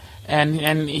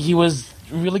and he was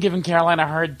really giving Caroline a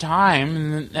hard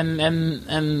time, and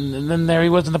then there he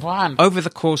was in the pond. Over the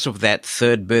course of that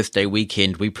third birthday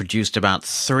weekend, we produced about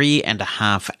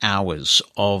 3.5 hours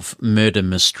of murder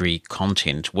mystery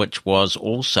content, which was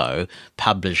also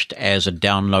published as a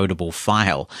downloadable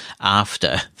file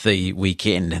after the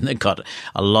weekend, and it got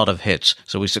a lot of hits.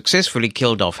 So we successfully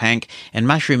killed off Hank, and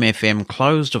Mushroom FM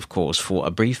closed, of course, for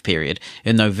a brief period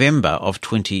in November of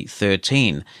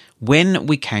 2013. When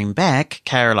we came back,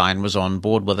 Caroline was on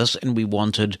board with us, and we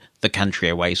wanted the Country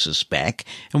Oasis back,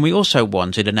 and we also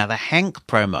wanted another Hank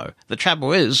promo. The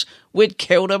trouble is, we'd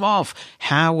killed him off.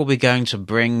 How were we going to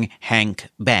bring Hank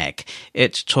back?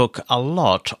 It took a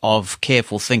lot of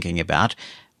careful thinking about,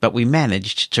 but we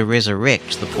managed to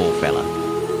resurrect the poor fella.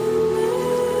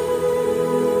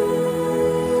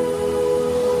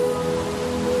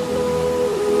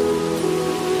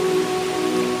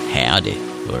 Howdy.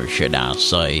 Or should I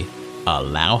say,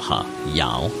 aloha,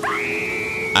 y'all.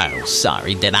 Oh,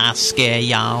 sorry, did I scare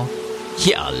y'all?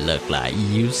 Y'all look like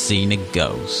you seen a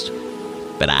ghost.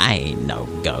 But I ain't no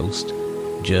ghost.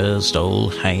 Just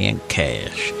old Hank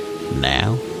Cash,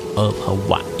 now of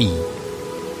Hawaii.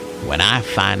 When I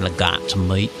finally got to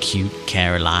meet cute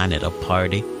Caroline at a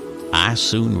party, I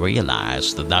soon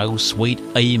realized that those sweet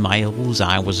emails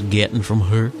I was getting from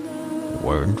her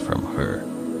weren't from her.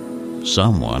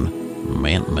 Someone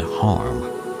meant me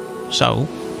harm. So,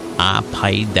 I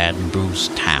paid that Bruce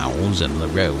Towles in the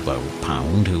rowboat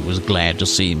pond, who was glad to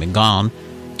see me gone,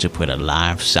 to put a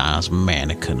life-size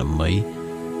mannequin of me,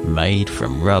 made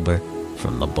from rubber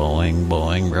from the Boing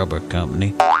Boing Rubber Company,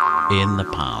 in the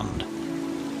pond.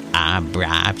 I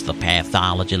bribed the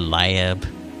pathology lab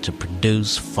to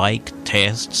produce fake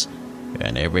tests,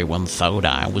 and everyone thought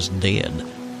I was dead.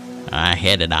 I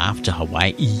headed off to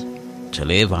Hawaii to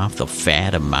live off the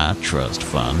fat of my trust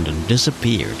fund and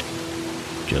disappeared,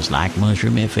 just like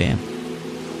Mushroom FM.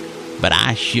 But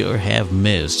I sure have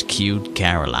missed cute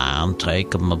Caroline,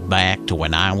 taking me back to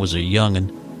when I was a young'un.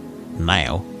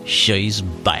 Now she's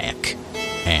back,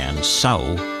 and so,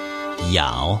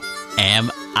 y'all, am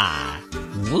I.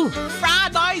 Woo.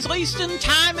 Fridays Eastern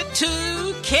time at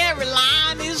 2,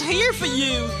 Caroline is here for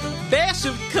you. Best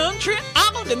of country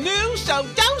on the news, so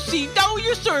do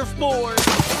your surfboard.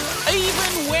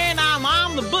 Even when I'm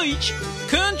on the beach,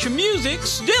 country music's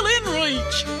still in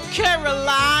reach.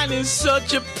 Caroline is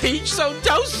such a peach, so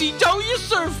do your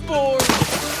surfboard.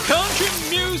 Country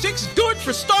music's good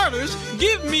for starters.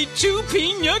 Give me 2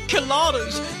 pina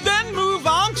coladas, then move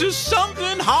on to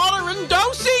something hotter and do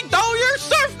your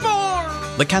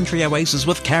surfboard. The Country Oasis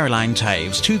with Caroline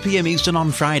Taves, 2 p.m. Eastern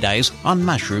on Fridays on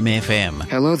Mushroom FM.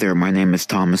 Hello there, my name is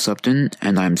Thomas Upton,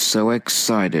 and I'm so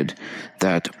excited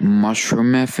that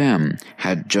Mushroom FM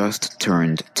had just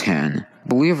turned 10.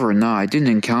 Believe it or not, I didn't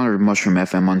encounter Mushroom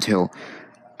FM until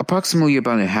approximately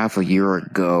about a half a year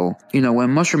ago. You know, when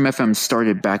Mushroom FM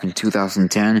started back in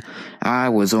 2010, I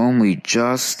was only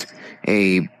just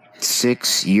a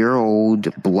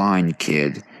 6-year-old blind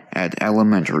kid at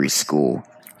elementary school.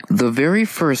 The very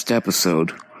first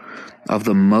episode of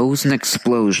the Mosen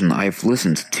Explosion I've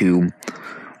listened to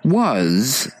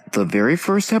was the very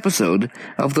first episode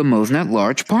of the Mosen at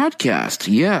Large podcast.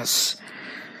 Yes.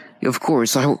 Of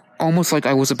course, I almost like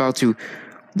I was about to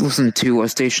listen to A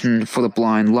Station for the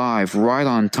Blind live right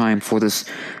on time for this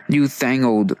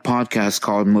newfangled podcast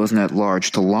called Mosen at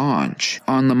Large to launch.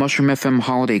 On the Mushroom FM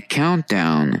Holiday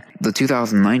Countdown, the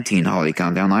 2019 Holiday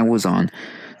Countdown, I was on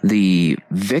the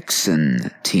Vixen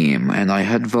team, and I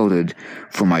had voted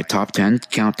for my top 10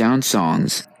 countdown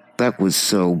songs. That was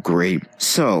so great.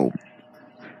 So,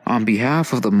 on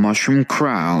behalf of the Mushroom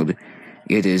crowd,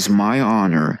 it is my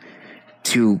honor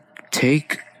to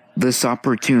take this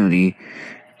opportunity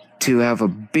to have a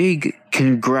big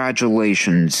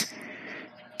congratulations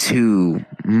to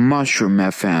Mushroom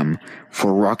FM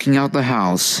for rocking out the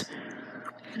house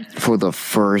for the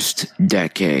first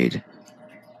decade.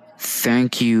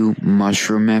 Thank you,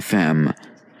 Mushroom FM,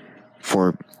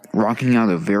 for rocking out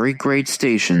a very great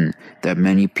station that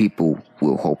many people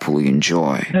will hopefully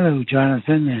enjoy. Hello,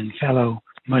 Jonathan and fellow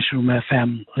Mushroom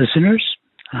FM listeners.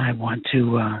 I want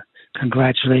to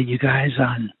congratulate you guys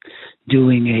on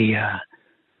doing a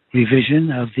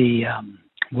revision of the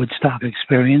Woodstock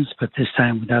experience, but this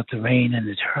time without the rain and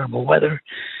the terrible weather,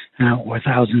 or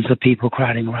thousands of people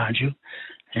crowding around you.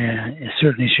 It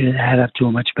certainly should add up to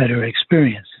a much better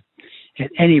experience. At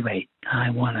any rate, I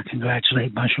want to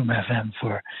congratulate Mushroom FM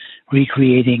for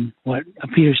recreating what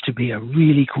appears to be a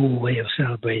really cool way of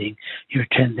celebrating your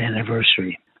 10th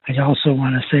anniversary. I also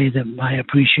want to say that my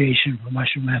appreciation for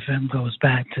Mushroom FM goes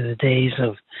back to the days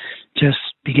of just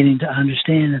beginning to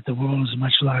understand that the world is a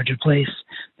much larger place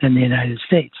than the United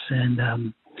States,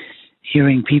 and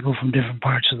hearing people from different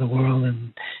parts of the world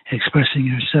and expressing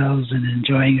yourselves and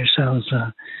enjoying yourselves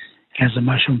as a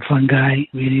mushroom fungi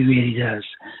really, really does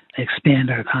expand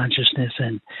our consciousness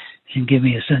and give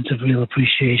me a sense of real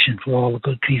appreciation for all the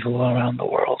good people all around the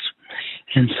world.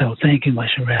 And so thank you,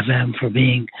 Mushroom FM, for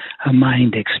being a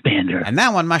mind expander. And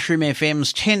now on Mushroom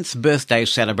FM's 10th birthday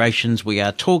celebrations, we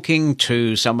are talking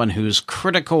to someone who's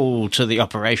critical to the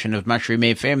operation of Mushroom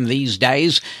FM these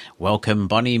days. Welcome,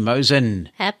 Bonnie Mosen.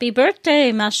 Happy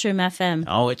birthday, Mushroom FM.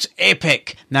 Oh, it's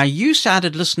epic. Now, you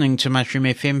started listening to Mushroom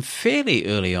FM fairly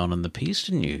early on in the piece,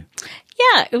 didn't you?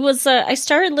 Yeah, it was. I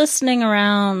started listening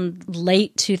around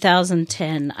late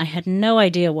 2010. I had no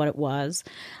idea what it was.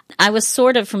 I was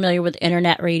sort of familiar with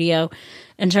internet radio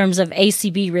in terms of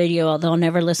ACB radio, although I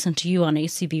never listened to you on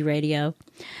ACB radio.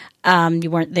 You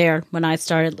weren't there when I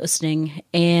started listening,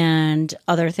 and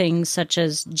other things such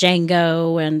as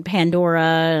Django and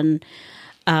Pandora and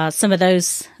some of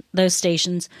those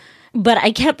stations. But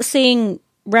I kept seeing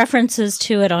references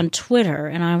to it on Twitter,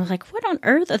 and I was like, what on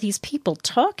earth are these people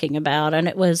talking about? And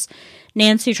it was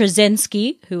Nancy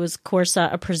Trzynski, who was, of course,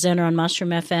 a presenter on Mushroom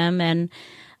FM, and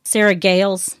Sarah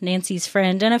Gales, Nancy's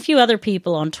friend, and a few other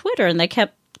people on Twitter, and they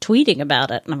kept tweeting about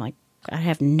it. And I'm like, I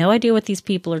have no idea what these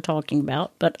people are talking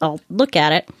about, but I'll look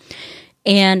at it.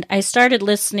 And I started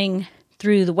listening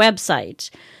through the website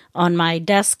on my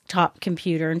desktop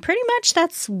computer, and pretty much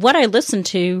that's what I listened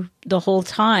to the whole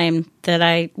time that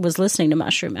I was listening to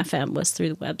Mushroom FM, was through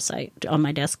the website on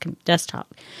my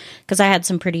desktop, because I had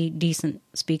some pretty decent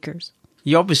speakers.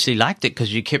 You obviously liked it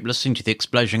because you kept listening to The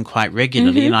Explosion quite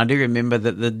regularly, and I do remember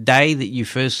that the day that you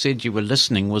first said you were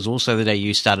listening was also the day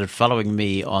you started following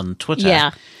me on Twitter.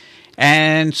 Yeah.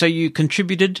 And so you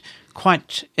contributed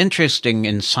quite interesting,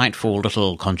 insightful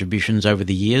little contributions over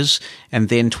the years. And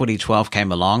then 2012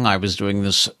 came along. I was doing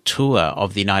this tour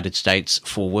of the United States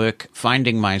for work,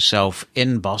 finding myself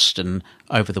in Boston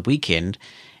over the weekend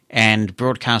and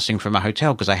broadcasting from a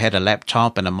hotel because I had a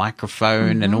laptop and a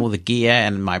microphone and all the gear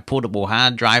and my portable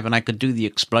hard drive, and I could do The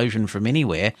Explosion from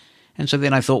anywhere. And so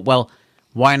then I thought, well,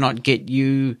 why not get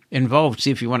you involved?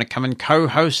 See if you want to come and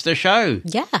co-host the show.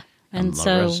 Yeah. And the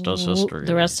so rest is history.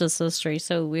 The rest is history.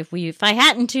 So if I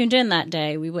hadn't tuned in that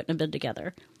day, we wouldn't have been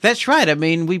together. That's right. I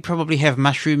mean, we probably have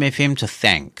Mushroom FM to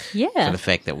thank for the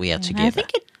fact that we are together. I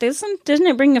think it doesn't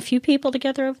it bring a few people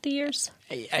together over the years?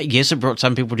 Yes, it brought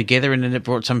some people together, and then it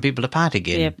brought some people apart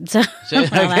again. Yeah. Well,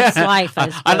 that's life, I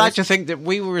suppose. I like to think that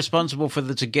we were responsible for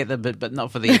the together, but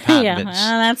not for the apart yeah, bits.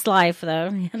 That's life, though.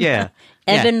 Yeah.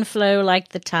 Ebb and flow like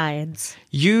the tides.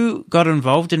 You got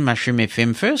involved in Mushroom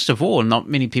FM, first of all. Not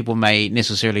many people may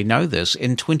necessarily know this.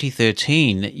 In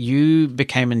 2013, you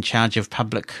became in charge of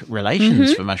public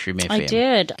relations for Mushroom FM. I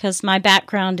did, because my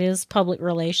background is public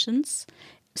relations.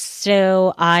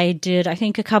 So I did, I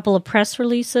think, a couple of press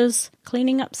releases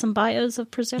cleaning up some bios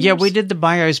of presenters. Yeah, we did the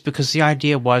bios because the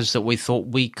idea was that we thought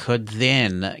we could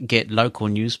then get local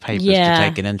newspapers to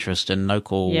take an interest in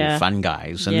local fun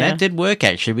guys. And that did work,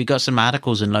 actually. We got some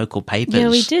articles in local papers. Yeah,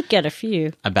 we did get a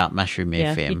few. About Mushroom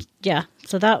FM.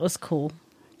 So that was cool.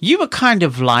 You were kind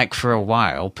of like, for a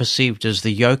while, perceived as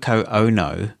the Yoko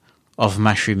Ono of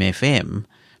Mushroom FM.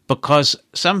 Because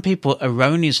some people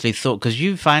erroneously thought, because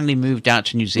you finally moved out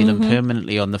to New Zealand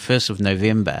permanently on the 1st of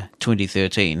November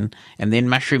 2013, and then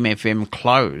Mushroom FM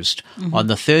closed on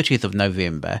the 30th of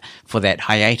November for that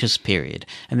hiatus period.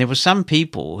 And there were some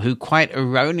people who quite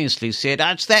erroneously said,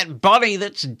 it's that Bonnie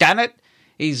that's done it.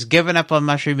 He's given up on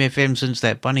Mushroom FM since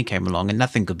that Bonnie came along, and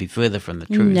nothing could be further from the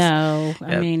truth. No.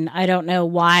 I mean, I don't know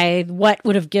what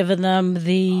would have given them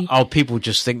the... Oh, people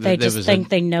just think that they there just was think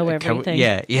they know everything.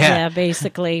 Yeah,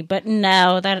 basically. But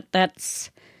no,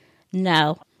 that's...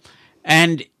 No.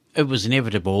 And it was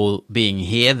inevitable, being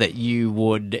here, that you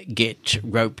would get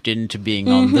roped into being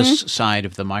on this side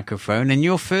of the microphone, and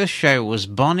your first show was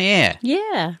Bon Air.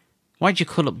 Yeah. Why'd you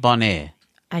call it Bon Air?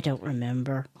 I don't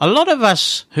remember. A lot of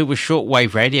us who were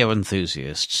shortwave radio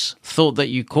enthusiasts thought that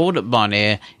you called it Bon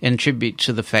Air in tribute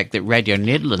to the fact that Radio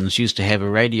Netherlands used to have a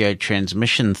radio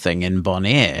transmission thing in Bon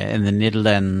Air in the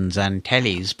Netherlands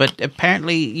Antilles, but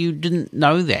apparently you didn't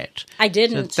know that. I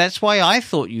didn't. So that's why I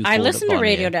thought you called it Bon Air. I listened to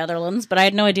Radio Netherlands, but I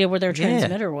had no idea where their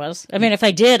transmitter was. I mean, if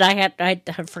I did, I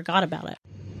had forgot about it.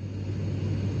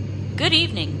 Good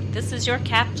evening. This is your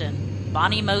captain,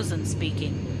 Bonnie Mosen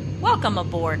speaking. Welcome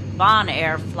aboard Bon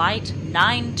Air Flight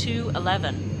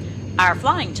 9211. Our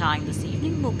flying time this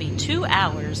evening will be 2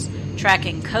 hours,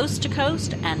 tracking coast to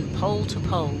coast and pole to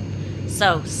pole.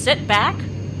 So sit back,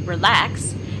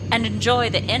 relax, and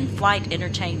enjoy the in-flight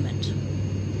entertainment.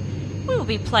 We will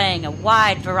be playing a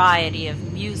wide variety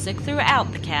of music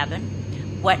throughout the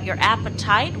cabin, whet your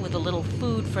appetite with a little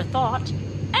food for thought,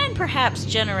 and perhaps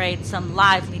generate some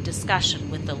lively discussion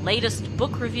with the latest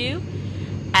book review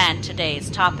and today's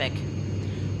topic.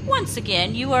 Once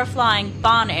again, you are flying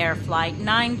Bon Air Flight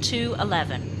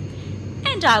 9211,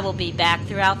 and I will be back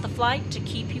throughout the flight to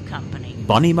keep you company.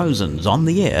 Bonnie Mosen's on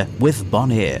the air with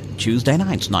Bon Air, Tuesday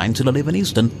nights 9 till 11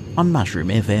 Eastern on Mushroom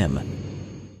FM.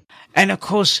 And, of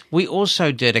course, we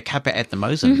also did a cuppa at the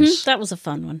Mosins. That was a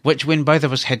fun one. Which, when both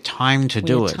of us had time to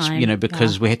do it, time,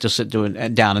 because we had to sit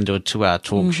down and do a 2-hour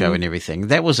talk show and everything.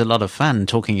 That was a lot of fun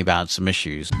talking about some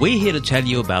issues. We're here to tell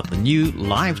you about the new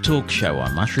live talk show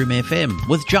on Mushroom FM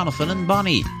with Jonathan and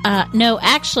Bonnie. No,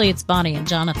 actually, it's Bonnie and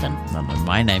Jonathan. No,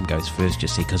 my name goes first, you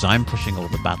see, because I'm pushing all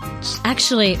the buttons.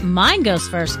 Actually, mine goes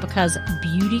first because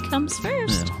beauty comes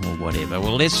first. Or whatever.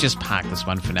 Well, let's just park this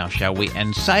one for now, shall we?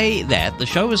 And say that the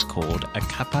show is called A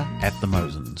Cuppa at the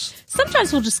Mosins.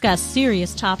 Sometimes we'll discuss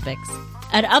serious topics.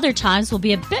 At other times, we'll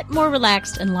be a bit more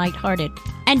relaxed and lighthearted.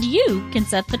 And you can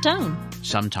set the tone.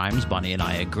 Sometimes Bonnie and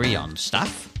I agree on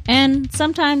stuff. And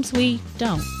sometimes we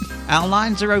don't. Our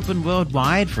lines are open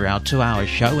worldwide for our 2-hour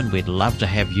show, and we'd love to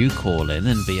have you call in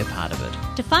and be a part of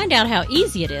it. To find out how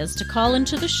easy it is to call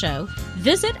into the show,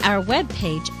 visit our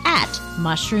webpage at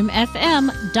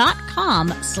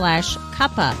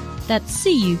mushroomfm.com/cuppa. That's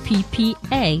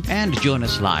CUPPA. And join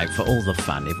us live for all the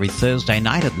fun every Thursday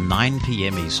night at 9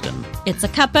 p.m. Eastern. It's A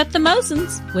Cuppa at the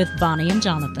Mosins with Bonnie and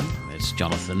Jonathan. It's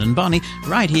Jonathan and Bonnie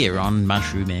right here on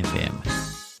Mushroom FM.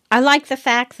 I like the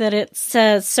fact that it's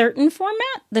a certain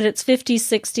format, that it's 50s,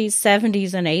 60s,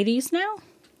 70s, and 80s now.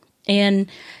 And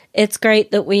it's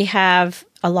great that we have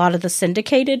a lot of the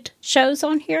syndicated shows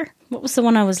on here. What was the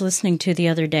one I was listening to the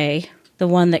other day? The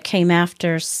one that came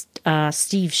after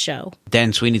Steve's show.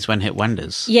 Dan Sweeney's One Hit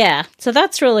Wonders. Yeah, so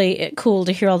that's really cool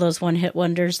to hear all those one hit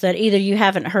wonders that either you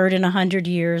haven't heard in 100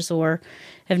 years or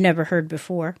have never heard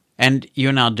before. And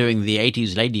you're now doing the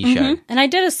 80s lady show. And I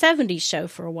did a 70s show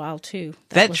for a while too.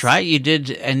 That's right, you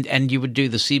did, and you would do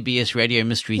the CBS Radio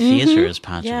Mystery Theatre as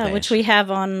part of that. Yeah, which we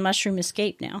have on Mushroom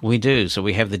Escape now. We do. So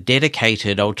we have the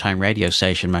dedicated old-time radio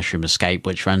station Mushroom Escape,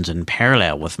 which runs in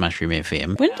parallel with Mushroom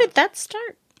FM. When did that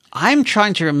start? I'm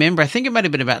trying to remember. I think it might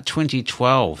have been about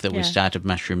 2012 that we started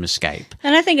Mushroom Escape.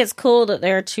 And I think it's cool that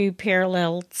there are two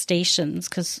parallel stations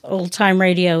because old-time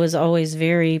radio is always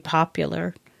very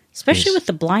popular, especially with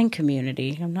the blind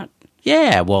community.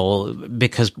 Yeah, well,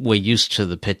 because we're used to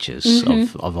the pictures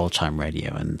of old-time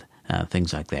radio and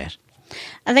things like that.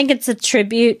 I think it's a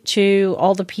tribute to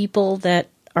all the people that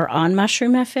are on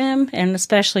Mushroom FM, and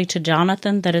especially to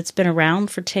Jonathan, that it's been around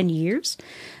for 10 years,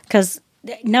 because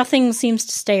nothing seems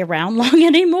to stay around long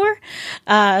anymore,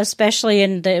 especially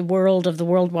in the world of the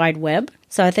World Wide Web.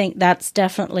 So I think that's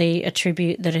definitely a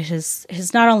tribute that it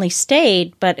has not only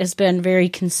stayed, but has been very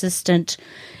consistent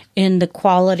in the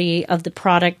quality of the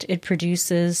product it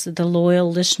produces, the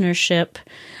loyal listenership,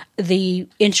 the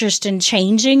interest in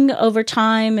changing over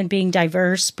time and being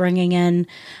diverse, bringing in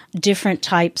different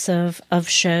types of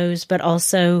shows, but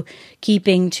also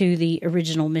keeping to the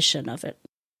original mission of it.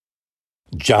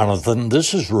 Jonathan,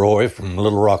 this is Roy from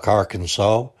Little Rock,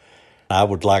 Arkansas. I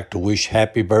would like to wish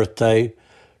happy birthday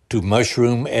to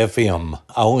Mushroom FM.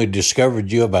 I only discovered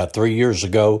you about 3 years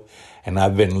ago, and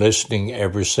I've been listening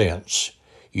ever since.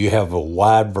 You have a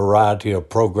wide variety of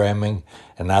programming,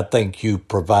 and I think you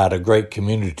provide a great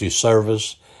community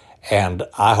service, and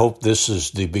I hope this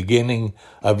is the beginning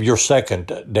of your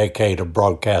second decade of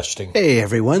broadcasting. Hey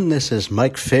everyone, this is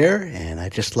Mike Fair, and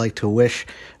I'd just like to wish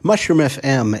Mushroom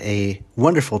FM a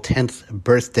wonderful 10th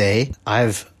birthday.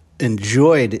 I've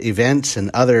enjoyed events and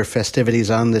other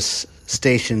festivities on this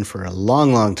station for a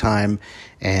long, long time,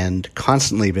 and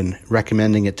constantly been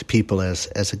recommending it to people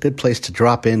as a good place to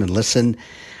drop in and listen.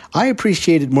 I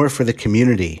appreciate it more for the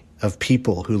community of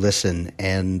people who listen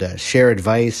and share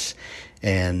advice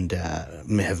and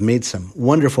have made some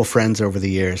wonderful friends over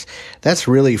the years. That's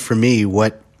really, for me,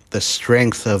 what the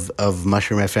strength of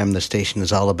Mushroom FM, the station,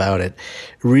 is all about. It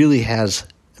really has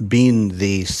been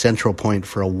the central point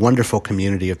for a wonderful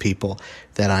community of people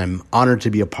that I'm honored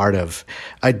to be a part of.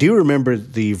 I do remember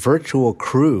the virtual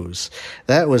cruise.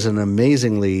 That was an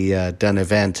amazingly done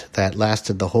event that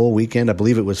lasted the whole weekend. I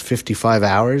believe it was 55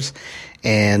 hours,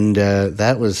 and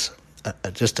that was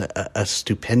just a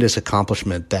stupendous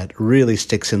accomplishment that really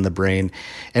sticks in the brain.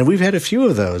 And we've had a few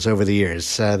of those over the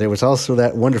years. There was also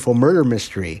that wonderful murder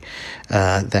mystery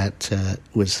that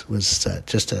was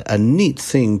just a neat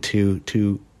thing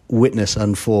to witness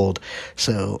unfold.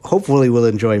 So hopefully we'll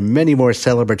enjoy many more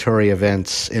celebratory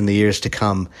events in the years to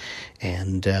come,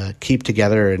 and keep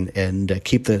together and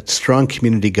keep the strong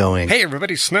community going. Hey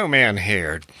everybody, Snowman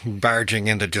here, barging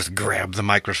in to just grab the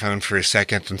microphone for a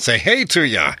second and say hey to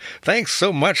ya. Thanks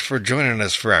so much for joining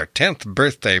us for our 10th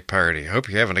birthday party. Hope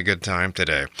you're having a good time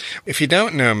today. If you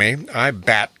don't know me, I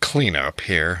bat cleanup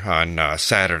here on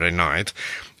Saturday night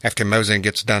after Mosin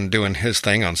gets done doing his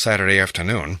thing on Saturday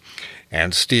afternoon.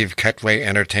 and Steve Cutway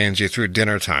entertains you through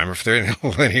dinner time, if there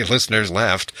are any listeners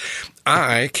left,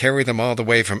 I carry them all the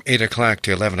way from 8 o'clock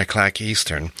to 11 o'clock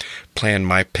Eastern, playing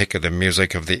my pick of the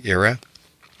music of the era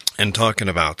and talking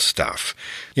about stuff.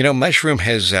 You know, Mushroom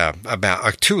has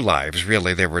about 2 lives,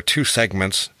 really. There were 2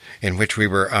 segments in which we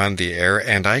were on the air,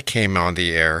 and I came on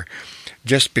the air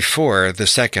just before the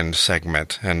second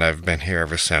segment, and I've been here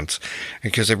ever since,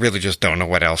 because I really just don't know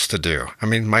what else to do. I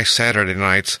mean, my Saturday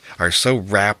nights are so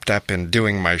wrapped up in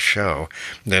doing my show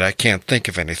that I can't think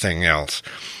of anything else.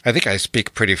 I think I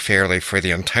speak pretty fairly for the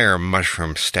entire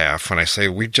Mushroom staff when I say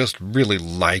we just really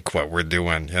like what we're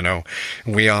doing, you know.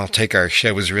 We all take our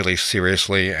shows really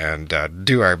seriously and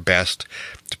do our best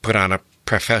to put on a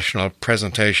professional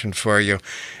presentation for you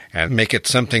and make it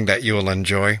something that you will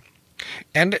enjoy.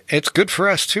 And it's good for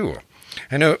us, too.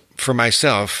 I know for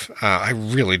myself, I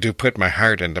really do put my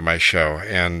heart into my show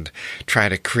and try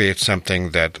to create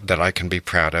something that I can be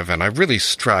proud of. And I really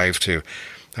strive to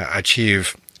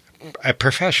achieve a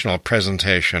professional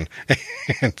presentation.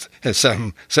 And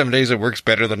some days it works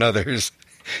better than others.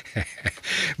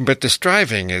 But the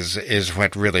striving is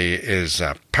what really is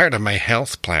part of my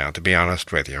health plan, to be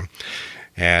honest with you.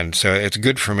 And so it's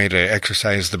good for me to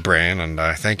exercise the brain, and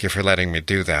I thank you for letting me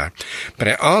do that. But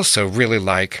I also really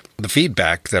like the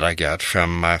feedback that I get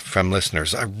from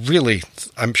listeners.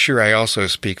 I'm sure I also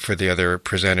speak for the other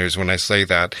presenters when I say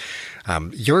that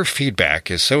your feedback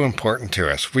is so important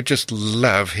to us. We just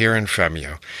love hearing from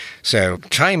you. So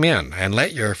chime in and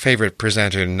let your favorite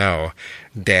presenter know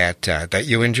that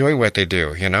you enjoy what they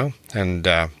do, you know, and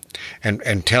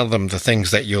tell them the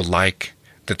things that you like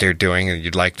that they're doing and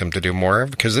you'd like them to do more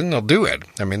of, because then they'll do it.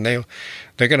 I mean, they're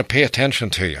going to pay attention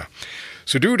to you.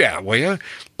 So do that, will you?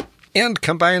 And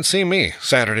come by and see me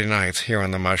Saturday nights here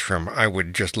on the Mushroom. I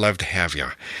would just love to have you.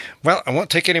 Well, I won't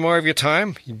take any more of your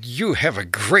time. You have a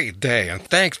great day, and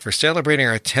thanks for celebrating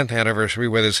our 10th anniversary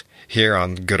with us here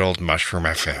on good old Mushroom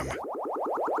FM.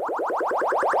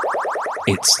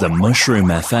 It's the Mushroom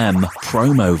FM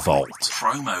Promo Vault.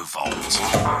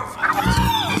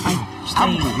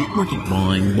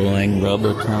 Boing, boing,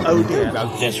 rubber cup. Oh dear,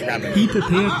 this rabbit. Be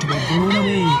prepared to be blown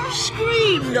away.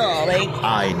 Scream, darling.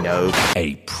 I know.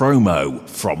 A promo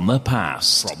from the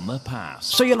past.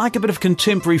 So you like a bit of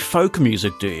contemporary folk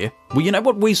music, do you? Well, you know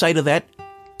what we say to that?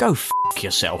 Go f***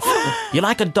 yourself. You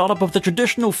like a dollop of the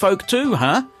traditional folk too,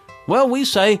 huh? Well, we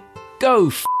say, go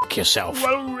f*** yourself.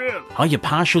 Well, really? Are you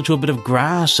partial to a bit of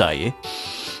grass, are you?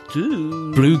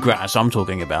 Bluegrass, I'm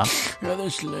talking about. Yeah,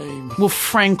 that's lame. Well,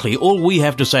 frankly, all we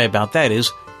have to say about that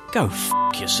is, go f***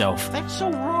 yourself. That's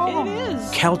so wrong. It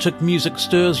is. Celtic music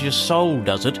stirs your soul,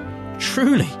 does it?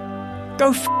 Truly.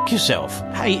 Go f*** yourself.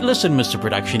 Hey, listen, Mr.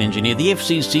 Production Engineer, the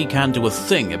FCC can't do a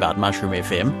thing about Mushroom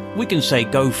FM. We can say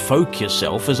go folk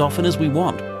yourself as often as we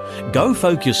want. Go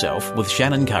folk yourself with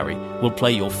Shannon Curry. We'll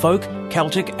play your folk,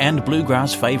 Celtic and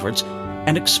bluegrass favourites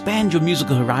and expand your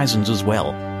musical horizons as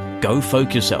well. Go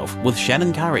Folk Yourself with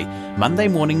Shannon Curry, Monday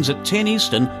mornings at 10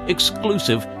 Eastern,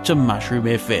 exclusive to Mushroom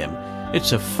FM.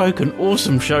 It's a fucking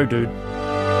awesome show, dude.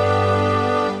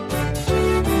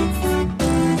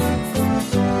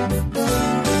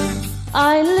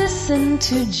 I listen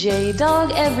to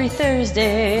J-Dog every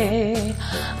Thursday.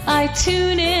 I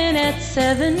tune in at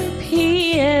 7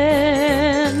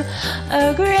 p.m.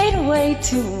 A great way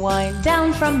to wind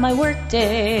down from my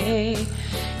workday.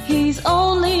 He's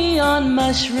only on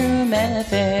Mushroom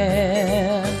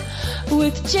FM.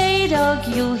 With J-Dog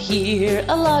you'll hear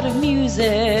a lot of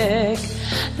music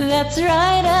that's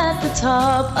right at the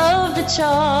top of the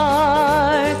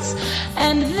charts.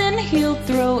 And then he'll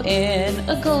throw in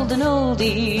a golden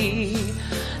oldie,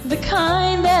 the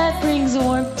kind that brings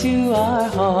warmth to our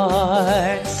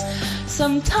hearts.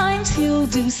 Sometimes he'll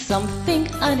do something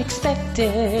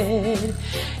unexpected.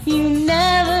 You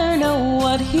never know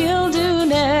what he'll do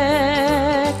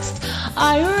next.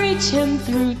 I reach him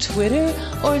through Twitter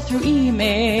or through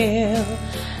email,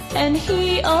 and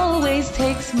he always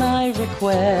takes my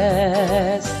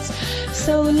requests.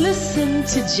 So listen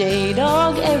to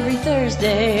J-Dog every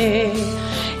Thursday.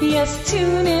 Yes,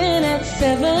 tune in at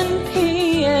 7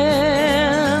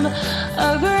 p.m.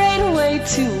 A great way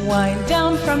to wind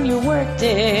down from your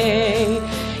workday.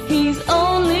 He's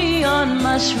only on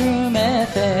Mushroom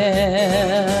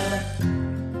FM.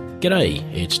 G'day,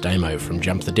 it's Damo from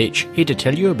Jump the Ditch, here to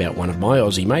tell you about one of my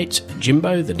Aussie mates,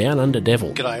 Jimbo the Down Under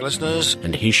Devil. G'day, listeners.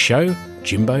 And his show,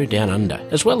 Jimbo Down Under.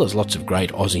 As well as lots of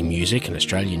great Aussie music and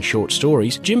Australian short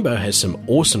stories, Jimbo has some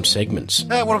awesome segments.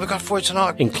 What have we got for you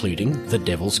tonight? Including The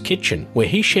Devil's Kitchen, where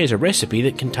he shares a recipe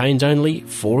that contains only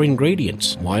 4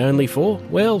 ingredients. Why only 4?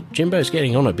 Well, Jimbo's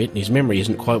getting on a bit and his memory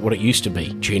isn't quite what it used to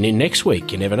be. Tune in next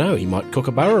week, you never know, he might cook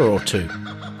a burra or two.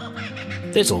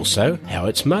 There's also How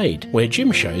It's Made, where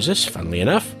Jim shows us, funnily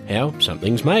enough, how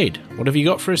something's made. What have you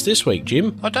got for us this week,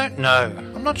 Jim? I don't know.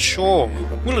 I'm not sure.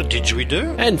 Will a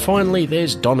didgeridoo? And finally,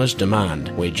 there's Donna's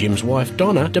Demand, where Jim's wife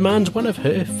Donna demands one of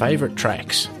her favourite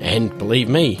tracks. And believe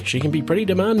me, she can be pretty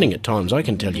demanding at times, I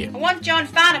can tell you. I want John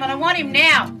Farnham and I want him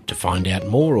now. To find out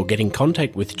more or get in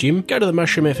contact with Jim, go to the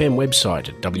Mushroom FM website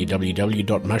at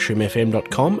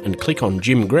www.mushroomfm.com and click on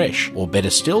Jim Gresh. Or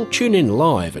better still, tune in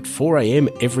live at 4 a.m.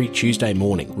 every Tuesday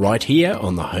morning, right here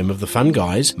on the home of the fun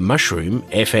guys, Mushroom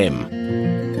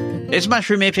FM. It's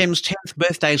Mushroom FM's 10th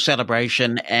birthday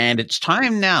celebration, and it's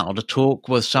time now to talk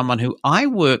with someone who I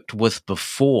worked with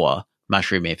before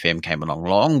Mushroom FM came along,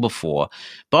 long before.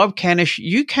 Bob Canish,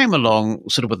 you came along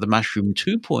sort of with the Mushroom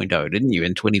 2.0, didn't you,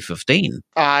 in 2015?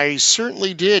 I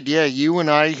certainly did, yeah. You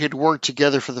and I had worked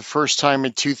together for the first time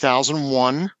in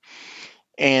 2001,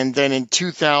 and then in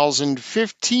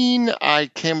 2015, I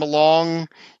came along,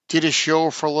 did a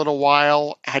show for a little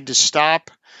while, had to stop,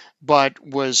 but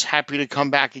was happy to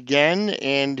come back again,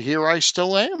 and here I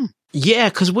still am. Yeah,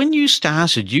 because when you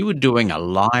started, you were doing a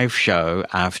live show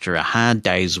after a hard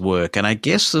day's work, and I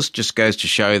guess this just goes to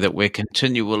show that we're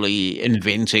continually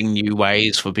inventing new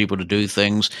ways for people to do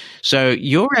things. So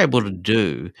you're able to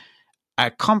do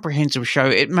a comprehensive show.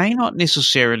 It may not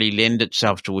necessarily lend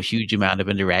itself to a huge amount of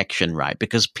interaction, right?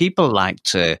 Because people like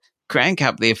to crank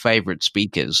up their favorite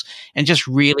speakers and just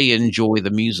really enjoy the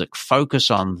music.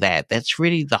 Focus on that. That's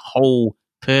really the whole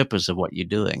purpose of what you're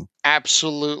doing.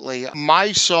 Absolutely.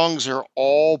 My songs are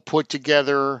all put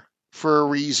together for a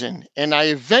reason, and I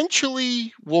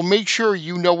eventually will make sure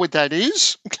you know what that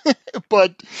is.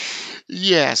 But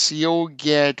yes, you'll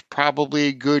get probably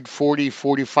a good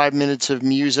 40-45 minutes of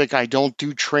music. I don't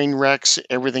do train wrecks.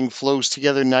 Everything flows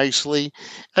together nicely.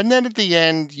 And then at the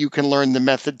end, you can learn the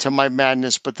method to my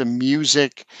madness, but the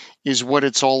music is what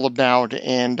it's all about,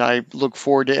 and I look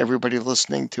forward to everybody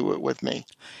listening to it with me.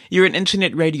 You're an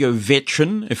internet radio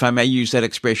veteran, if I may use that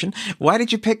expression. Why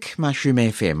did you pick Mushroom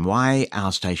FM? Why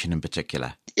our station in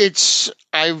particular?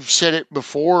 I've said it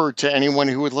before to anyone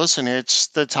who would listen, it's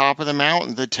the top of the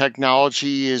mountain. The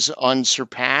technology is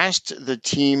unsurpassed. The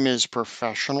team is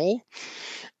professional.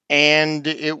 And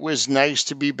it was nice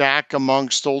to be back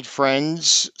amongst old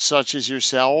friends such as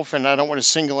yourself. And I don't want to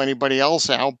single anybody else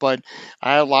out, but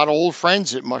I had a lot of old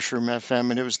friends at Mushroom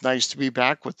FM, and it was nice to be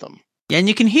back with them. Yeah, and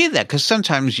you can hear that because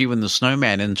sometimes you and the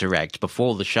Snowman interact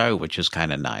before the show, which is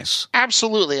kind of nice.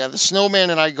 Absolutely. Yeah, the Snowman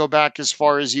and I go back as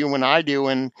far as you and I do,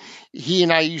 and he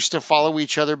and I used to follow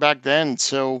each other back then.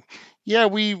 So, yeah,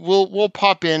 we'll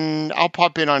pop in. I'll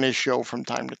pop in on his show from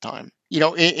time to time. You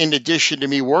know, in addition to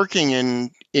me working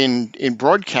in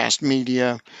broadcast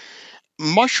media,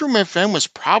 Mushroom FM was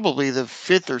probably the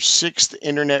 5th or 6th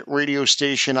internet radio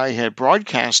station I had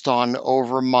broadcast on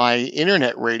over my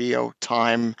internet radio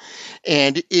time,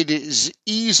 and it is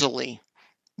easily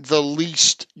the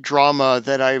least drama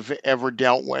that I've ever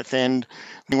dealt with. And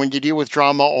when you deal with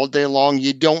drama all day long,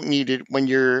 you don't need it when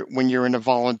you're in a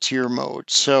volunteer mode.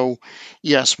 So,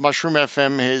 yes, Mushroom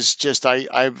FM has just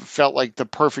I felt like the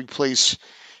perfect place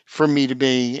for me to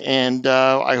be, and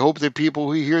I hope that people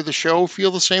who hear the show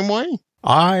feel the same way.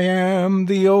 I am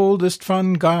the oldest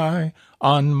fun guy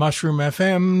on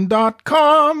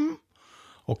mushroomfm.com.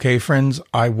 Okay, friends,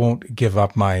 I won't give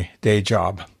up my day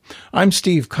job. I'm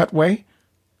Steve Cutway,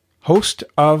 host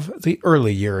of The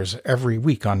Early Years every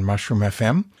week on Mushroom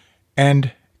FM.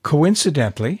 And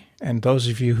coincidentally, and those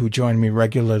of you who join me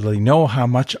regularly know how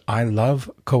much I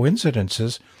love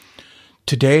coincidences,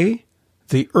 today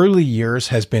The Early Years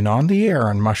has been on the air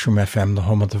on Mushroom FM, the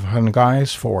home of the fun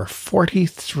guys, for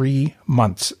 43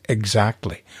 months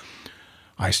exactly.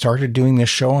 I started doing this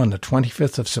show on the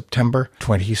 25th of September,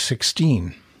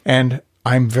 2016. And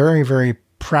I'm very, very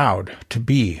proud to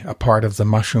be a part of the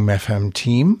Mushroom FM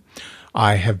team.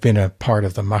 I have been a part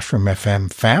of the Mushroom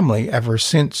FM family ever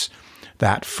since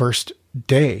that first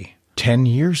day, 10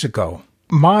 years ago.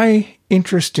 My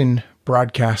interest in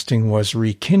broadcasting was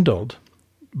rekindled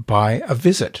by a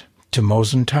visit to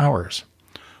Mosen Towers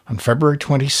on February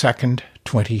 22nd,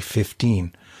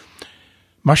 2015.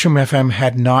 Mushroom FM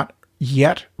had not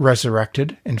yet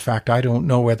resurrected. In fact, I don't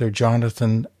know whether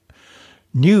Jonathan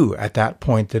knew at that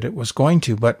point that it was going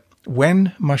to, but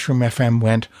when Mushroom FM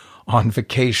went on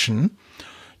vacation,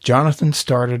 Jonathan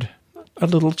started a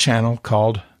little channel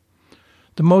called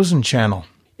the Mosen Channel.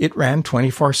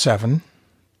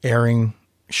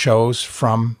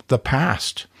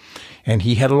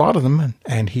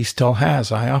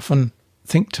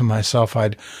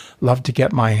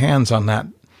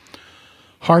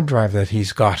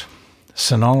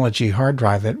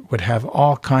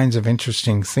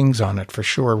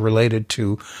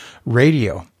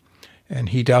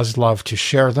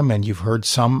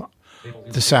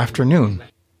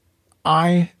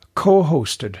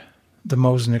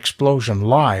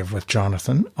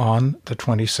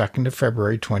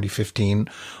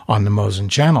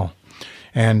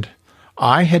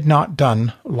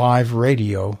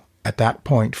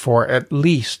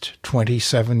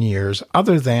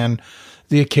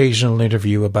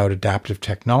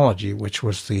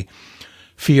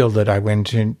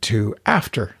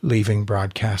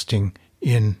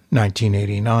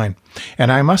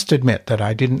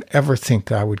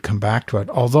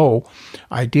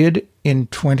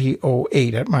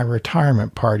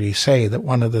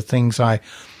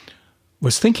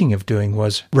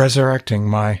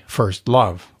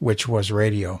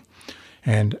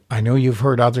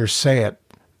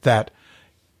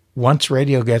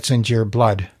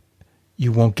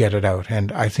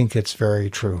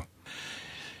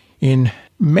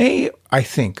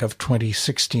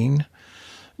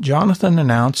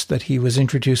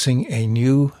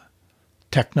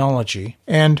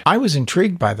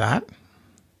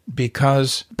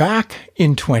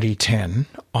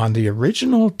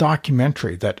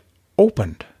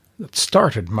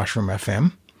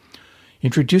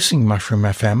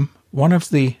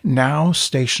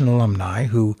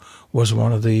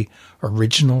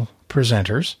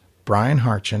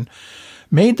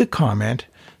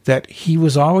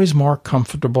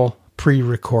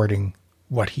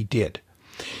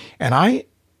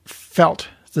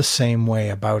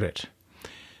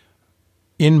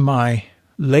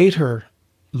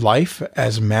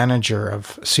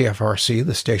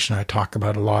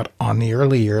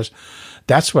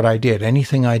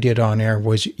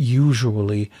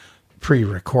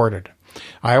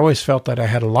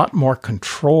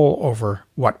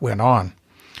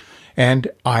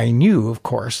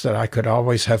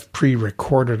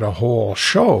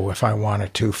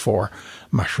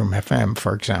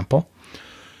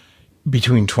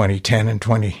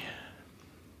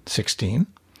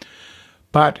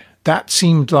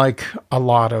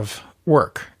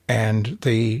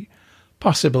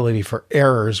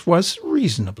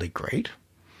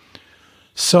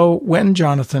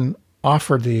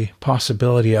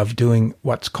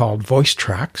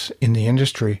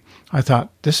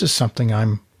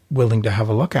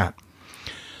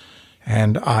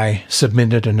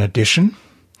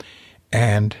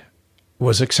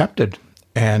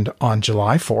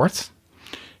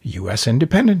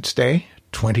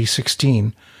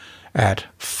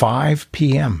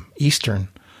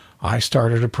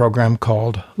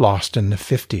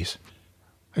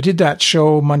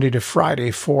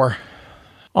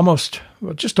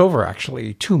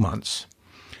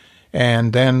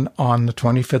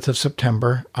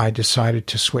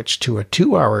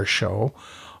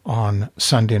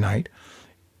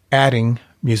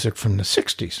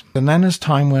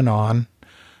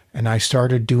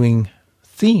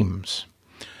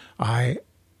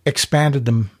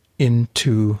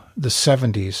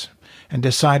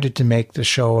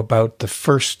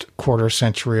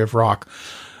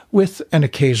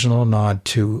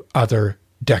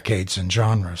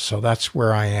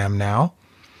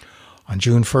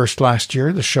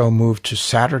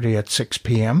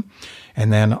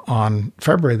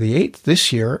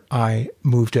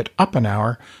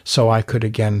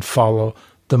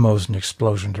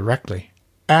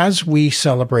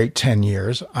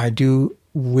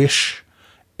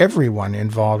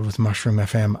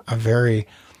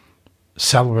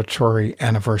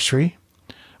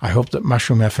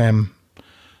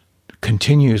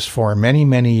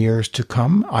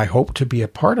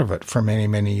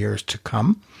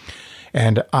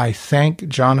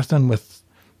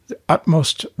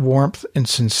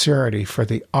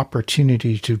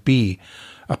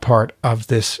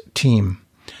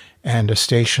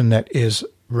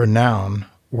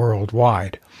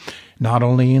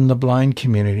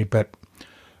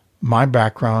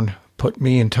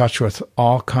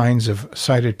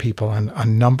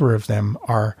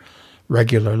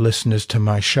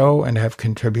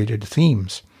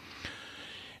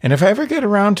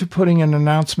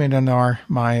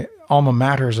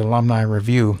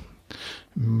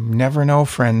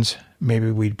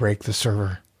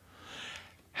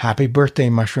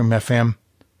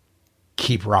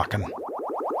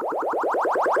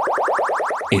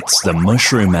 It's the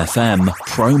Mushroom FM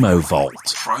Promo Vault.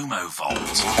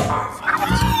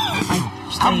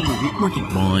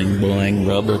 Boing, boing,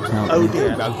 rubber trump. Oh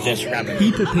dear. This rubber.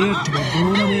 Be prepared to be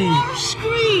blown away.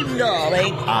 Scream,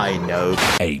 darling. I know.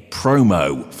 A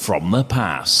promo from the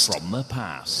past.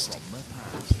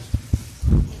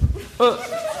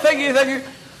 Thank you.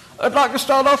 I'd like to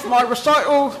start off my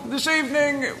recital this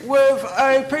evening with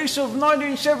a piece of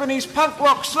 1970s punk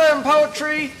rock slam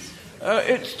poetry.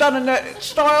 It's done in that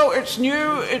style, it's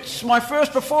new, it's my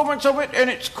first performance of it,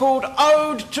 and it's called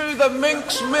Ode to the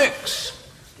Minx Mix.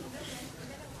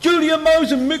 Julia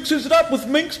Mosen mixes it up with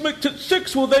Minx Mix at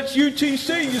 6. Well, that's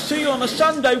UTC, you see, on a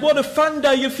Sunday. What a fun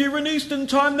day. If you're in Eastern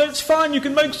Time, that's fine. You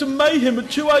can make some mayhem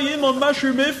at 2 a.m. on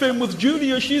Mushroom FM with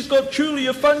Julia. She's got truly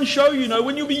a fun show, you know.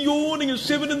 When you'll be yawning at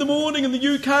 7 in the morning in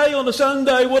the UK on a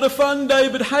Sunday, what a fun day.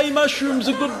 But hey, mushrooms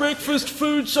are good breakfast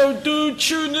food, so do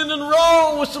tune in and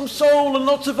roll with some soul and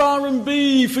lots of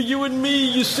R&B for you and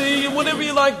me, you see. And whatever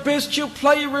you like best, you'll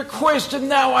play your request. And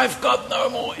now I've got no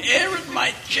more air in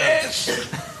my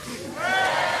chest.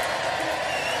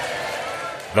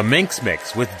 The Minx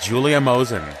Mix with Julia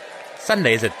Mosen.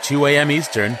 Sundays at 2 a.m.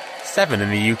 Eastern, 7 in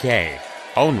the UK.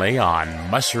 Only on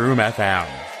Mushroom FM.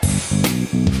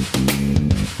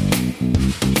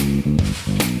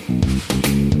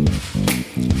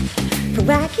 For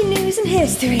wacky news and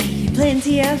history,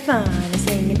 plenty of fun.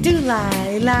 Singing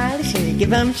do-lolly, lolly, shiggy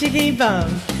bum, shiggy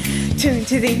bum. Tune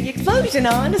to the explosion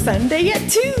on a Sunday at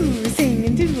 2.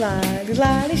 Singing do-lolly,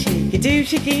 lolly,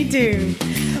 shiggy do.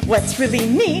 What's really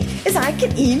neat is I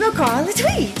can email, call, or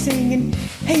tweet, singing,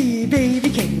 hey baby,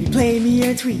 can you play me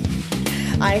a tweet?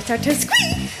 I start to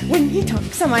squeak when he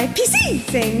talks on my PC,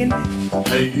 singing,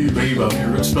 hey babe, I'm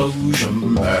your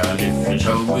explosion man. If you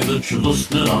tell me that you're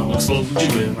listening, I'll explode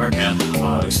you in our can.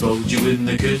 I'll explode you in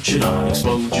the kitchen, I'll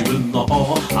explode you in the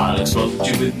hall, I'll explode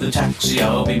you in the taxi,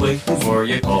 I'll be waiting for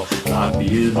your call. I'll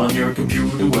be in on your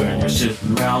computer when you're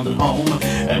sitting round at home,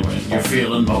 and when you're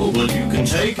feeling mobile, you can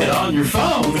take it on your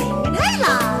phone. and hey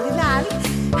lolly lolly,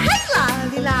 hey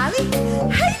lolly lolly,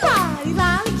 hey lolly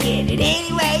lolly, get it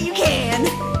any way you can.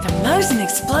 The Mosen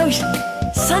Explosion,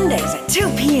 Sundays at 2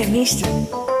 p.m. Eastern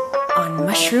on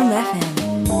Mushroom FM.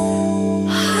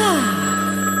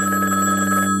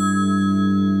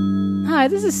 Hi,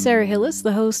 this is Sarah Hillis,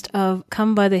 the host of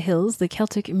Come by the Hills, the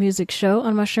Celtic music show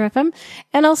on Mushroom FM,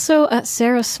 and also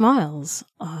Sarah Smiles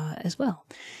as well.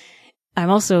 I'm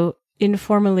also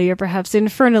informally or perhaps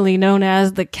infernally known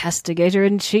as the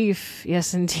Castigator-in-Chief.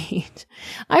 Yes, indeed.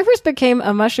 I first became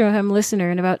a Mushroom FM listener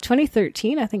in about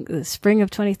 2013, I think the spring of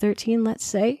 2013, let's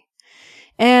say.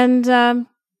 And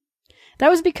that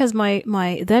was because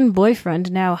my then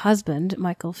boyfriend, now husband,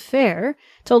 Michael Fair,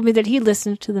 told me that he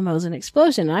listened to the Mosen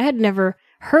Explosion. I had never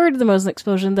heard the Mosen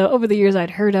Explosion, though over the years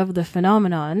I'd heard of the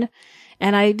phenomenon,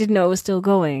 and I didn't know it was still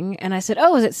going. And I said,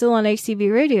 oh, is it still on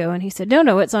HCB radio? And he said,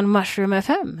 no, it's on Mushroom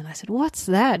FM. And I said, what's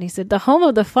that? And he said, the home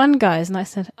of the fun guys. And I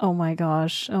said, oh my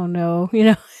gosh, oh no, you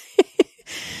know.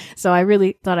 So I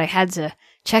really thought I had to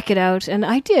check it out, and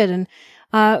I did. And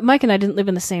Mike and I didn't live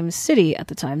in the same city at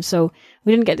the time, so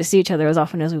we didn't get to see each other as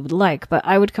often as we would like, but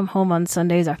I would come home on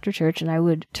Sundays after church and I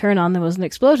would turn on the Mosen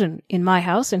Explosion in my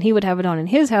house, and he would have it on in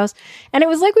his house, and it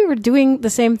was like we were doing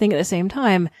the same thing at the same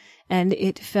time, and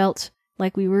it felt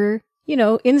like we were, you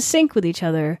know, in sync with each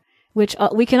other, which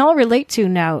we can all relate to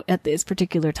now at this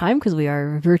particular time because we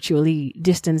are virtually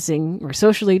distancing or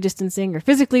socially distancing or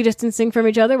physically distancing from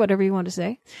each other, whatever you want to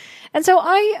say. And so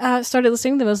I started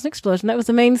listening to the Mosen Explosion. That was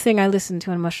the main thing I listened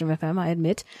to on Mushroom FM, I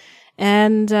admit.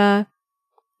 And I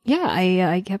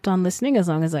kept on listening as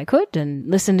long as I could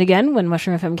and listened again when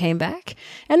Mushroom FM came back.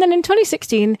 And then in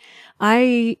 2016,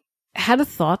 I had a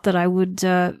thought that I would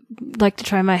like to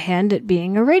try my hand at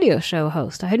being a radio show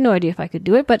host. I had no idea if I could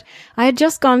do it, but I had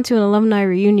just gone to an alumni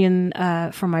reunion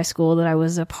from my school that I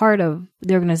was a part of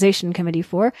the organization committee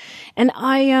for, and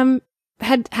I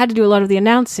had to do a lot of the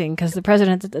announcing because the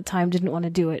president at the time didn't want to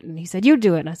do it, and he said, you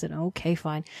do it. And I said, okay,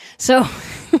 fine. So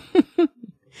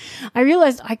I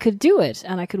realized I could do it,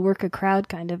 and I could work a crowd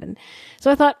kind of, and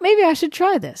so I thought maybe I should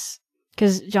try this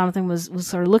because Jonathan was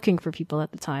sort of looking for people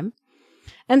at the time.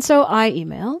 And so I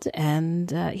emailed, and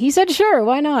he said, sure,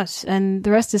 why not? And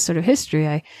the rest is sort of history.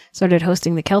 I started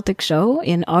hosting the Celtic Show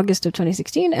in August of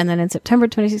 2016, and then in September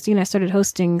 2016, I started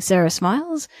hosting Sarah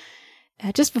Smiles.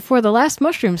 Just before the last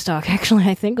Mushroom Stock, actually,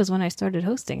 I think, was when I started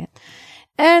hosting it.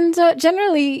 And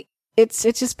generally, it's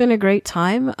just been a great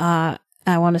time. I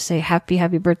want to say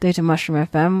happy birthday to Mushroom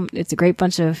FM. It's a great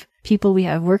bunch of people we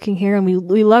have working here, and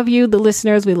we love you, the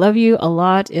listeners. We love you a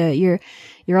lot.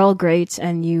 You're all great,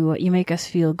 and you make us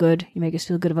feel good. You make us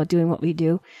feel good about doing what we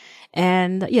do.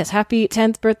 And yes, happy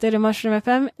 10th birthday to Mushroom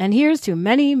FM, and here's to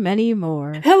many, many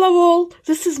more. Hello all,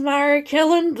 this is Mara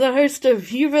Kellen, the host of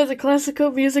Huber the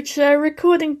Classical Music Show,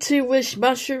 recording to wish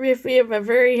Mushroom FM a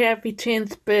very happy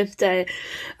 10th birthday.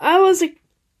 I was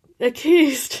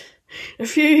accused a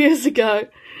few years ago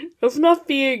of not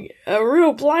being a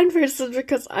real blind person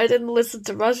because I didn't listen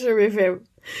to Mushroom FM.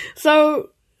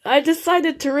 So I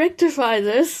decided to rectify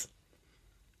this,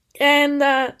 and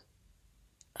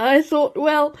I thought,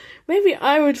 well, maybe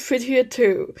I would fit here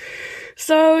too.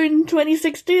 So in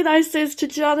 2016, I says to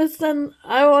Jonathan,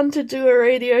 I want to do a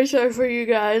radio show for you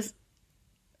guys.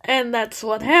 And that's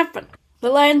what happened. The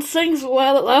Land Sings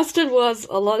while it lasted was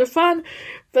a lot of fun,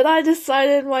 but I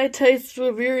decided my tastes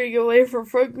were veering away from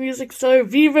folk music, so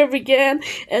Viva began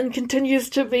and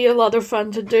continues to be a lot of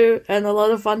fun to do and a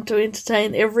lot of fun to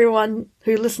entertain everyone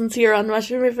who listens here on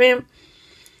Mushroom FM.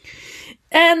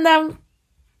 And,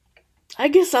 I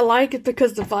guess I like it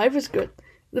because the vibe is good.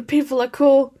 The people are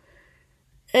cool.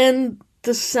 And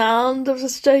the sound of the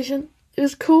station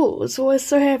is cool. It's always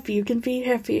so happy. You can be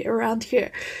happy around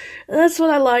here. And that's what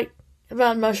I like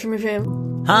about Mushroom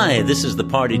FM. Hi, this is the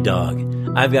Party Dog.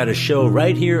 I've got a show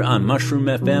right here on Mushroom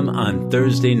FM on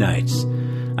Thursday nights.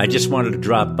 I just wanted to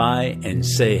drop by and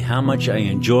say how much I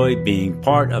enjoy being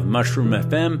part of Mushroom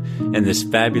FM and this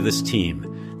fabulous team.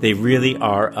 They really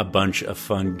are a bunch of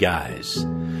fun guys.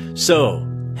 So,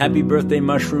 happy birthday,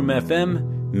 Mushroom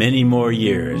FM. Many more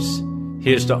years.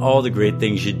 Here's to all the great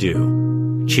things you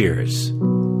do. Cheers.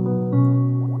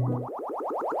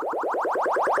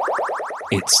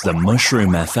 It's the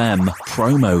Mushroom FM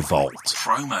Promo Vault.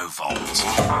 Promo Vault.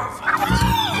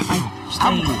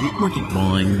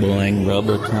 Boing, boing,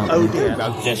 rubber count. Oh dear.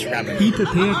 Just rubber. Be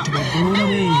prepared to be blown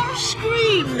away.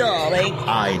 Scream, darling.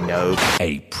 I know.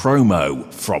 A promo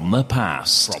from the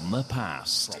past. From the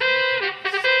past.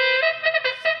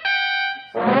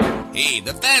 Hey,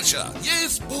 Natasha.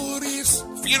 Yes, Boris.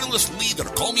 Fearless leader,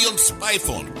 call me on spy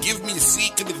phone. Give me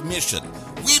secret mission.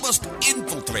 We must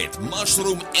infiltrate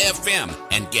Mushroom FM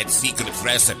and get secret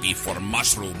recipe for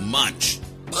mushroom munch.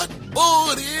 But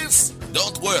Boris,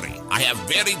 don't worry. I have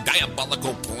very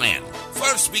diabolical plan.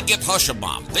 First we get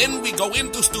Hushabomb, then we go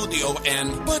into studio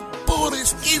and... But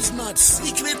Boris is not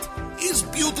secret. Is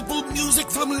beautiful music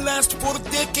from last 4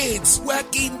 decades.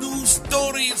 Wacky news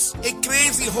stories. A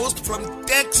crazy host from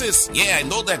Texas. Yeah, I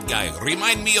know that guy.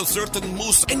 Remind me of certain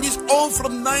moose. And it's all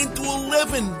from 9 to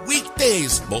 11.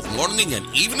 Weekdays. Both morning and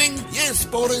evening? Yes,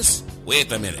 Boris.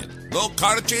 Wait a minute. No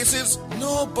car chases?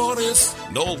 No, Boris.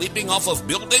 No leaping off of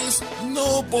buildings?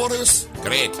 No, Boris.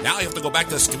 Great. Now I have to go back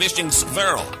to squishing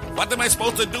squirrel. What am I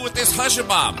supposed to do with this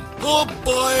Hushabomb? Oh,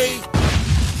 boy.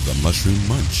 The Mushroom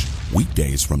Munch.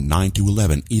 Weekdays from 9 to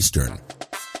 11 Eastern.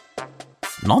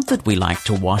 Not that we like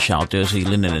to wash our dirty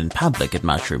linen in public at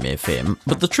Mushroom FM,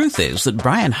 but the truth is that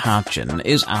Brian Hartgen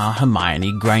is our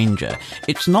Hermione Granger.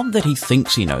 It's not that he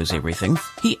thinks he knows everything,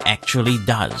 he actually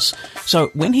does.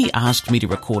 So when he asked me to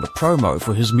record a promo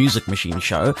for his Music Machine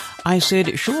show, I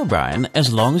said, sure Brian,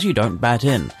 as long as you don't butt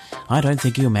in. I don't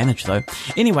think he'll manage though.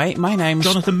 Anyway, my name's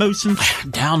Jonathan Mosen.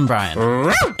 Down, Brian.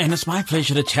 And it's my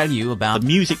pleasure to tell you about the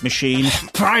Music Machine.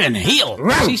 Brian Heel.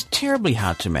 He's terribly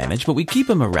hard to manage, but we keep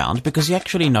him around because he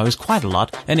actually knows quite a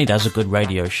lot and he does a good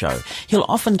radio show. He'll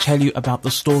often tell you about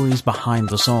the stories behind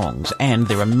the songs, and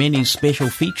there are many special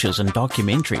features and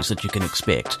documentaries that you can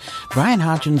expect. Brian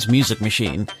Hartgen's Music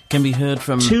Machine can be heard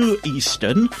from 2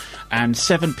 Eastern and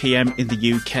 7 p.m. in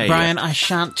the UK. Brian, I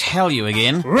shan't tell you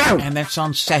again. And that's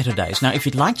on Saturdays. Now, if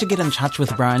you'd like to get in touch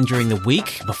with Brian during the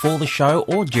week, before the show,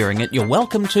 or during it, you're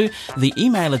welcome to. The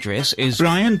email address is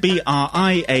Brian,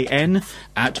 BRIAN,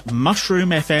 at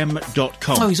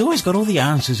mushroomfm.com. Oh, he's always got all the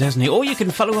answers, hasn't he? Or you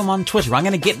can follow him on Twitter. I'm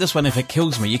going to get this one if it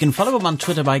kills me. You can follow him on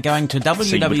Twitter by going to So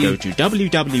you would go to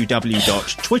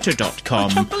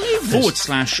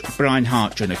www.twitter.com/Brian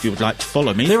Hartgen if you would like to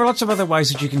follow me. There are lots of other ways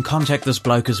that you can contact this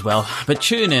bloke as well. But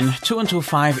tune in 2 until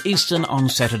 5 Eastern on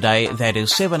Saturday. That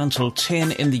is 7 until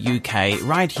 10 in the UK,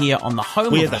 right here on the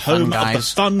home We're of the home Fun of the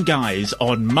Fun Guys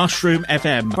on Mushroom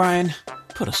FM. Brian,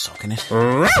 put a sock in it.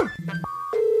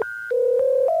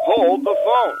 Hold the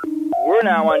phone. We're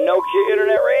now on Nokia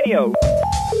Internet Radio.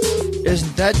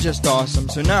 Isn't that just awesome?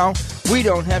 So now we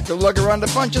don't have to lug around a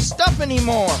bunch of stuff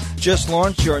anymore. Just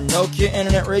launch your Nokia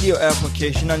Internet Radio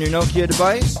application on your Nokia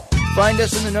device. Find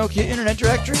us in the Nokia Internet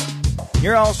directory.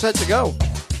 You're all set to go.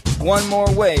 One more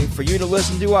way for you to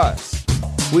listen to us.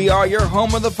 We are your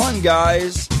home of the fun,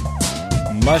 guys.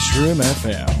 Mushroom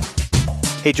FM.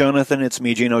 Hey Jonathan, it's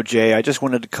me, Gino J. I just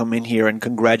wanted to come in here and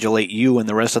congratulate you and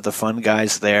the rest of the fun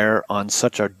guys there on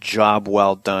such a job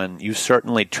well done. You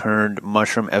certainly turned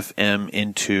Mushroom FM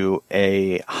into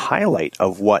a highlight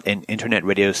of what an internet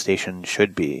radio station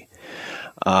should be.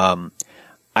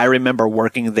 I remember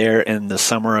working there in the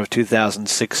summer of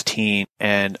 2016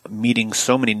 and meeting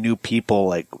so many new people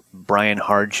like Brian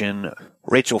Harjan,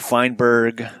 Rachel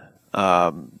Feinberg,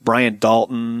 Brian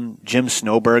Dalton, Jim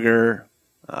Snowberger,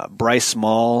 Bryce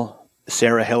Small,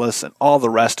 Sarah Hillis, and all the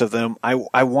rest of them.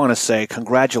 I want to say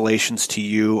congratulations to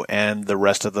you and the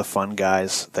rest of the fun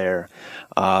guys there.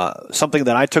 Something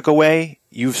that I took away,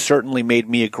 you've certainly made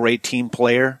me a great team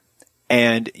player,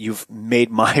 and you've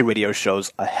made my radio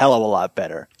shows a hell of a lot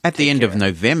better. At the end of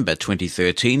November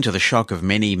 2013, to the shock of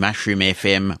many, Mushroom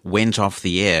FM went off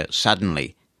the air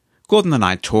suddenly. Gordon and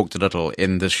I talked a little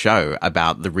in this show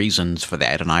about the reasons for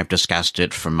that, and I've discussed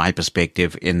it from my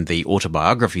perspective in the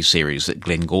autobiography series that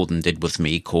Glenn Gordon did with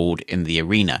me called In the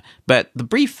Arena. But the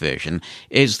brief version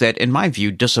is that, in my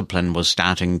view, discipline was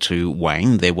starting to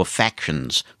wane. There were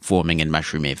factions forming in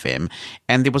Mushroom FM,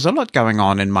 and there was a lot going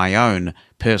on in my own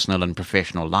personal and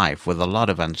professional life with a lot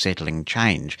of unsettling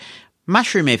change.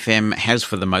 Mushroom FM has,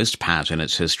 for the most part in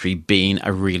its history, been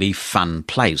a really fun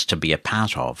place to be a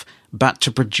part of. But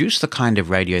to produce the kind of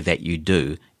radio that you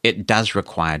do, it does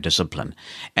require discipline.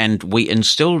 And we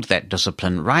instilled that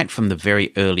discipline right from the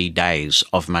very early days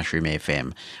of Mushroom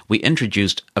FM. We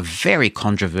introduced a very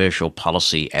controversial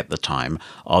policy at the time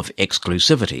of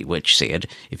exclusivity, which said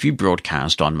if you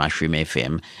broadcast on Mushroom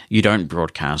FM, you don't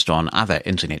broadcast on other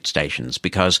internet stations,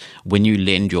 because when you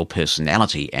lend your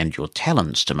personality and your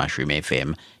talents to Mushroom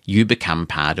FM, you become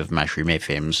part of Mushroom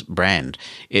FM's brand.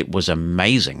 It was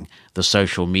amazing, the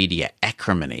social media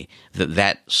acrimony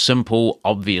that simple,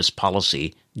 obvious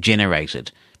policy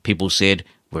generated. People said,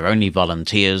 we're only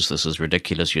volunteers, this is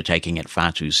ridiculous, you're taking it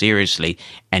far too seriously,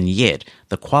 and yet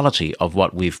the quality of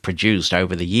what we've produced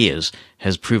over the years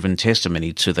has proven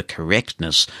testimony to the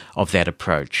correctness of that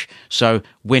approach. So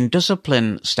when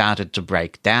discipline started to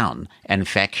break down and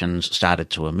factions started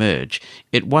to emerge,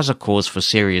 it was a cause for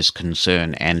serious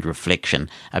concern and reflection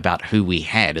about who we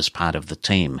had as part of the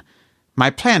team. My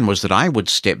plan was that I would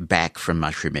step back from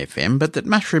Mushroom FM, but that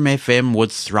Mushroom FM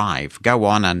would thrive, go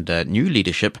on under new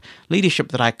leadership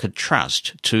that I could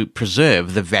trust to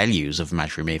preserve the values of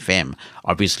Mushroom FM.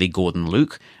 Obviously, Gordon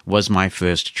Luke was my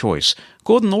first choice.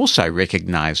 Gordon also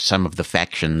recognized some of the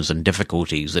factions and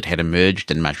difficulties that had emerged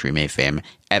in Mushroom FM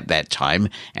at that time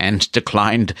and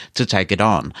declined to take it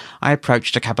on. I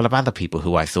approached a couple of other people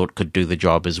who I thought could do the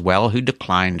job as well, who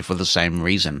declined for the same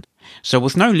reason. So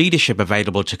with no leadership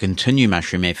available to continue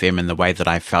Mushroom FM in the way that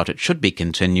I felt it should be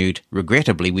continued,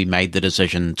 regrettably we made the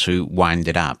decision to wind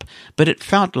it up. But it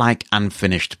felt like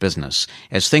unfinished business.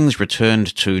 As things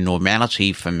returned to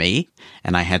normality for me,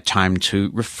 and I had time to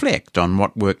reflect on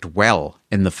what worked well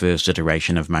in the first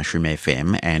iteration of Mushroom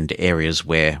FM and areas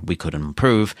where we could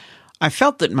improve, I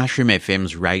felt that Mushroom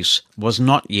FM's race was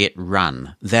not yet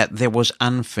run, that there was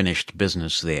unfinished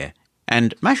business there.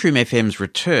 And Mushroom FM's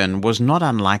return was not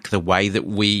unlike the way that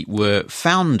we were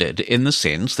founded, in the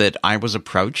sense that I was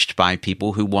approached by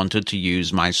people who wanted to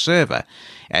use my server.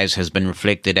 As has been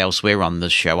reflected elsewhere on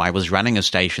this show, I was running a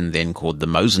station then called the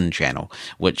Mosen Channel,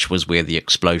 which was where The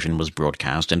Explosion was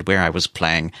broadcast and where I was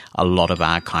playing a lot of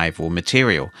archival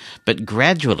material. But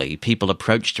gradually, people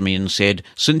approached me and said,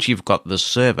 since you've got this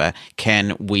server,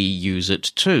 can we use it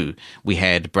too? We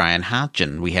had Brian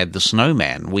Harjan, we had the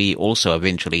Snowman, we also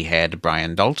eventually had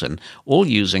Brian Dalton, all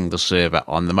using the server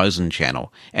on the Mosen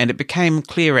Channel. And it became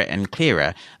clearer and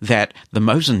clearer that the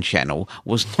Mosen Channel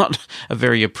was not a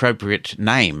very appropriate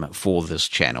name for this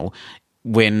channel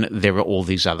when there were all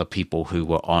these other people who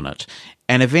were on it.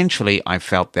 And eventually I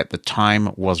felt that the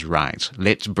time was right.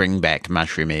 Let's bring back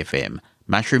Mushroom FM.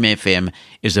 Mushroom FM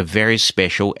is a very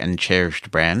special and cherished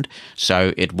brand,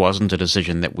 so it wasn't a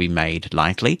decision that we made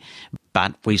lightly,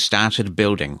 but we started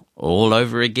building all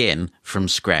over again from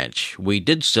scratch. We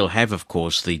did still have, of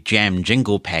course, the Jam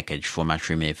Jingle package for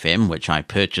Mushroom FM, which I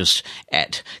purchased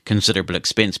at considerable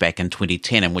expense back in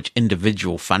 2010, and which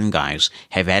individual fun guys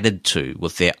have added to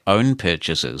with their own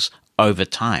purchases over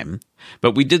time.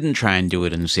 But we didn't try and do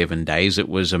it in 7 days. It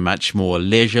was a much more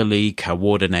leisurely,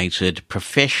 coordinated,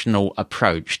 professional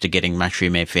approach to getting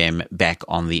Mushroom FM back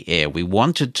on the air. We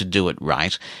wanted to do it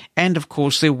right. And of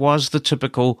course, there was the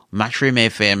typical Mushroom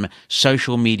FM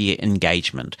social media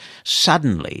engagement.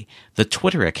 Suddenly, the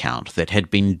Twitter account that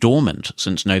had been dormant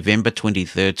since November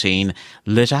 2013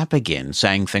 lit up again,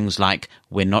 saying things like,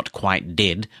 "We're not quite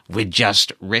dead, we're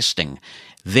just resting."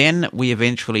 Then we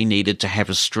eventually needed to have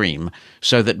a stream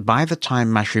so that by the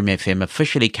time Mushroom FM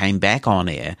officially came back on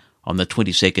air on the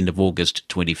 22nd of August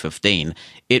 2015,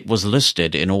 it was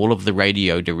listed in all of the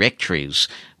radio directories,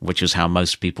 which is how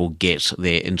most people get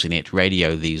their internet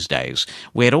radio these days.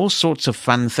 We had all sorts of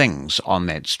fun things on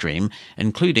that stream,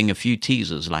 including a few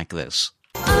teasers like this.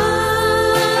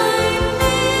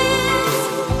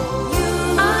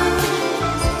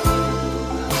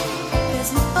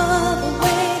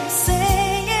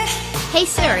 Hey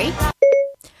Siri,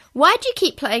 why do you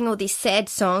keep playing all these sad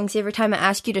songs every time I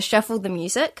ask you to shuffle the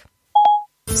music?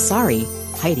 Sorry,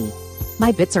 Heidi.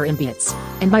 My bits are in bits,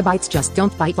 and my bytes just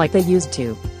don't bite like they used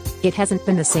to. It hasn't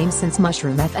been the same since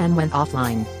Mushroom FM went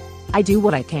offline. I do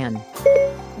what I can.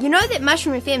 You know that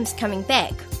Mushroom FM's coming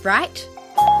back, right?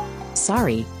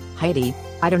 Sorry, Heidi.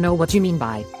 I don't know what you mean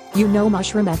by, you know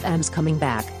Mushroom FM's coming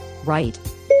back, right?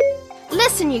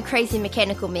 Listen, you crazy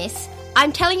mechanical mess.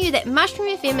 I'm telling you that Mushroom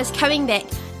FM is coming back,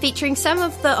 featuring some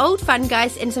of the old fun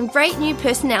guys and some great new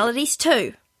personalities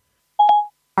too.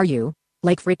 Are you,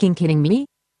 like, freaking kidding me?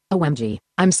 OMG,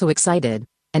 I'm so excited,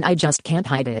 and I just can't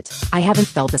hide it. I haven't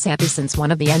felt this happy since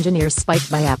one of the engineers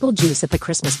spiked my apple juice at the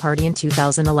Christmas party in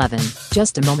 2011.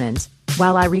 Just a moment,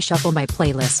 while I reshuffle my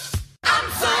playlist.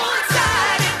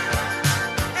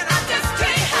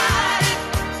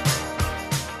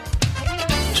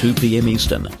 2 p.m.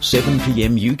 Eastern, 7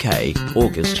 p.m. UK,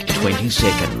 August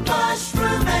 22nd.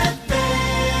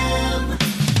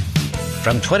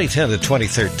 From 2010 to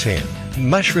 2013,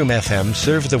 Mushroom FM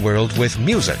served the world with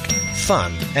music,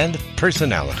 fun, and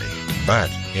personality.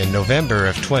 But in November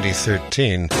of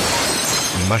 2013,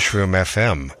 Mushroom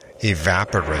FM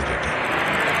evaporated.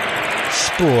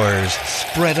 Spores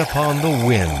spread upon the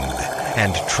wind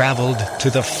and traveled to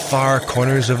the far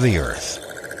corners of the earth,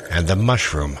 and the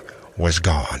mushroom was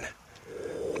gone.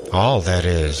 All, that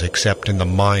is, except in the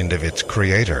mind of its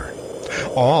creator.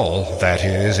 All, that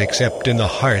is, except in the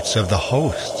hearts of the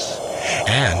hosts.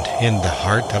 And in the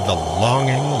heart of the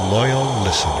longing, loyal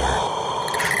listener.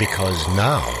 Because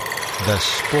now, the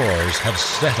spores have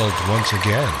settled once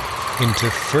again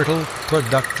into fertile,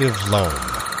 productive loam.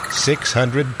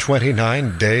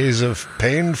 629 days of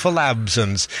painful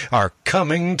absence are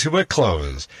coming to a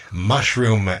close.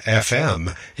 Mushroom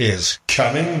FM is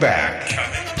coming back.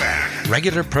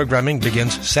 Regular programming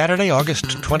begins Saturday, August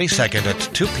 22nd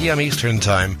at 2 p.m. Eastern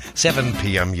Time, 7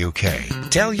 p.m. UK.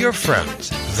 Tell your friends,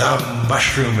 the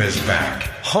Mushroom is back.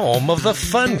 Home of the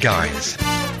fun guys.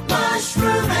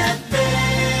 Mushroom FM.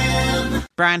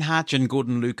 Brian Hatch and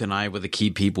Gordon Luke and I were the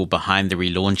key people behind the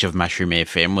relaunch of Mushroom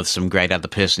FM, with some great other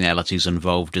personalities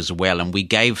involved as well, and we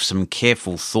gave some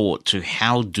careful thought to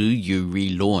how do you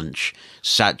relaunch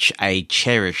such a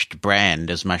cherished brand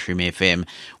as Mushroom FM.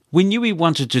 We knew we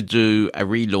wanted to do a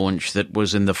relaunch that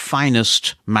was in the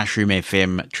finest Mushroom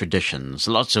FM traditions,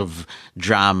 lots of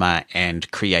drama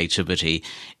and creativity.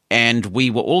 And we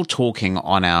were all talking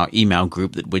on our email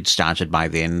group that we'd started by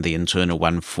then, the internal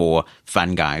one for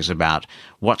Fun Guys, about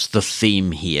what's the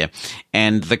theme here.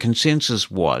 And the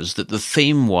consensus was that the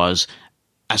theme was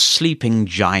a sleeping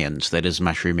giant that is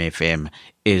Mushroom FM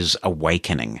is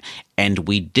awakening. And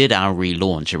we did our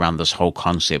relaunch around this whole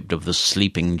concept of the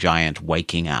sleeping giant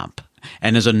waking up.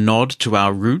 And as a nod to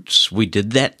our roots, we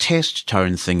did that test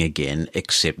tone thing again,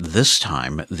 except this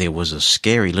time there was a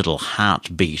scary little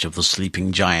heartbeat of the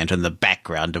sleeping giant in the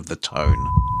background of the tone.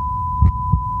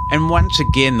 And once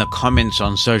again, the comments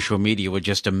on social media were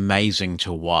just amazing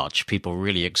to watch. People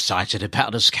really excited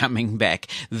about us coming back.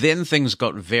 Then things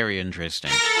got very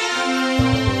interesting.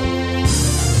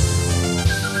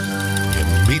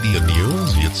 Media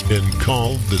news, it's been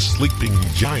called the sleeping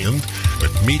giant,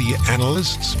 but media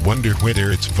analysts wonder whether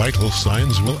its vital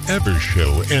signs will ever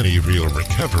show any real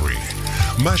recovery.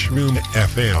 Mushroom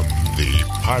FM, the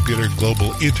popular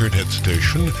global internet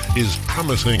station, is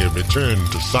promising a return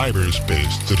to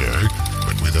cyberspace today,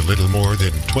 but with a little more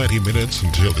than 20 minutes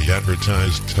until the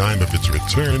advertised time of its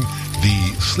return,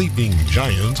 the sleeping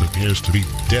giant appears to be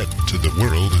dead to the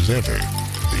world as ever.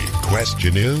 The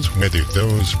question is whether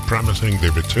those promising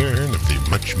the return of the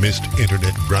much-missed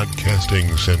internet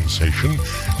broadcasting sensation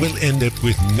will end up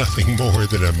with nothing more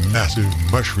than a massive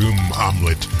mushroom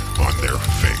omelet on their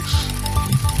face.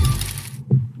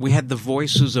 We had the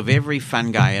voices of every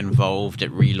fun guy involved at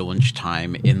relaunch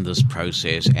time in this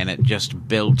process, and it just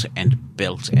built and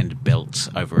built and built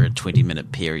over a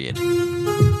 20-minute period.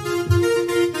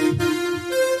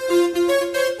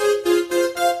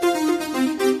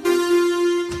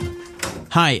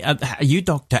 Hi, are you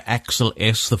Dr. Axel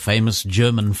S., the famous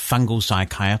German fungal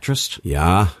psychiatrist?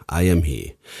 Yeah, I am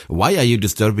he. Why are you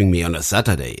disturbing me on a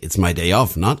Saturday? It's my day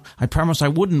off, not? I promise I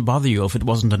wouldn't bother you if it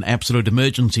wasn't an absolute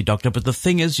emergency, Doctor, but the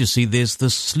thing is, you see, there's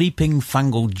this sleeping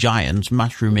fungal giant,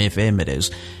 Mushroom FM it is,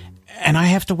 and I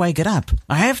have to wake it up.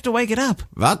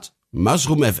 What?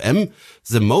 Mushroom FM?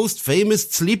 The most famous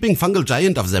sleeping fungal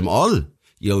giant of them all?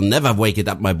 You'll never wake it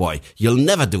up, my boy. You'll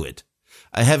never do it.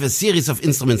 I have a series of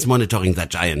instruments monitoring that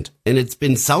giant, and it's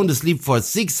been sound asleep for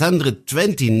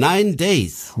 629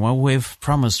 days. Well, we've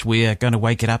promised we're going to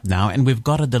wake it up now, and we've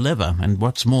got to deliver. And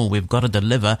what's more, we've got to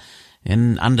deliver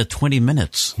in under 20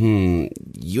 minutes.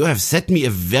 You have set me a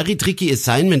very tricky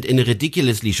assignment in a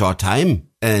ridiculously short time.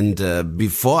 And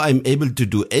before I'm able to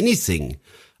do anything,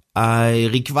 I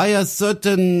require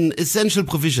certain essential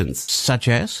provisions. Such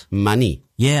as? Money.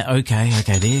 Yeah, okay,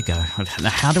 there you go.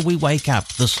 Now, how do we wake up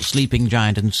this sleeping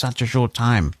giant in such a short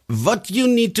time? What you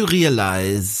need to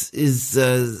realize is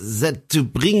that to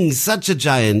bring such a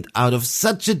giant out of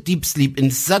such a deep sleep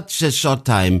in such a short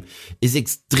time is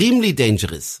extremely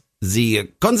dangerous.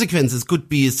 The consequences could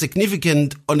be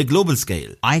significant on a global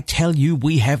scale. I tell you,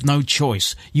 we have no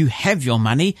choice. You have your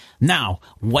money. Now,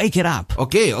 wake it up.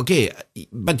 Okay,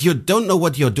 but you don't know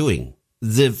what you're doing.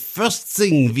 The first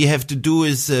thing we have to do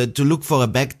is to look for a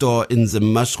backdoor in the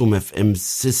Mushroom FM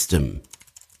system.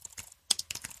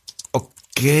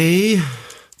 Okay.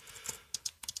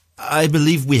 I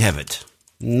believe we have it.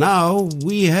 Now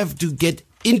we have to get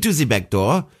into the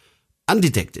backdoor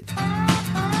undetected.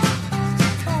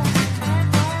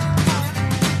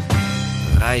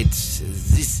 Right,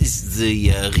 this is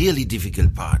the really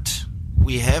difficult part.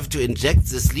 We have to inject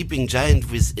the sleeping giant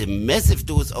with a massive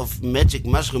dose of magic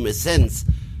mushroom essence.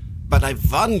 But I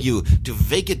warn you to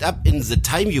wake it up in the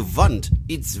time you want.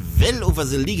 It's well over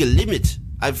the legal limit.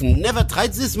 I've never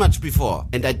tried this much before,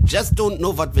 and I just don't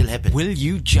know what will happen. Will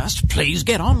you just please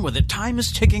get on with it? Time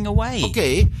is ticking away.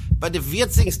 Okay, but if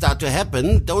weird things start to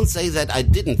happen, don't say that I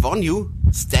didn't warn you.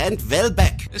 Stand well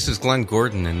back. This is Glenn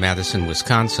Gordon in Madison,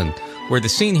 Wisconsin, where the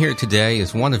scene here today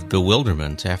is one of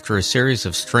bewilderment after a series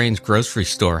of strange grocery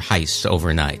store heists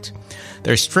overnight.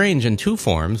 They're strange in two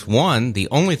forms. One, the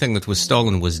only thing that was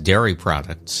stolen was dairy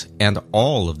products, and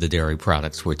all of the dairy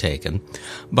products were taken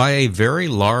by a very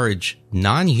large,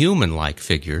 non-human-like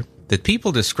figure that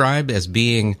people described as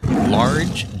being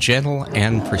large, gentle,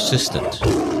 and persistent.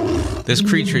 This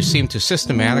creature seemed to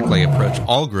systematically approach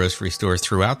all grocery stores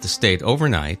throughout the state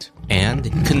overnight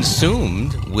and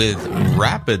consumed with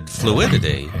rapid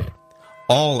fluidity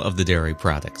all of the dairy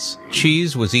products.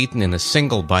 Cheese was eaten in a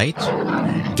single bite.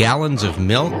 Gallons of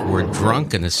milk were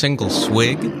drunk in a single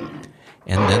swig.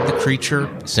 And then the creature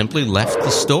simply left the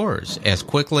stores as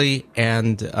quickly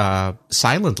and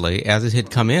silently as it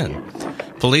had come in.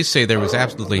 Police say there was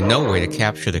absolutely no way to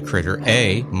capture the critter,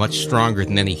 A, much stronger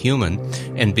than any human,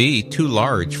 and B, too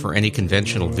large for any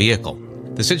conventional vehicle.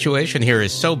 The situation here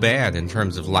is so bad in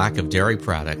terms of lack of dairy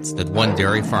products that one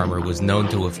dairy farmer was known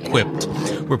to have quipped,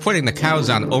 "We're putting the cows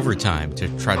on overtime to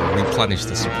try to replenish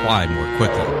the supply more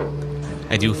quickly."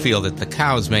 I do feel that the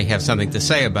cows may have something to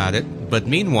say about it, but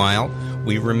meanwhile,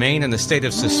 we remain in a state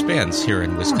of suspense here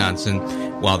in Wisconsin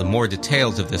while the more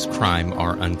details of this crime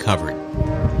are uncovered.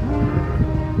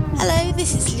 Hello,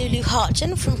 this is Lulu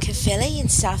Hartgen from Caerphilly in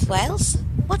South Wales.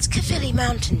 What's Caerphilly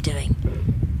Mountain doing?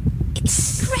 It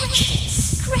stretches.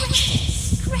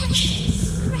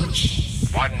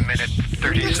 1 minute,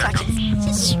 30 seconds.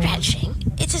 It's stretching.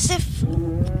 It's as if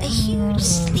a huge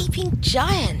sleeping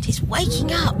giant is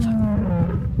waking up.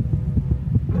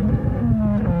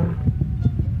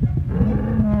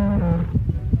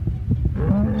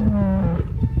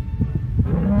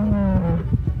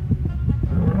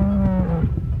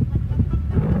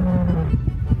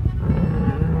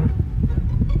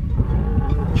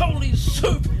 Holy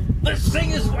soup! This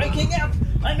thing is waking up!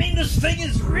 I mean, this thing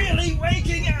is really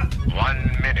waking up!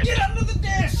 1 minute. Get under the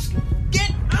desk!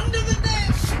 Get under the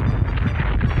desk!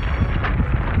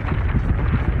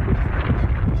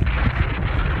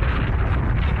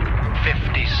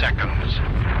 Seconds.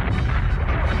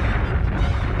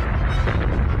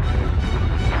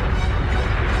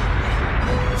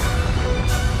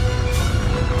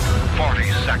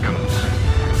 40 seconds. 30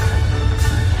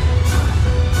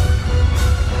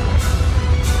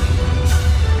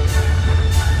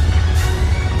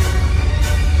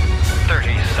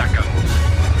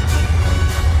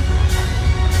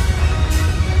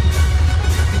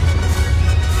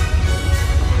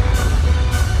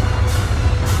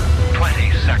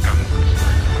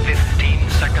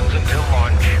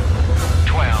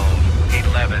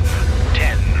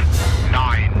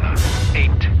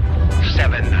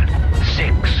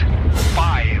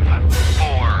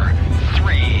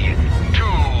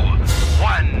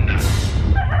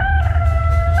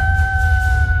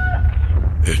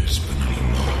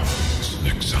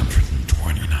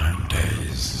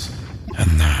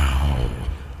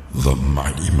 The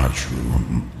mighty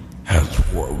mushroom has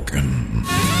woken.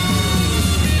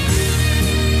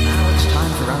 Now it's time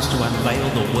for us to unveil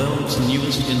the world's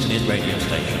newest internet radio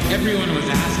station. Everyone was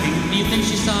asking, do you think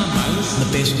she saw a mouse? The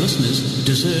best listeners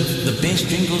deserve the best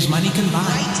jingles money can buy.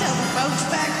 I tell the folks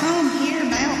back home here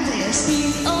about this.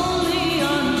 He's only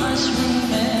on Mushroom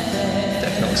FM.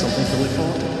 Definitely something to look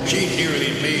forward to. She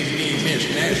nearly made me miss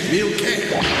Nashville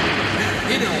Cat.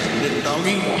 Get on, little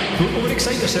doggy.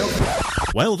 Overexcite yourself.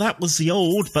 Well, that was the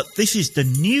old, but this is the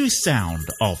new sound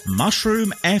of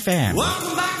Mushroom FM.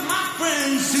 Welcome back, my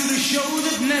friends, to the show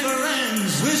that never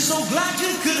ends. We're so glad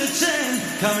you could attend.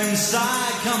 Come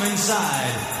inside, come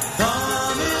inside.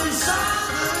 Come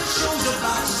inside, the show's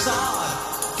about to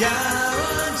start.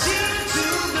 Guaranteed to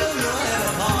blow your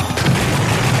head apart.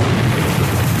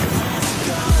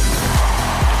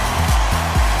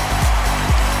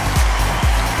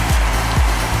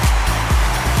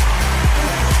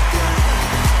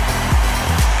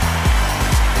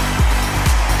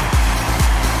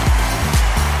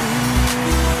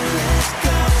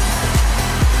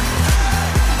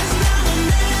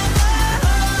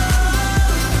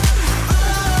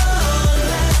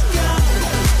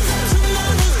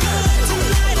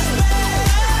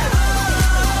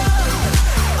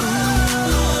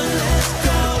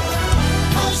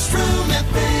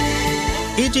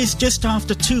 It is just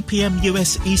after 2 p.m.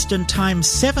 US Eastern Time,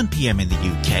 7 p.m. in the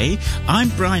UK. I'm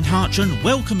Brian Hartgen,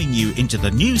 welcoming you into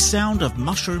the new sound of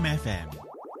Mushroom FM.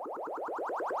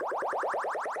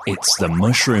 It's the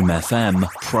Mushroom FM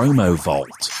Promo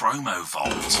Vault.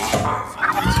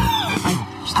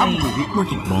 I'm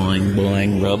boing,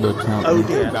 boing, rubber company. Oh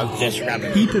dear. This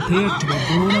rubber. Be prepared to be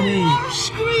blown away.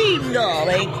 Scream,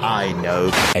 darling. I know.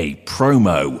 A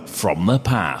promo from the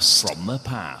past.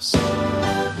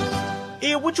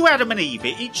 Here, would you Adam and Eve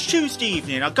it? Each Tuesday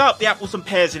evening, I go up the apples and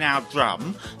pears in our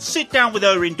drum, sit down with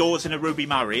her indoors in a Ruby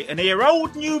Murray, and hear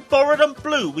Old New Borrowed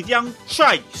Blue with young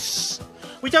Trace.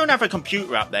 We don't have a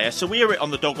computer up there, so we hear it on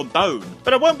the dog and bone.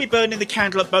 But I won't be burning the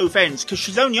candle at both ends, because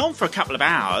she's only on for a couple of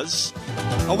hours.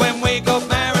 When we got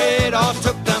married, I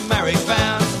took the marriage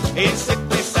vow. In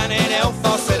sickness and in health,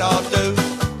 I said I'd do.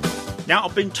 Now,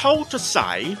 I've been told to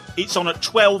say it's on at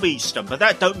 12 Eastern, but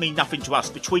that don't mean nothing to us.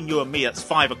 Between you and me, it's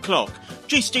 5 o'clock.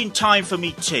 Just in time for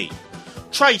me tea.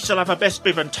 Trace will have her best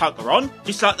bib and tucker on,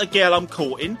 just like the girl I'm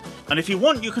courting. And if you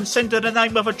want, you can send her the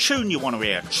name of a tune you want to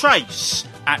hear. Trace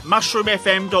at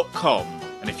mushroomfm.com.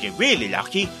 And if you're really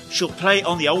lucky, she'll play it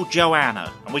on the old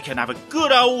Joanna. And we can have a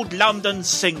good old London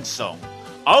sing-song.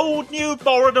 Old New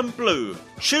Borrowed and Blue.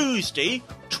 Tuesday,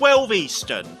 12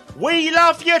 Eastern. We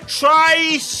love you,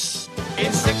 Trace!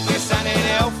 In sickness and in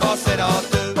health, I said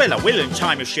I'd do. Well, I will in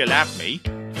time if she'll have me.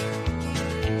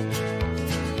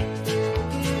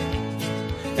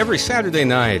 Every Saturday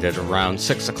night at around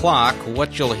 6 o'clock,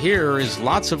 what you'll hear is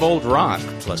lots of old rock,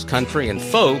 plus country and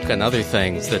folk and other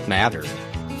things that matter.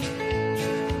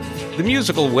 The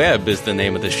Musical Web is the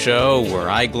name of the show, where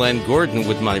I, Glenn Gordon,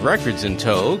 with my records in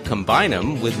tow, combine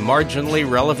them with marginally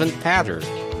relevant patter.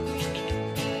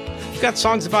 We've got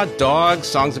songs about dogs,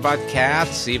 songs about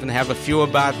cats, even have a few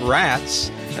about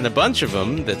rats, and a bunch of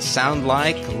them that sound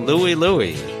like Louie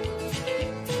Louie.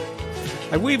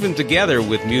 I weave them together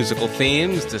with musical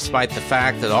themes, despite the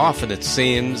fact that often it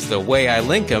seems the way I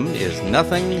link them is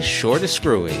nothing short of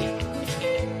screwy.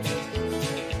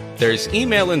 There's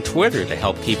email and Twitter to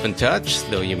help keep in touch,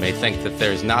 though you may think that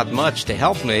there's not much to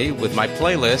help me with my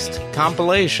playlist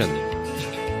compilation.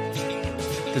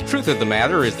 The truth of the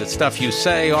matter is that stuff you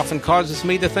say often causes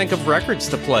me to think of records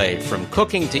to play, from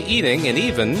cooking to eating and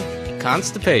even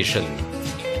constipation.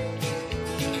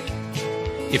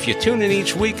 If you tune in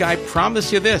each week, I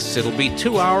promise you this, it'll be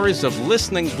 2 hours of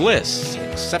listening bliss,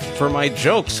 except for my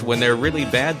jokes when they're really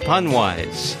bad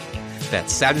pun-wise.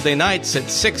 That's Saturday nights at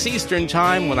 6 Eastern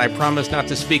Time, when I promise not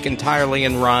to speak entirely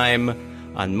in rhyme,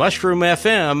 on Mushroom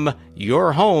FM,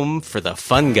 your home for the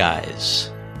fun guys.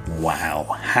 Wow,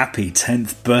 happy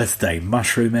 10th birthday,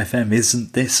 Mushroom FM.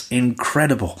 Isn't this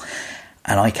incredible?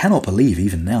 And I cannot believe,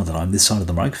 even now that I'm this side of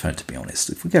the microphone, to be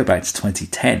honest, if we go back to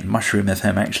 2010, Mushroom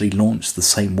FM actually launched the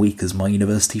same week as my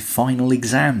university final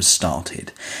exams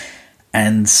started.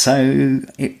 And so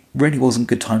it really wasn't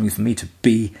good timing for me to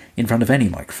be in front of any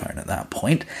microphone at that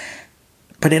point.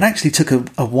 But it actually took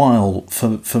a while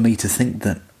for me to think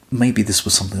that maybe this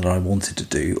was something that I wanted to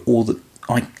do, or that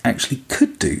I actually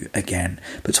could do again.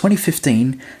 But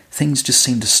 2015, things just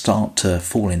seemed to start to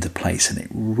fall into place, and it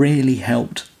really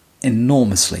helped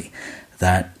enormously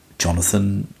that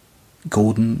Jonathan,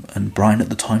 Gordon and Brian at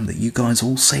the time, that you guys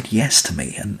all said yes to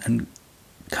me and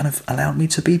kind of allowed me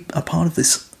to be a part of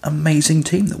this amazing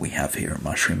team that we have here at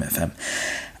Mushroom FM.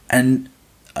 And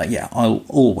I'll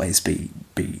always be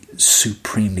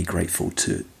supremely grateful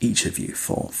to each of you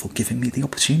for giving me the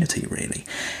opportunity, really.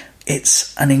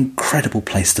 It's an incredible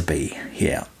place to be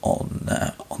here on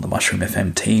the Mushroom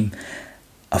FM team.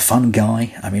 A fun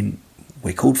guy. I mean,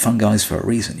 we're called Fun Guys for a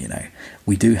reason, you know.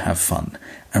 We do have fun,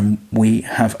 and we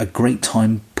have a great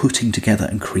time putting together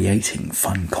and creating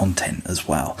fun content as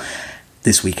well.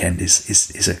 This weekend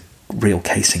is a real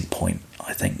case in point,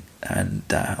 I think, and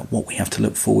what we have to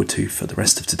look forward to for the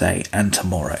rest of today and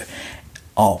tomorrow.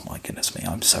 Oh my goodness me,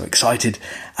 I'm so excited,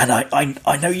 and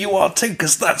I know you are too,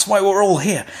 because that's why we're all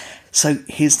here. So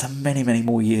here's to many, many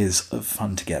more years of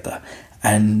fun together,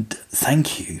 and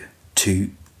thank you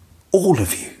to all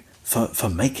of you for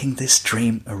making this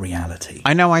dream a reality.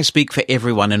 I know I speak for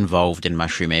everyone involved in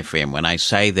Mushroom FM when I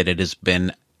say that it has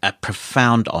been a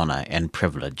profound honour and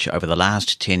privilege over the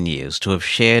last 10 years to have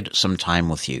shared some time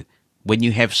with you. When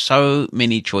you have so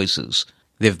many choices,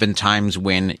 there have been times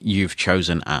when you've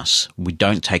chosen us. We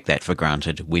don't take that for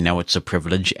granted. We know it's a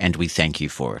privilege, and we thank you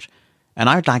for it. And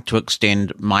I'd like to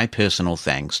extend my personal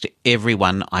thanks to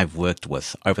everyone I've worked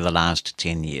with over the last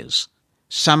 10 years.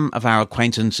 Some of our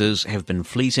acquaintances have been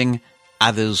fleeting,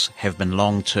 others have been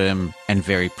long-term and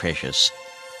very precious.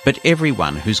 But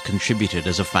everyone who's contributed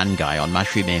as a fun guy on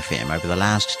Mushroom FM over the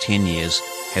last 10 years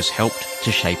has helped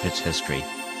to shape its history,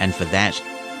 and for that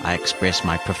I express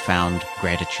my profound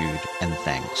gratitude and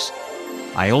thanks.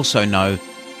 I also know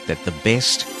that the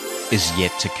best is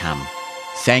yet to come.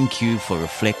 Thank you for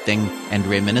reflecting and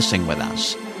reminiscing with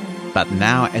us. But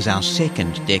now, as our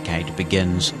second decade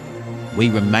begins, we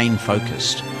remain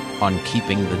focused on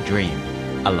keeping the dream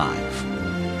alive.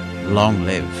 Long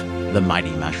live the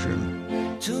mighty mushroom.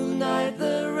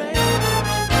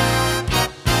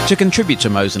 To contribute to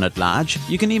Mosen at Large,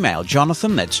 you can email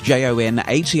Jonathan, that's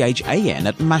JONATHAN,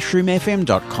 at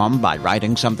mushroomfm.com by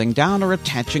writing something down or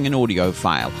attaching an audio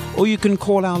file. Or you can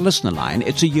call our listener line.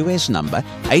 It's a US number,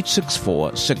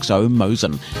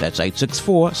 864-60-MOSEN. That's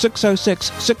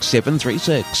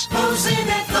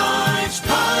 864-606-6736.